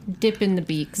 dabbling. dipping the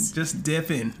beaks. Just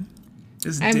dipping.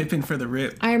 Just I'm- dipping for the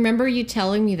rip. I remember you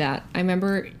telling me that. I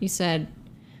remember you said,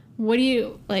 "What do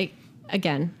you like?"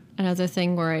 Again, another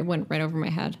thing where I went right over my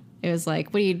head. It was like,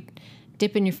 "What do you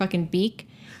dip in your fucking beak?"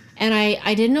 And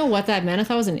I didn't know what that meant. I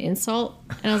thought it was an insult,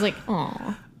 and I was like,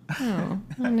 "Oh,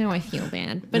 now I feel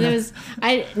bad." But it was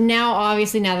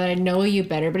obviously now that I know you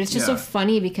better. But it's just so Yeah.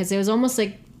 funny because it was almost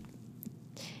like,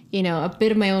 a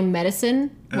bit of my own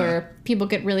medicine where people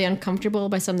get really uncomfortable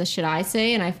by some of the shit I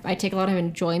say, and I take a lot of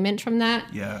enjoyment from that.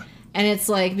 Yeah. And it's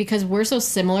like, because we're so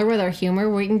similar with our humor,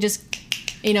 we can just,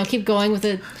 keep going with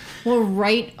it. We'll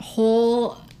write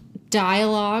whole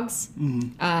dialogues.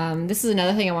 This is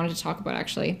another thing I wanted to talk about,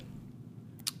 actually,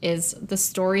 is the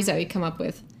stories that we come up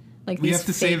with. Like We these have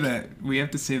to fake- save that. We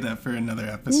have to save that for another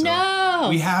episode. No!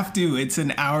 We have to. It's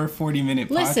an hour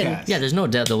 40-minute Listen. podcast. Yeah, there's no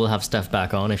doubt that we'll have stuff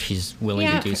back on if she's willing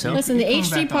Yeah, to do so. listen, the Come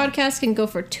H3 back on. podcast can go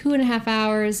for 2.5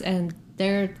 hours, and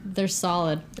they're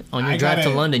solid. On your I drive to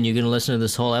gotta- London, you can listen to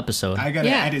this whole episode. I gotta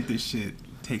Yeah. edit this shit.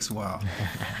 Takes a while.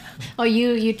 Oh,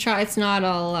 you try. It's not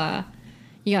all.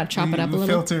 You gotta chop it up a We little.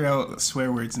 filter out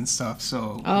swear words and stuff,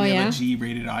 so Oh, we have yeah? a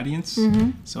G-rated audience.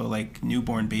 So like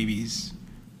newborn babies.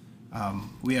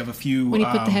 We have a few. When you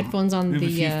put the headphones on we have a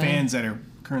the, few fans that are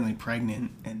currently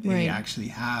pregnant, and they Right. actually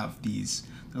have these.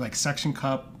 They're like suction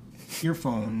cup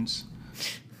earphones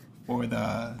for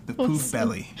the poof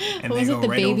belly, and What they was go it? The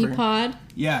right baby over. pod.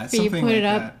 Yeah, Where you something put like it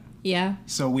up. that. Yeah.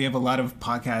 So we have a lot of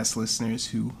podcast listeners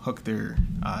who hook their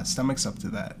stomachs up to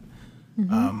that.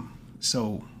 Mm-hmm.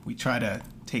 So we try to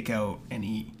take out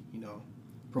any,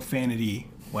 profanity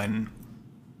when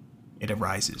it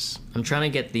arises. I'm trying to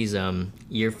get these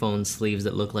earphone sleeves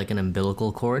that look like an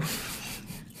umbilical cord.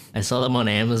 I saw them on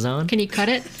Amazon. Can you cut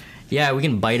it? Yeah, we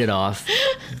can bite it off,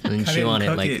 and then Cut chew it on and it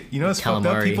cook like it. You know what's fucked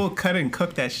up? calamari. People cut and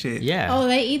cook that shit. Yeah. Oh,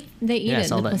 they eat yeah,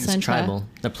 it. all The that. It's placenta. tribal.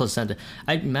 The placenta.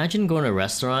 I imagine going to a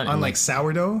restaurant On and like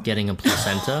sourdough? getting a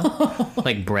placenta,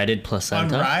 like breaded On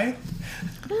placenta. rye?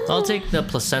 So I'll take the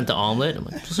placenta omelet. I'm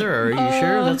like, sir, are you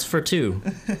sure? That's for two.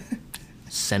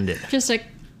 Send it. Just a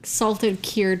salted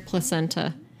cured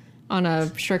placenta on a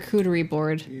charcuterie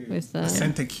board with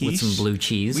Placenta quiche. With some blue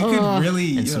cheese We could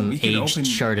really, and yeah, some we could aged open,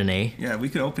 Chardonnay. yeah, we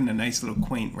could open a nice little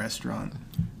quaint restaurant.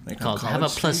 Like on Called Have a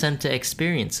College Street. placenta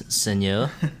experience, senor.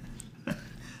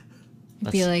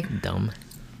 That's Be like- dumb.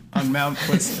 On Mount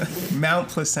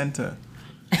Placenta.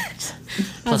 I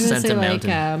was gonna say Placenta like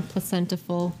Mountain.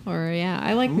 placentaful, or yeah,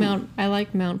 I like Mount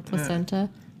Placenta.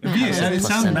 Mount Yeah, Placenta. it sounds,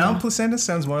 Placenta. Mount Placenta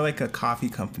sounds more like a coffee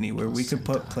company where we could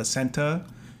put placenta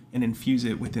and infuse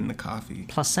it within the coffee.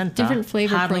 Placenta. Different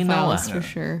flavor hardly know profiles her. for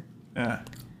sure. Yeah.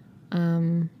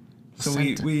 So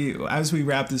Placenta. we as we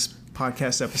wrap this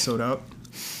podcast episode up,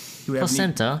 do we have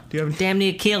Placenta. do you have- Damn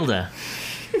near killed her.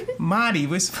 Marty,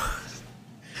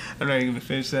 I'm not even gonna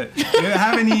finish that. Do you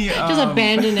have any? Just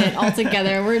abandon it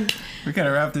altogether. We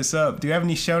gotta wrap this up. Do you have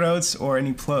any shout outs or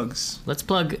any plugs? Let's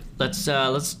plug. Let's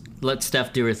let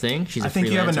Steph do her thing. She's a I think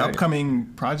you have an freelance artist. upcoming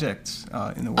project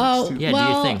in the works Oh, too. Yeah, do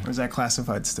well, your thing. Or is that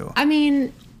classified still? I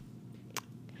mean,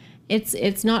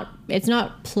 it's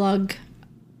not plug.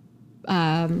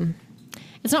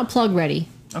 It's not plug ready.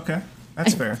 Okay,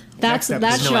 that's fair. That Next should No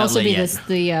also outlet be yet.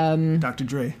 the Dr.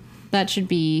 Dre. that should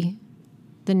be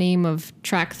the name of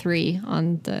track 3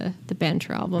 on the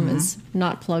Banter album is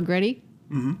not plug ready.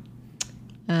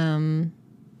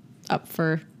 Up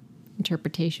for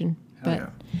interpretation. Hell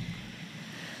But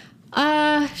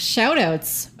yeah. shout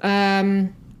outs.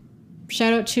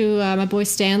 Shout out to my boy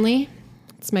Stanley.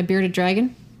 It's my bearded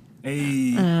dragon.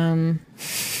 Hey,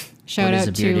 Shout What is out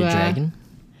a bearded dragon?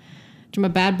 to my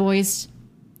bad boys,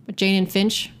 Jane and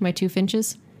Finch, my 2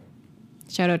 Finches.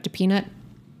 Shout out to Peanut.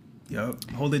 yup.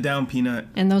 Hold it down, Peanut.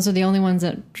 And those are the only ones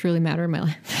that truly matter in my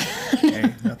life. Hey,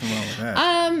 nothing wrong with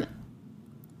that.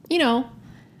 You know,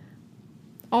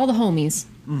 all the homies.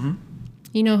 Mm-hmm.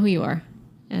 You know who you are.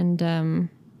 And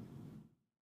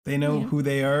They know who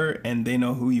they are, and they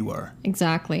know who you are.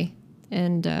 exactly.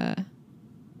 And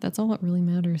that's all that really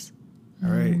matters.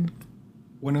 All right.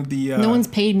 One of the No one's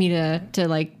paid me to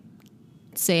like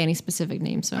say any specific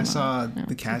name. So I saw no.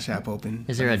 the Cash App open.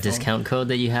 Is there a discount code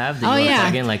that you have that Oh, you want to yeah.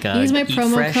 plug in, like a Use my Eat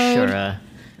promo Fresh code. or a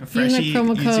A freshie, Use my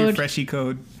promo use your code. freshie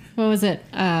code. What was it?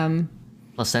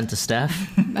 placenta Steph?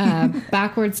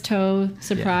 Backwards toe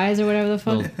surprise or whatever the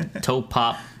fuck. Little toe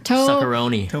pop Toe-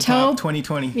 suckeroni. Toe Toe- Pop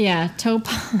 2020. Yeah, toe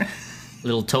pop,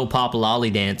 Little toe pop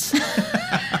lolly dance.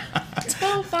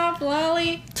 toe pop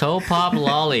lolly. Toe pop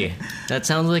lolly. That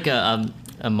sounds like a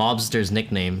mobster's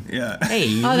nickname. Yeah.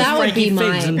 Hey, Oh, that would Frankie be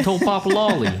Figs mine. and toe pop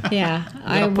lolly. Yeah,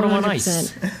 I put 'em on ice.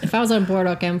 100%. If I was on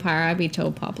Boardwalk Empire, I'd be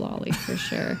toe pop lolly for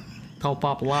sure. Toe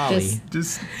pop lolly. Just-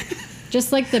 Just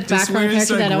Just like the background wears,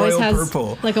 character like, that always royal has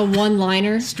purple. like a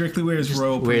one-liner, strictly wears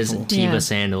royal Wears purple. Tiva Yeah.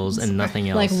 sandals and nothing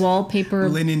else. like wallpaper.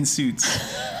 Linen suits.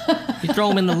 You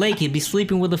throw him in the lake, he'd be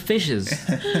sleeping with the fishes.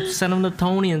 Send him to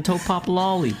Tony and toe pop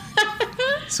lolly.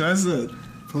 So as the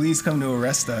police come to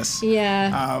arrest us,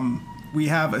 Yeah. we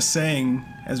have a saying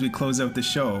as we close out the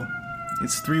show.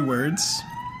 It's 3 words,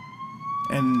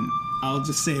 and I'll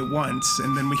just say it once,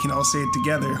 and then we can all say it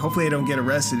together. Hopefully I don't get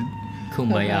arrested.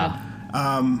 Kumbaya.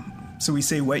 So we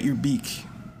say wet your beak.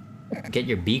 Get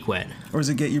your beak wet. Or is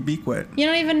it get your beak wet? You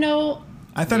don't even know.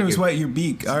 I thought it was your- wet your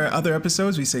beak. Our other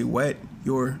episodes, we say wet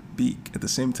your beak at the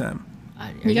same time.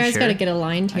 Are You guys sure? got to get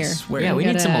aligned here. swear. Yeah, we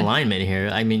need some gotta- alignment here.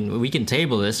 I mean, we can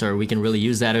table this, or we can really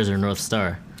use that as our North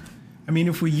Star. I mean,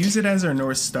 if we use it as our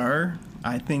North Star,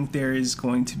 I think there is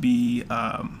going to be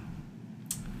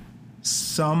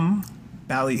some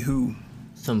ballyhoo.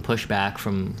 Some pushback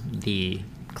from the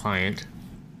client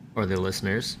or the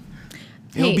listeners.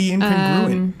 It'll be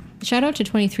incongruent. Shout out to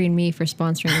 23andMe for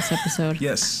sponsoring this episode.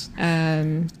 Yes.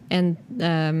 And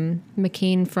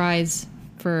McCain Fries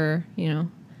for,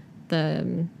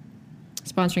 the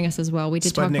sponsoring us as well. We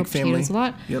did talk Spudnik about family. potatoes a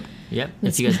lot. Yep. Yep.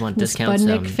 If you guys want The discounts,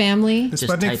 Spudnik family. The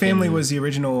Just Spudnik type family in- was the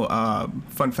original,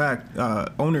 fun fact,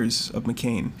 owners of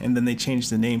McCain, and then they changed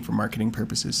the name for marketing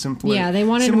purposes. Simpler, Yeah, they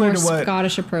wanted a similar more to what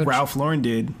Scottish approach. Ralph Lauren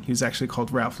did. He was actually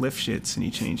called Ralph Lifshits, and he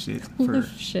changed it for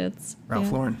Shits. Ralph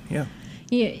yeah. Lauren. Yeah,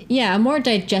 Yeah, a more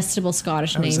digestible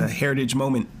Scottish that was name. a heritage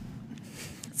moment.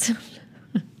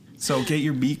 So get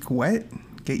your beak wet.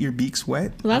 Get your beaks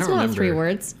wet. Well, that's I don't not 3 remember.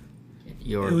 words.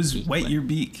 your It was beak wet your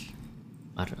beak.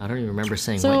 I don't even remember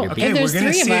saying So wet your Okay, if beak. there's we're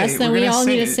gonna 3 of say us, it. then We're we gonna all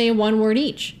say need to it. say 1 word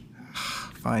each.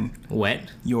 Fine. Wet,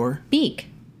 Your Beak.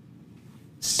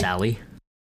 Sally.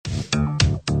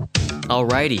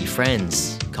 Alrighty,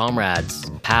 friends. comrades,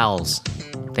 pals,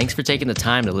 thanks for taking the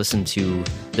time to listen to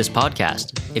this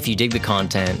podcast. If you dig the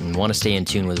content and want to stay in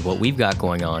tune with what we've got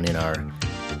going on in our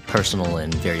personal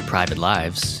and very private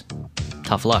lives,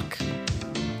 tough luck.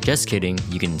 Just kidding.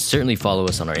 You can certainly follow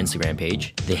us on our Instagram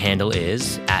page. The handle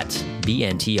is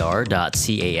 @bntr.cast.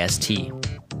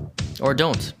 Or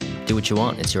don't. Do what you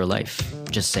want. It's your life.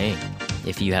 Just saying.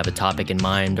 If you have a topic in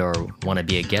mind or want to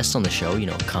be a guest on the show,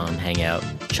 come hang out,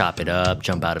 chop it up,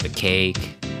 jump out of a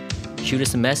cake, shoot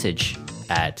us a message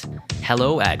at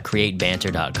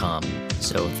hello@createbanter.com.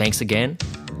 So thanks again,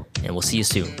 and we'll see you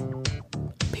soon.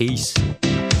 Peace.